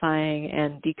identifying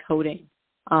and decoding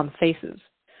faces.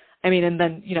 I mean, and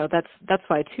then, that's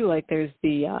why, too, like, there's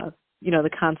the, the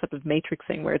concept of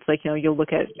matrixing, where it's like, you'll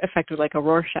look at effectively like a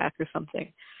Rorschach or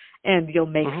something, and you'll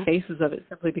make faces of it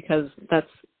simply because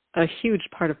that's a huge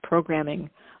part of programming,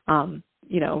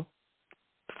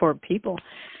 for people.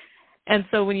 And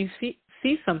so when you see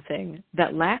something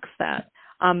that lacks that,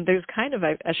 there's kind of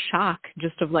a shock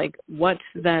just of like, what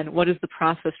is the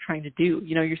process trying to do?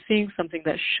 You're seeing something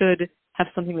that should have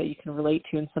something that you can relate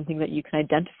to and something that you can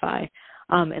identify,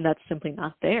 and that's simply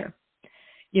not there.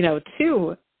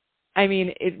 Two, I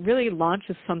mean, it really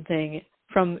launches something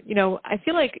from, I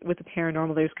feel like with the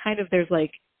paranormal, there's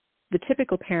like the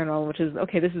typical paranormal, which is,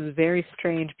 okay, this is very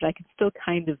strange, but I can still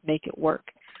kind of make it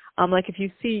work. Like if you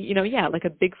see, like a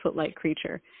Bigfoot-like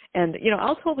creature. And,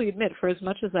 I'll totally admit, for as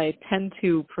much as I tend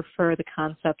to prefer the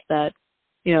concept that,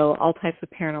 all types of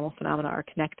paranormal phenomena are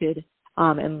connected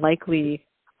and likely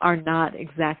are not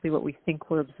exactly what we think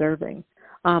we're observing,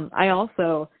 I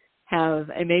also have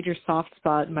a major soft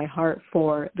spot in my heart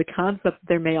for the concept that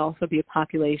there may also be a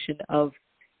population of,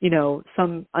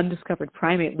 some undiscovered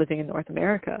primate living in North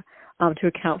America to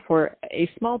account for a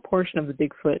small portion of the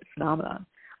Bigfoot phenomenon.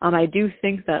 I do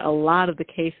think that a lot of the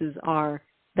cases are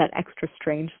that extra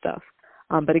strange stuff.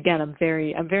 But again, I'm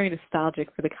very nostalgic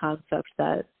for the concept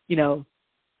that,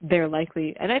 they're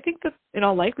likely, and I think that in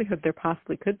all likelihood there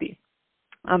possibly could be.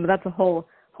 But that's a whole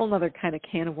other kind of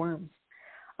can of worms.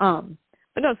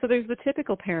 But no, so there's the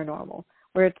typical paranormal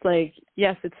where it's like,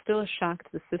 yes, it's still a shock to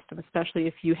the system, especially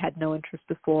if you had no interest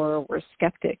before or were a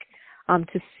skeptic,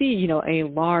 to see, a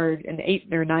large, an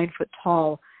 8 or 9 foot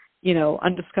tall,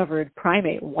 undiscovered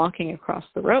primate walking across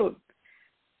the road.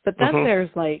 But then there's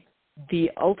like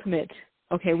the ultimate,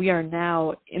 okay, we are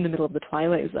now in the middle of the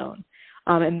Twilight Zone.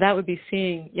 And that would be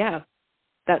seeing,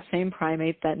 that same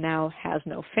primate that now has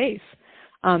no face.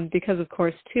 Because of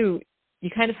course, too, you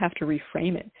kind of have to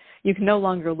reframe it. You can no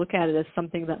longer look at it as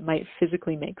something that might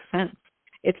physically make sense.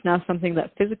 It's now something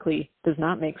that physically does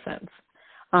not make sense.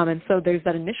 And so there's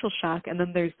that initial shock, and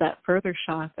then there's that further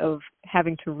shock of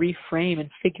having to reframe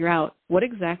and figure out what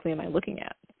exactly am I looking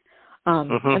at.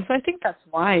 And so I think that's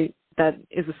why that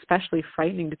is especially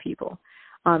frightening to people,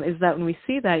 is that when we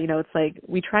see that, it's like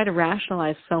we try to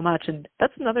rationalize so much, and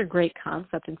that's another great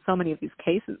concept in so many of these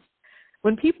cases.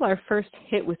 When people are first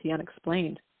hit with the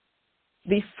unexplained,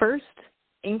 the first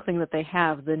inkling that they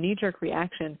have, the knee-jerk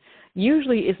reaction,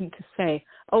 usually isn't to say,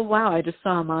 oh, wow, I just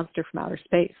saw a monster from outer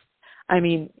space. I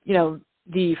mean,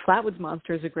 the Flatwoods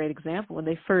Monster is a great example. When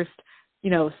they first,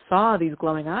 saw these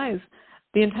glowing eyes,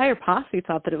 the entire posse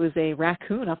thought that it was a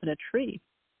raccoon up in a tree.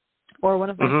 Or one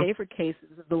of my favorite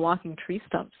cases of the walking tree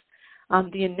stumps.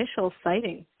 The initial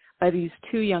sighting by these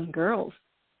 2 young girls,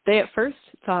 they at first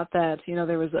thought that,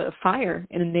 there was a fire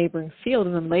in a neighboring field,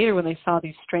 and then later when they saw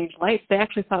these strange lights, they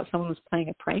actually thought someone was playing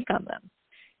a prank on them.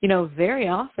 Very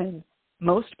often,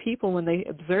 most people, when they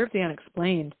observe the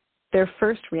unexplained, their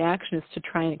first reaction is to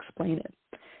try and explain it.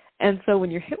 And so when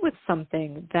you're hit with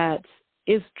something that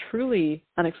is truly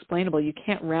unexplainable, you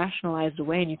can't rationalize it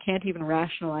away, and you can't even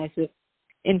rationalize it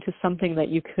into something that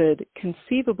you could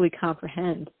conceivably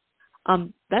comprehend.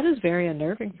 That is very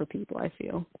unnerving for people, I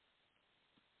feel.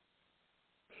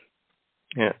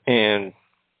 Yeah, and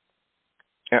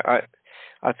I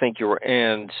think you're,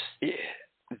 and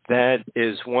that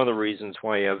is one of the reasons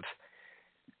why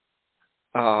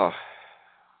I've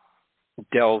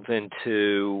delved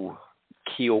into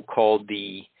Keel called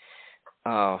the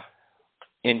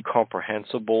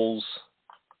incomprehensibles.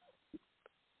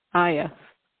 Yes.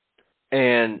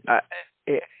 And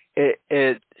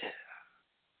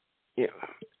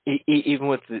even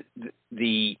with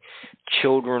the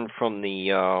children from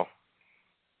the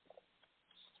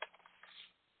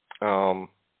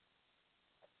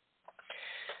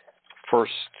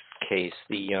first case,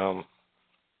 the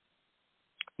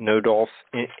Nodolf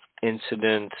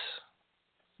incident,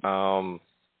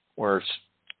 where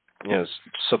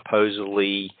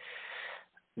supposedly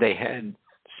they had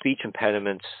speech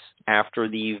impediments after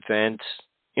the event.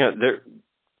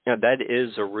 That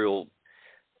is a real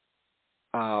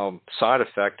side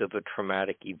effect of a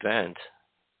traumatic event.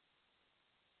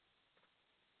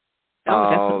 Oh,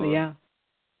 definitely, yeah.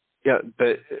 Yeah,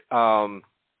 but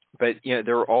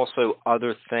there are also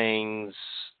other things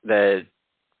that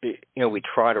we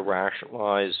try to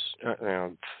rationalize.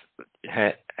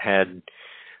 Had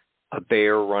a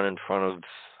bear run in front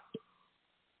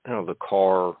of the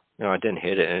car. I didn't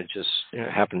hit it, and it just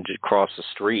happened to cross the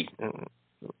street. And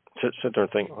sit there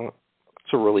and think, oh,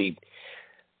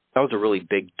 that was a really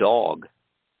big dog.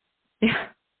 Yeah.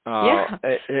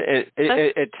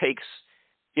 It takes.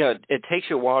 It takes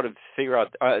you a while to figure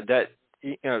out that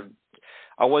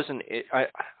I wasn't.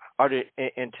 I didn't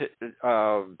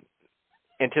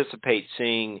anticipate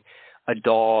seeing a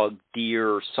dog,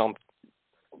 deer,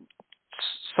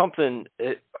 something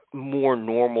more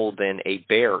normal than a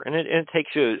bear, and it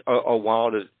takes you a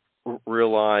while to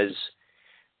realize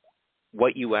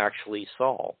what you actually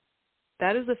saw.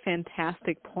 That is a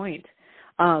fantastic point.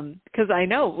 Because I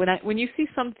know when you see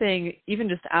something even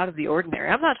just out of the ordinary,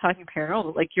 I'm not talking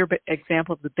paranormal, like your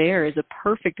example of the bear is a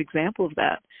perfect example of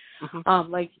that.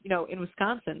 Mm-hmm. In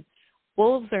Wisconsin,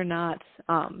 wolves are not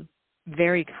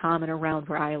very common around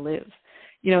where I live.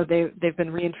 You know, they've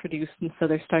been reintroduced, and so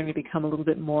they're starting to become a little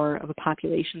bit more of a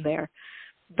population there.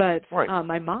 But right.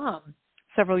 My mom,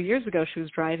 several years ago, she was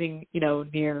driving, you know,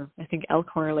 near, I think,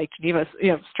 Elkhorn or Lake Geneva,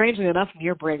 you know, strangely enough,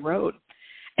 near Bray Road.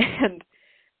 And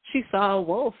she saw a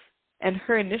wolf, and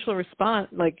her initial response,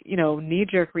 like, you know,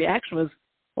 knee-jerk reaction was,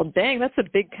 well, dang, that's a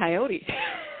big coyote.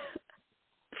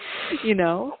 You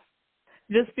know,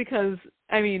 just because,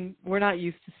 I mean, we're not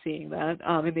used to seeing that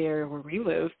in the area where we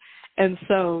live. And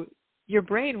so your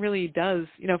brain really does,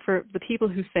 you know, for the people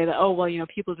who say that, oh, well, you know,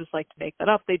 people just like to make that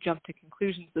up, they jump to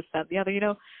conclusions, this, that, and the other, you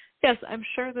know, yes, I'm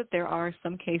sure that there are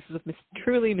some cases of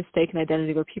truly mistaken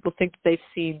identity where people think that they've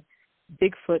seen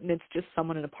Bigfoot and it's just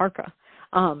someone in a parka.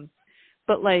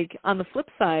 But like on the flip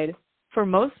side, for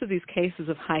most of these cases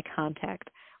of high contact,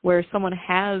 where someone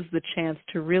has the chance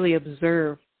to really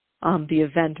observe the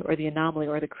event or the anomaly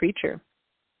or the creature,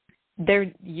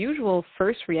 their usual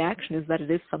first reaction is that it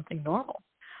is something normal.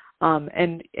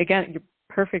 And again, your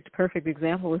perfect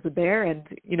example with the bear, and,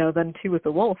 you know, then too with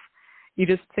the wolf. You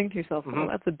just think to yourself, oh,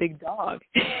 that's a big dog.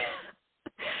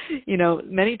 You know,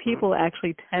 many people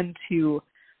actually tend to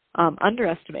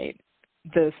underestimate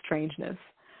the strangeness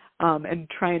and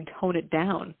try and tone it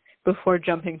down before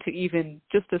jumping to even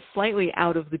just a slightly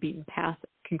out of the beaten path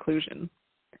conclusion.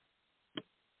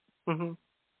 Mm-hmm.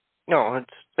 No,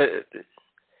 it's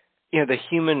you know, the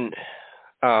human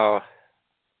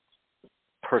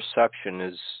perception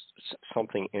is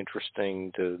something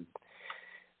interesting to,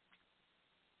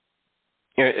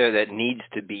 you know, that needs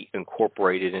to be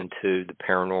incorporated into the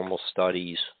paranormal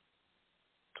studies.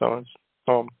 So it's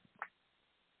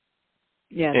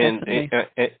yeah, definitely.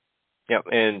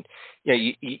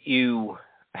 You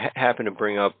happen to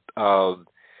bring up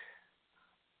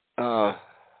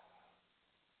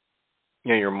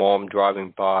you know, your mom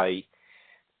driving by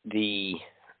the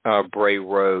Bray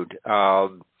Road. You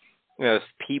know, if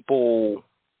people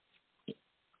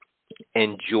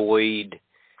enjoyed,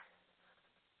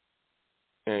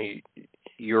 you know,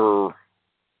 your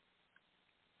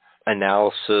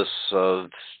analysis of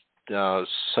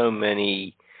so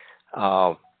many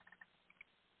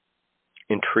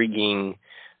intriguing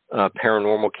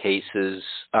paranormal cases,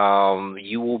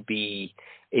 you will be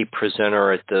a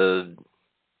presenter at the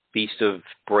Beast of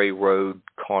Bray Road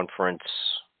conference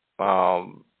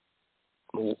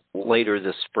later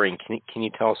this spring. Can you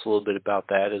tell us a little bit about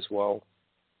that as well?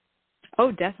 Oh,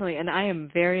 definitely. And I am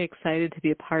very excited to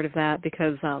be a part of that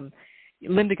because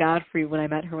Linda Godfrey, when I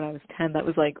met her when I was 10, that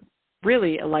was like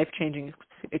really a life-changing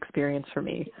experience for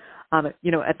me.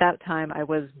 You know, at that time, I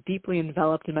was deeply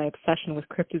enveloped in my obsession with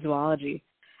cryptozoology.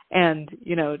 And,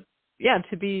 you know, yeah,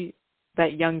 to be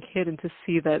that young kid and to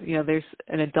see that, you know, there's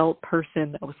an adult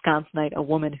person, a Wisconsinite, a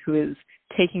woman who is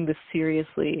taking this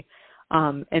seriously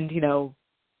and, you know,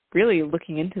 really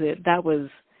looking into it, that was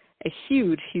a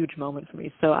huge, huge moment for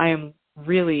me. So I am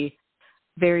really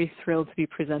very thrilled to be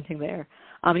presenting there.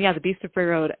 Yeah, the Beast of Bray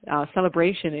Road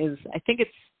celebration is, I think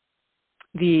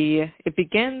it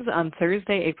begins on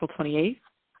Thursday, April 28th,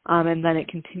 and then it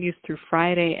continues through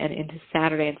Friday and into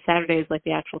Saturday. And Saturday is like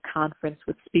the actual conference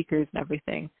with speakers and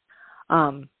everything.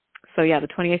 So yeah, the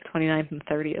 28th, 29th, and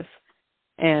 30th.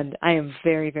 And I am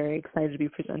very, very excited to be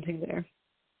presenting there.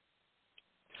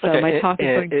 So okay, my talk is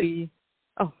going to be,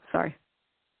 oh, sorry.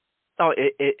 Oh,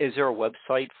 is there a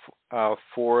website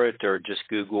for it, or just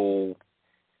Google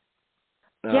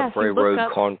Bray Road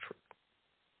Conference?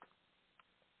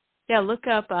 Yeah, look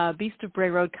up Beast of Bray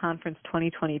Road Conference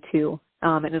 2022,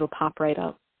 and it'll pop right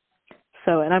up.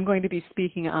 So, and I'm going to be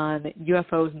speaking on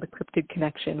UFOs and the cryptid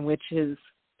connection, which is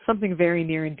something very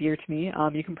near and dear to me.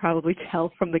 You can probably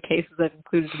tell from the cases I've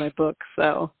included in my book.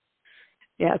 So,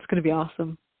 yeah, it's going to be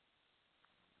awesome.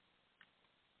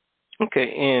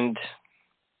 Okay, and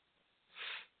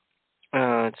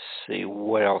let's see,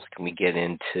 what else can we get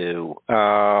into?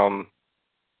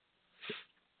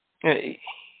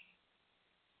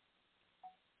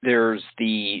 There's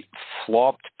the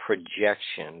flopped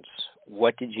projections.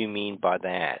 What did you mean by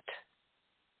that?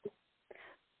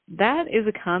 That is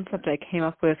a concept I came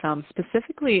up with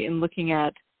specifically in looking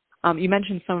at, you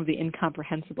mentioned some of the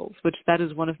incomprehensibles, which that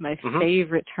is one of my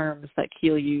favorite terms that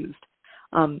Keel used.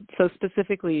 So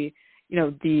specifically, you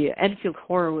know, the Enfield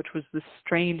Horror, which was this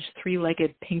strange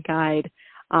three-legged, pink-eyed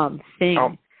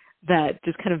thing that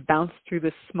just kind of bounced through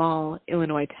this small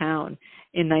Illinois town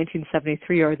in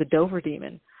 1973, or the Dover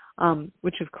Demon,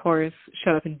 which of course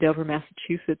showed up in Dover,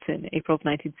 Massachusetts in April of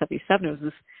 1977. It was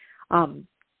this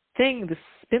thing, this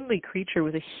spindly creature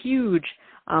with a huge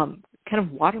kind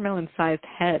of watermelon-sized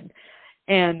head,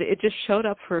 and it just showed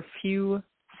up for a few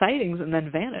sightings and then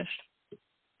vanished.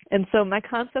 And so my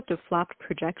concept of flopped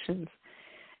projections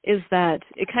is that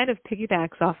it kind of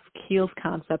piggybacks off Keel's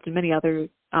concept, and many other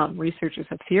researchers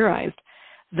have theorized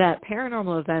that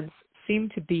paranormal events seem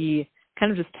to be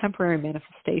kind of just temporary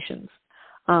manifestations,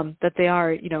 that they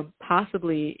are,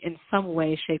 possibly in some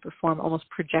way, shape, or form almost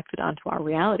projected onto our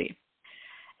reality.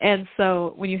 And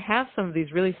so when you have some of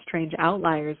these really strange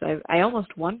outliers, I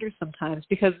almost wonder sometimes,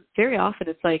 because very often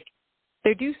it's like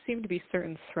there do seem to be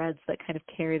certain threads that kind of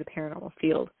carry the paranormal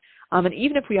field. And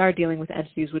even if we are dealing with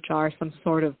entities which are some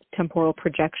sort of temporal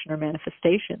projection or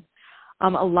manifestation, a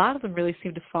lot of them really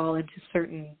seem to fall into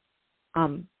certain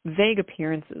vague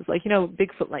appearances, like,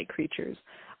 Bigfoot-like creatures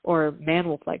or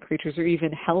man-wolf-like creatures or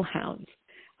even hellhounds,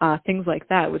 things like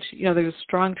that, which, there's a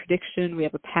strong prediction, we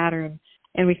have a pattern,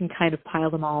 and we can kind of pile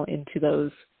them all into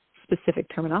those specific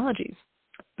terminologies.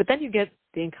 But then you get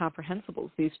the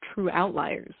incomprehensibles, these true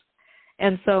outliers.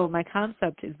 And so my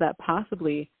concept is that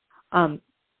possibly, and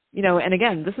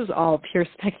again, this is all pure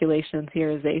speculation and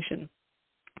theorization,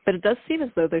 but it does seem as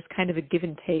though there's kind of a give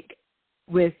and take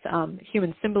with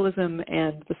human symbolism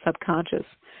and the subconscious,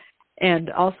 and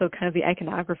also kind of the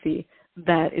iconography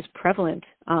that is prevalent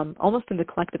almost in the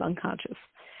collective unconscious.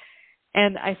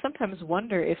 And I sometimes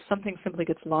wonder if something simply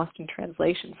gets lost in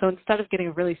translation. So instead of getting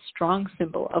a really strong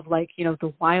symbol of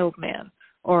the wild man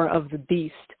or of the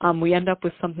beast, we end up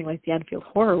with something like the Enfield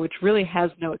Horror, which really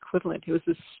has no equivalent. It was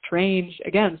this strange,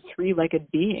 again, three-legged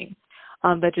being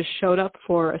that just showed up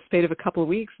for a spate of a couple of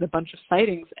weeks and a bunch of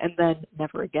sightings and then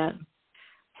never again.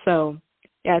 So,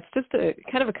 yeah, it's just a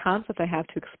kind of a concept I have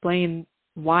to explain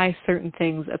why certain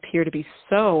things appear to be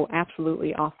so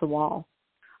absolutely off the wall,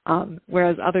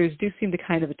 whereas others do seem to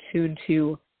kind of attune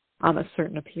to a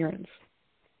certain appearance.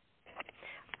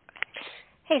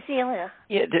 Hey, Celia.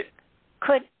 Yeah.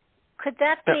 Could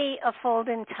that be a fold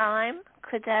in time?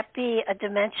 Could that be a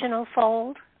dimensional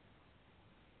fold?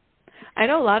 I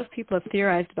know a lot of people have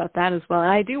theorized about that as well,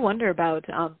 and I do wonder about,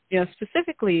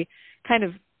 specifically kind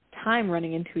of time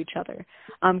running into each other,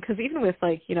 because even with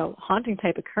haunting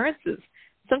type occurrences,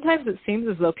 sometimes it seems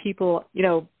as though people,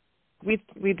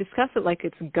 we discuss it like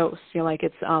it's a ghost, like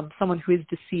it's someone who is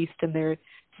deceased and their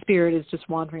spirit is just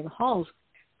wandering the halls.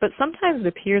 But sometimes it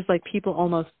appears like people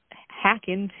almost hack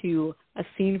into a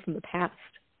scene from the past,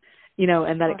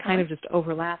 and that it kind of just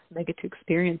overlaps and they get to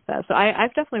experience that. So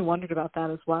I've definitely wondered about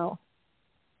that as well.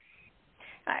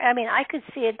 I mean, I could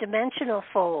see a dimensional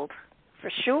fold for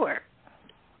sure,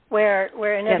 where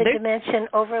another dimension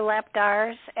overlapped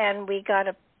ours, and we got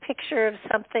a picture of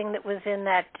something that was in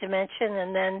that dimension,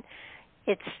 and then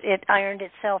it ironed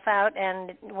itself out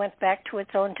and went back to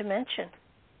its own dimension.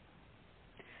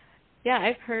 Yeah,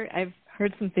 I've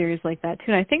heard some theories like that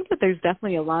too, and I think that there's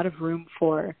definitely a lot of room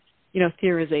for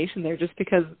theorization there, just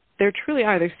because there truly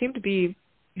are. There seem to be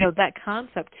that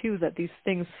concept too, that these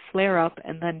things flare up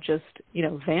and then just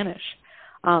vanish.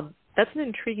 That's an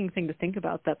intriguing thing to think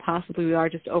about, that possibly we are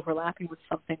just overlapping with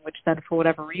something which then, for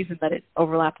whatever reason that it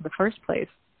overlapped in the first place,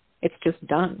 it's just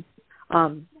done.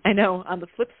 I know on the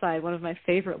flip side, one of my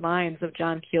favorite lines of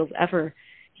John Keel's ever,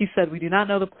 he said, "We do not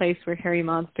know the place where hairy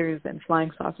monsters and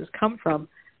flying saucers come from,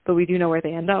 but we do know where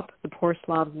they end up. The poor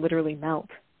slobs literally melt."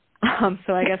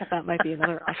 So I guess that might be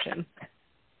another option.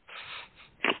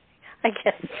 I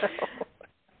guess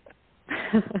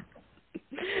so.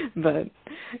 But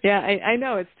yeah, I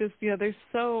know, it's just,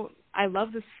 I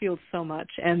love this field so much.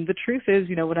 And the truth is,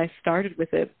 when I started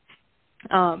with it,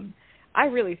 I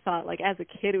really thought, as a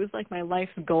kid, it was like my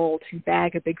life's goal to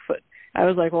bag a Bigfoot. I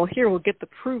was like, well, here, we'll get the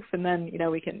proof, and then,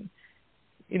 we can,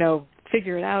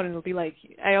 figure it out, and it'll be like,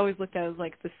 I always looked at it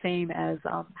as the same as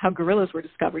how gorillas were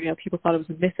discovered. People thought it was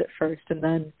a myth at first, and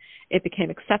then it became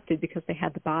accepted because they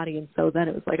had the body, and so then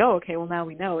it was like, oh, okay, well, now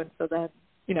we know, and so then,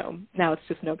 now it's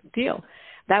just no big deal.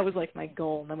 That was my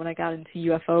goal. And then when I got into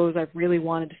UFOs, I really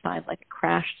wanted to find a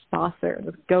crashed saucer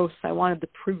with ghosts. I wanted the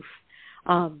proof.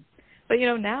 But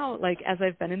now, as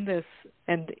I've been in this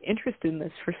and interested in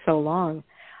this for so long,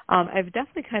 I've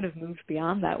definitely kind of moved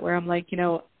beyond that, where I'm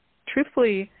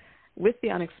truthfully, with the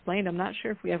unexplained, I'm not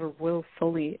sure if we ever will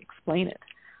fully explain it.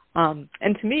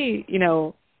 And to me,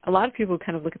 a lot of people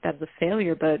kind of look at that as a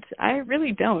failure, but I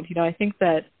really don't. I think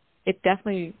that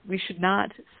we should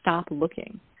not stop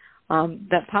looking.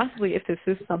 That possibly if this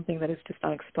is something that is just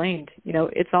unexplained,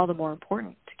 it's all the more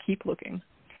important to keep looking.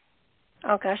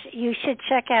 Oh, gosh. You should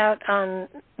check out on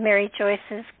Mary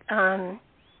Joyce's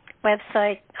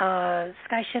website,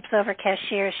 Skyships Over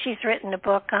Cashiers. She's written a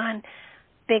book on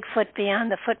Bigfoot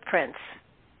Beyond the Footprints,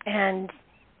 and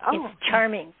it's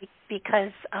charming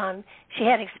because she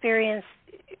had experience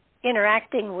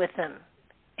interacting with them,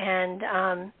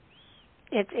 and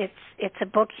it's a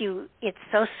book it's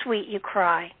so sweet you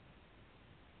cry.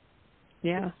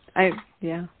 Yeah.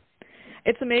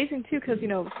 It's amazing too because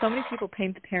so many people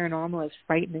paint the paranormal as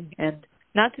frightening, and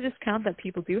not to discount that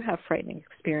people do have frightening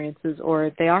experiences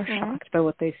or they are shocked by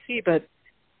what they see, but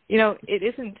it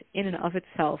isn't in and of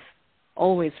itself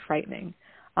always frightening.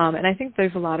 And I think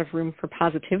there's a lot of room for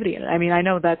positivity in it. I mean, I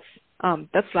know that's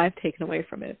what I've taken away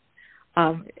from it.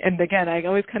 And again, I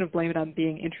always kind of blame it on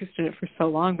being interested in it for so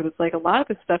long, but it's like a lot of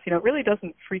this stuff, it really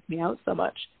doesn't freak me out so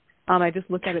much. I just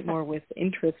look at it more with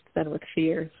interest than with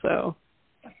fear. So.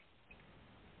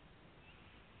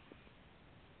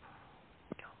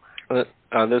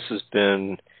 This has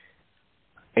been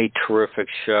a terrific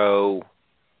show.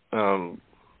 I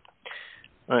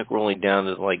think we're only down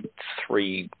to like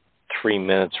three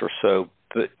minutes or so,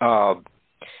 but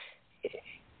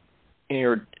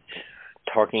you're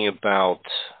talking about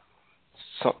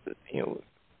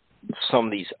some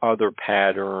of these other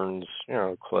patterns,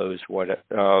 closed,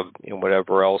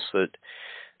 whatever else that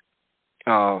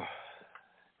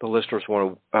the listeners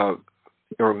want to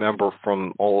remember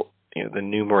from all the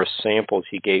numerous samples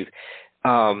he gave.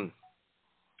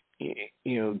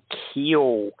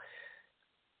 Keel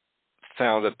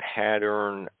found a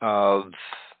pattern of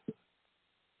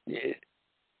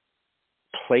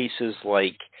places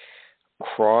like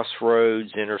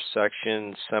crossroads,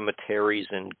 intersections, cemeteries,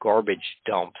 and garbage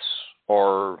dumps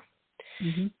are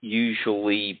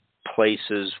usually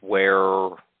places where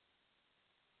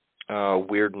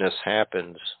weirdness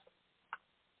happens.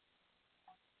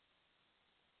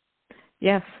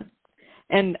 Yes.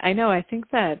 And I think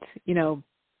that,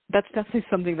 that's definitely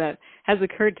something that has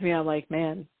occurred to me. I'm like,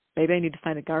 man, maybe I need to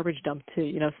find a garbage dump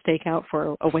to, stake out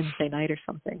for a Wednesday night or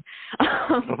something.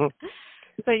 But,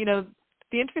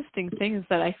 the interesting thing is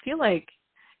that I feel like,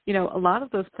 a lot of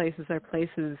those places are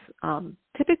places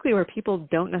typically where people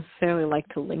don't necessarily like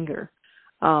to linger.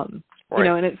 Right.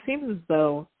 And it seems as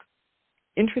though,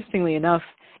 interestingly enough,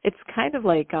 it's kind of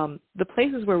like the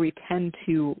places where we tend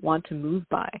to want to move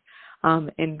by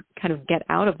and kind of get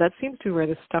out of. That seems to be where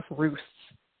this stuff roosts,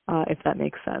 if that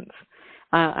makes sense.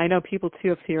 I know people, too,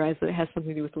 have theorized that it has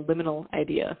something to do with the liminal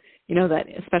idea, that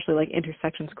especially like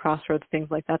intersections, crossroads, things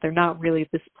like that, they're not really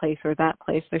this place or that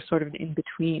place. They're sort of an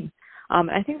in-between.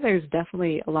 I think there's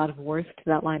definitely a lot of worth to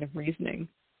that line of reasoning.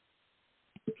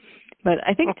 But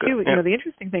I think, too, the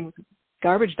interesting thing with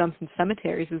garbage dumps and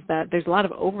cemeteries is that there's a lot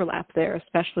of overlap there,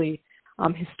 especially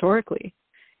historically,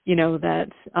 that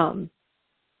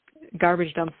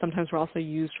garbage dumps sometimes were also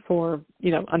used for,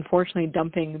 unfortunately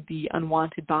dumping the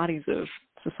unwanted bodies of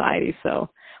society. So a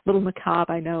little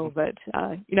macabre, I know, but,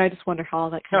 I just wonder how all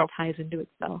that kind of ties into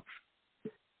itself.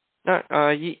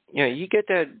 You get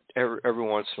that every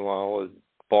once in a while. A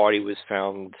body was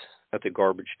found at the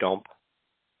garbage dump.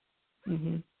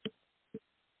 Mm-hmm.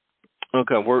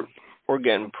 Okay, we're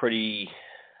getting pretty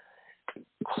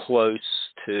close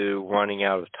to running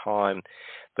out of time,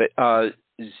 but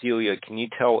Zelia, can you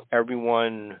tell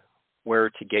everyone where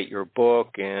to get your book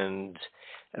and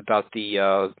about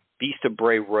the Beast of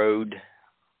Bray Road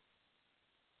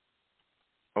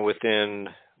within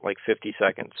like 50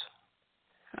 seconds?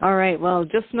 All right. Well,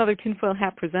 Just Another Tinfoil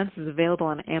Hat Presents is available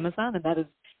on Amazon, and that is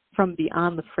from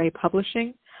Beyond the Fray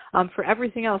Publishing. For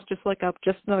everything else, just look up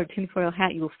Just Another Tinfoil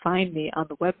Hat. You will find me on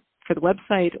the web for the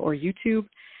website or YouTube.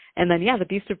 And then, the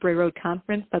Beast of Bray Road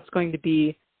Conference, that's going to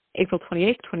be April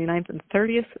 28th, 29th, and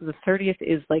 30th. The 30th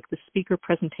is like the speaker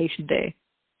presentation day.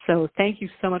 So thank you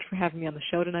so much for having me on the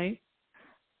show tonight.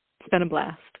 It's been a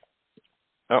blast.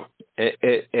 Oh,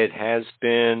 it has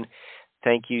been.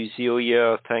 Thank you,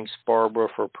 Zelia. Thanks, Barbara,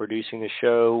 for producing the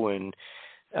show and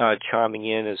chiming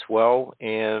in as well.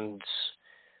 And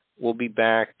we'll be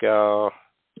back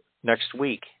next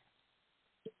week.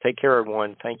 Take care,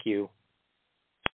 everyone. Thank you.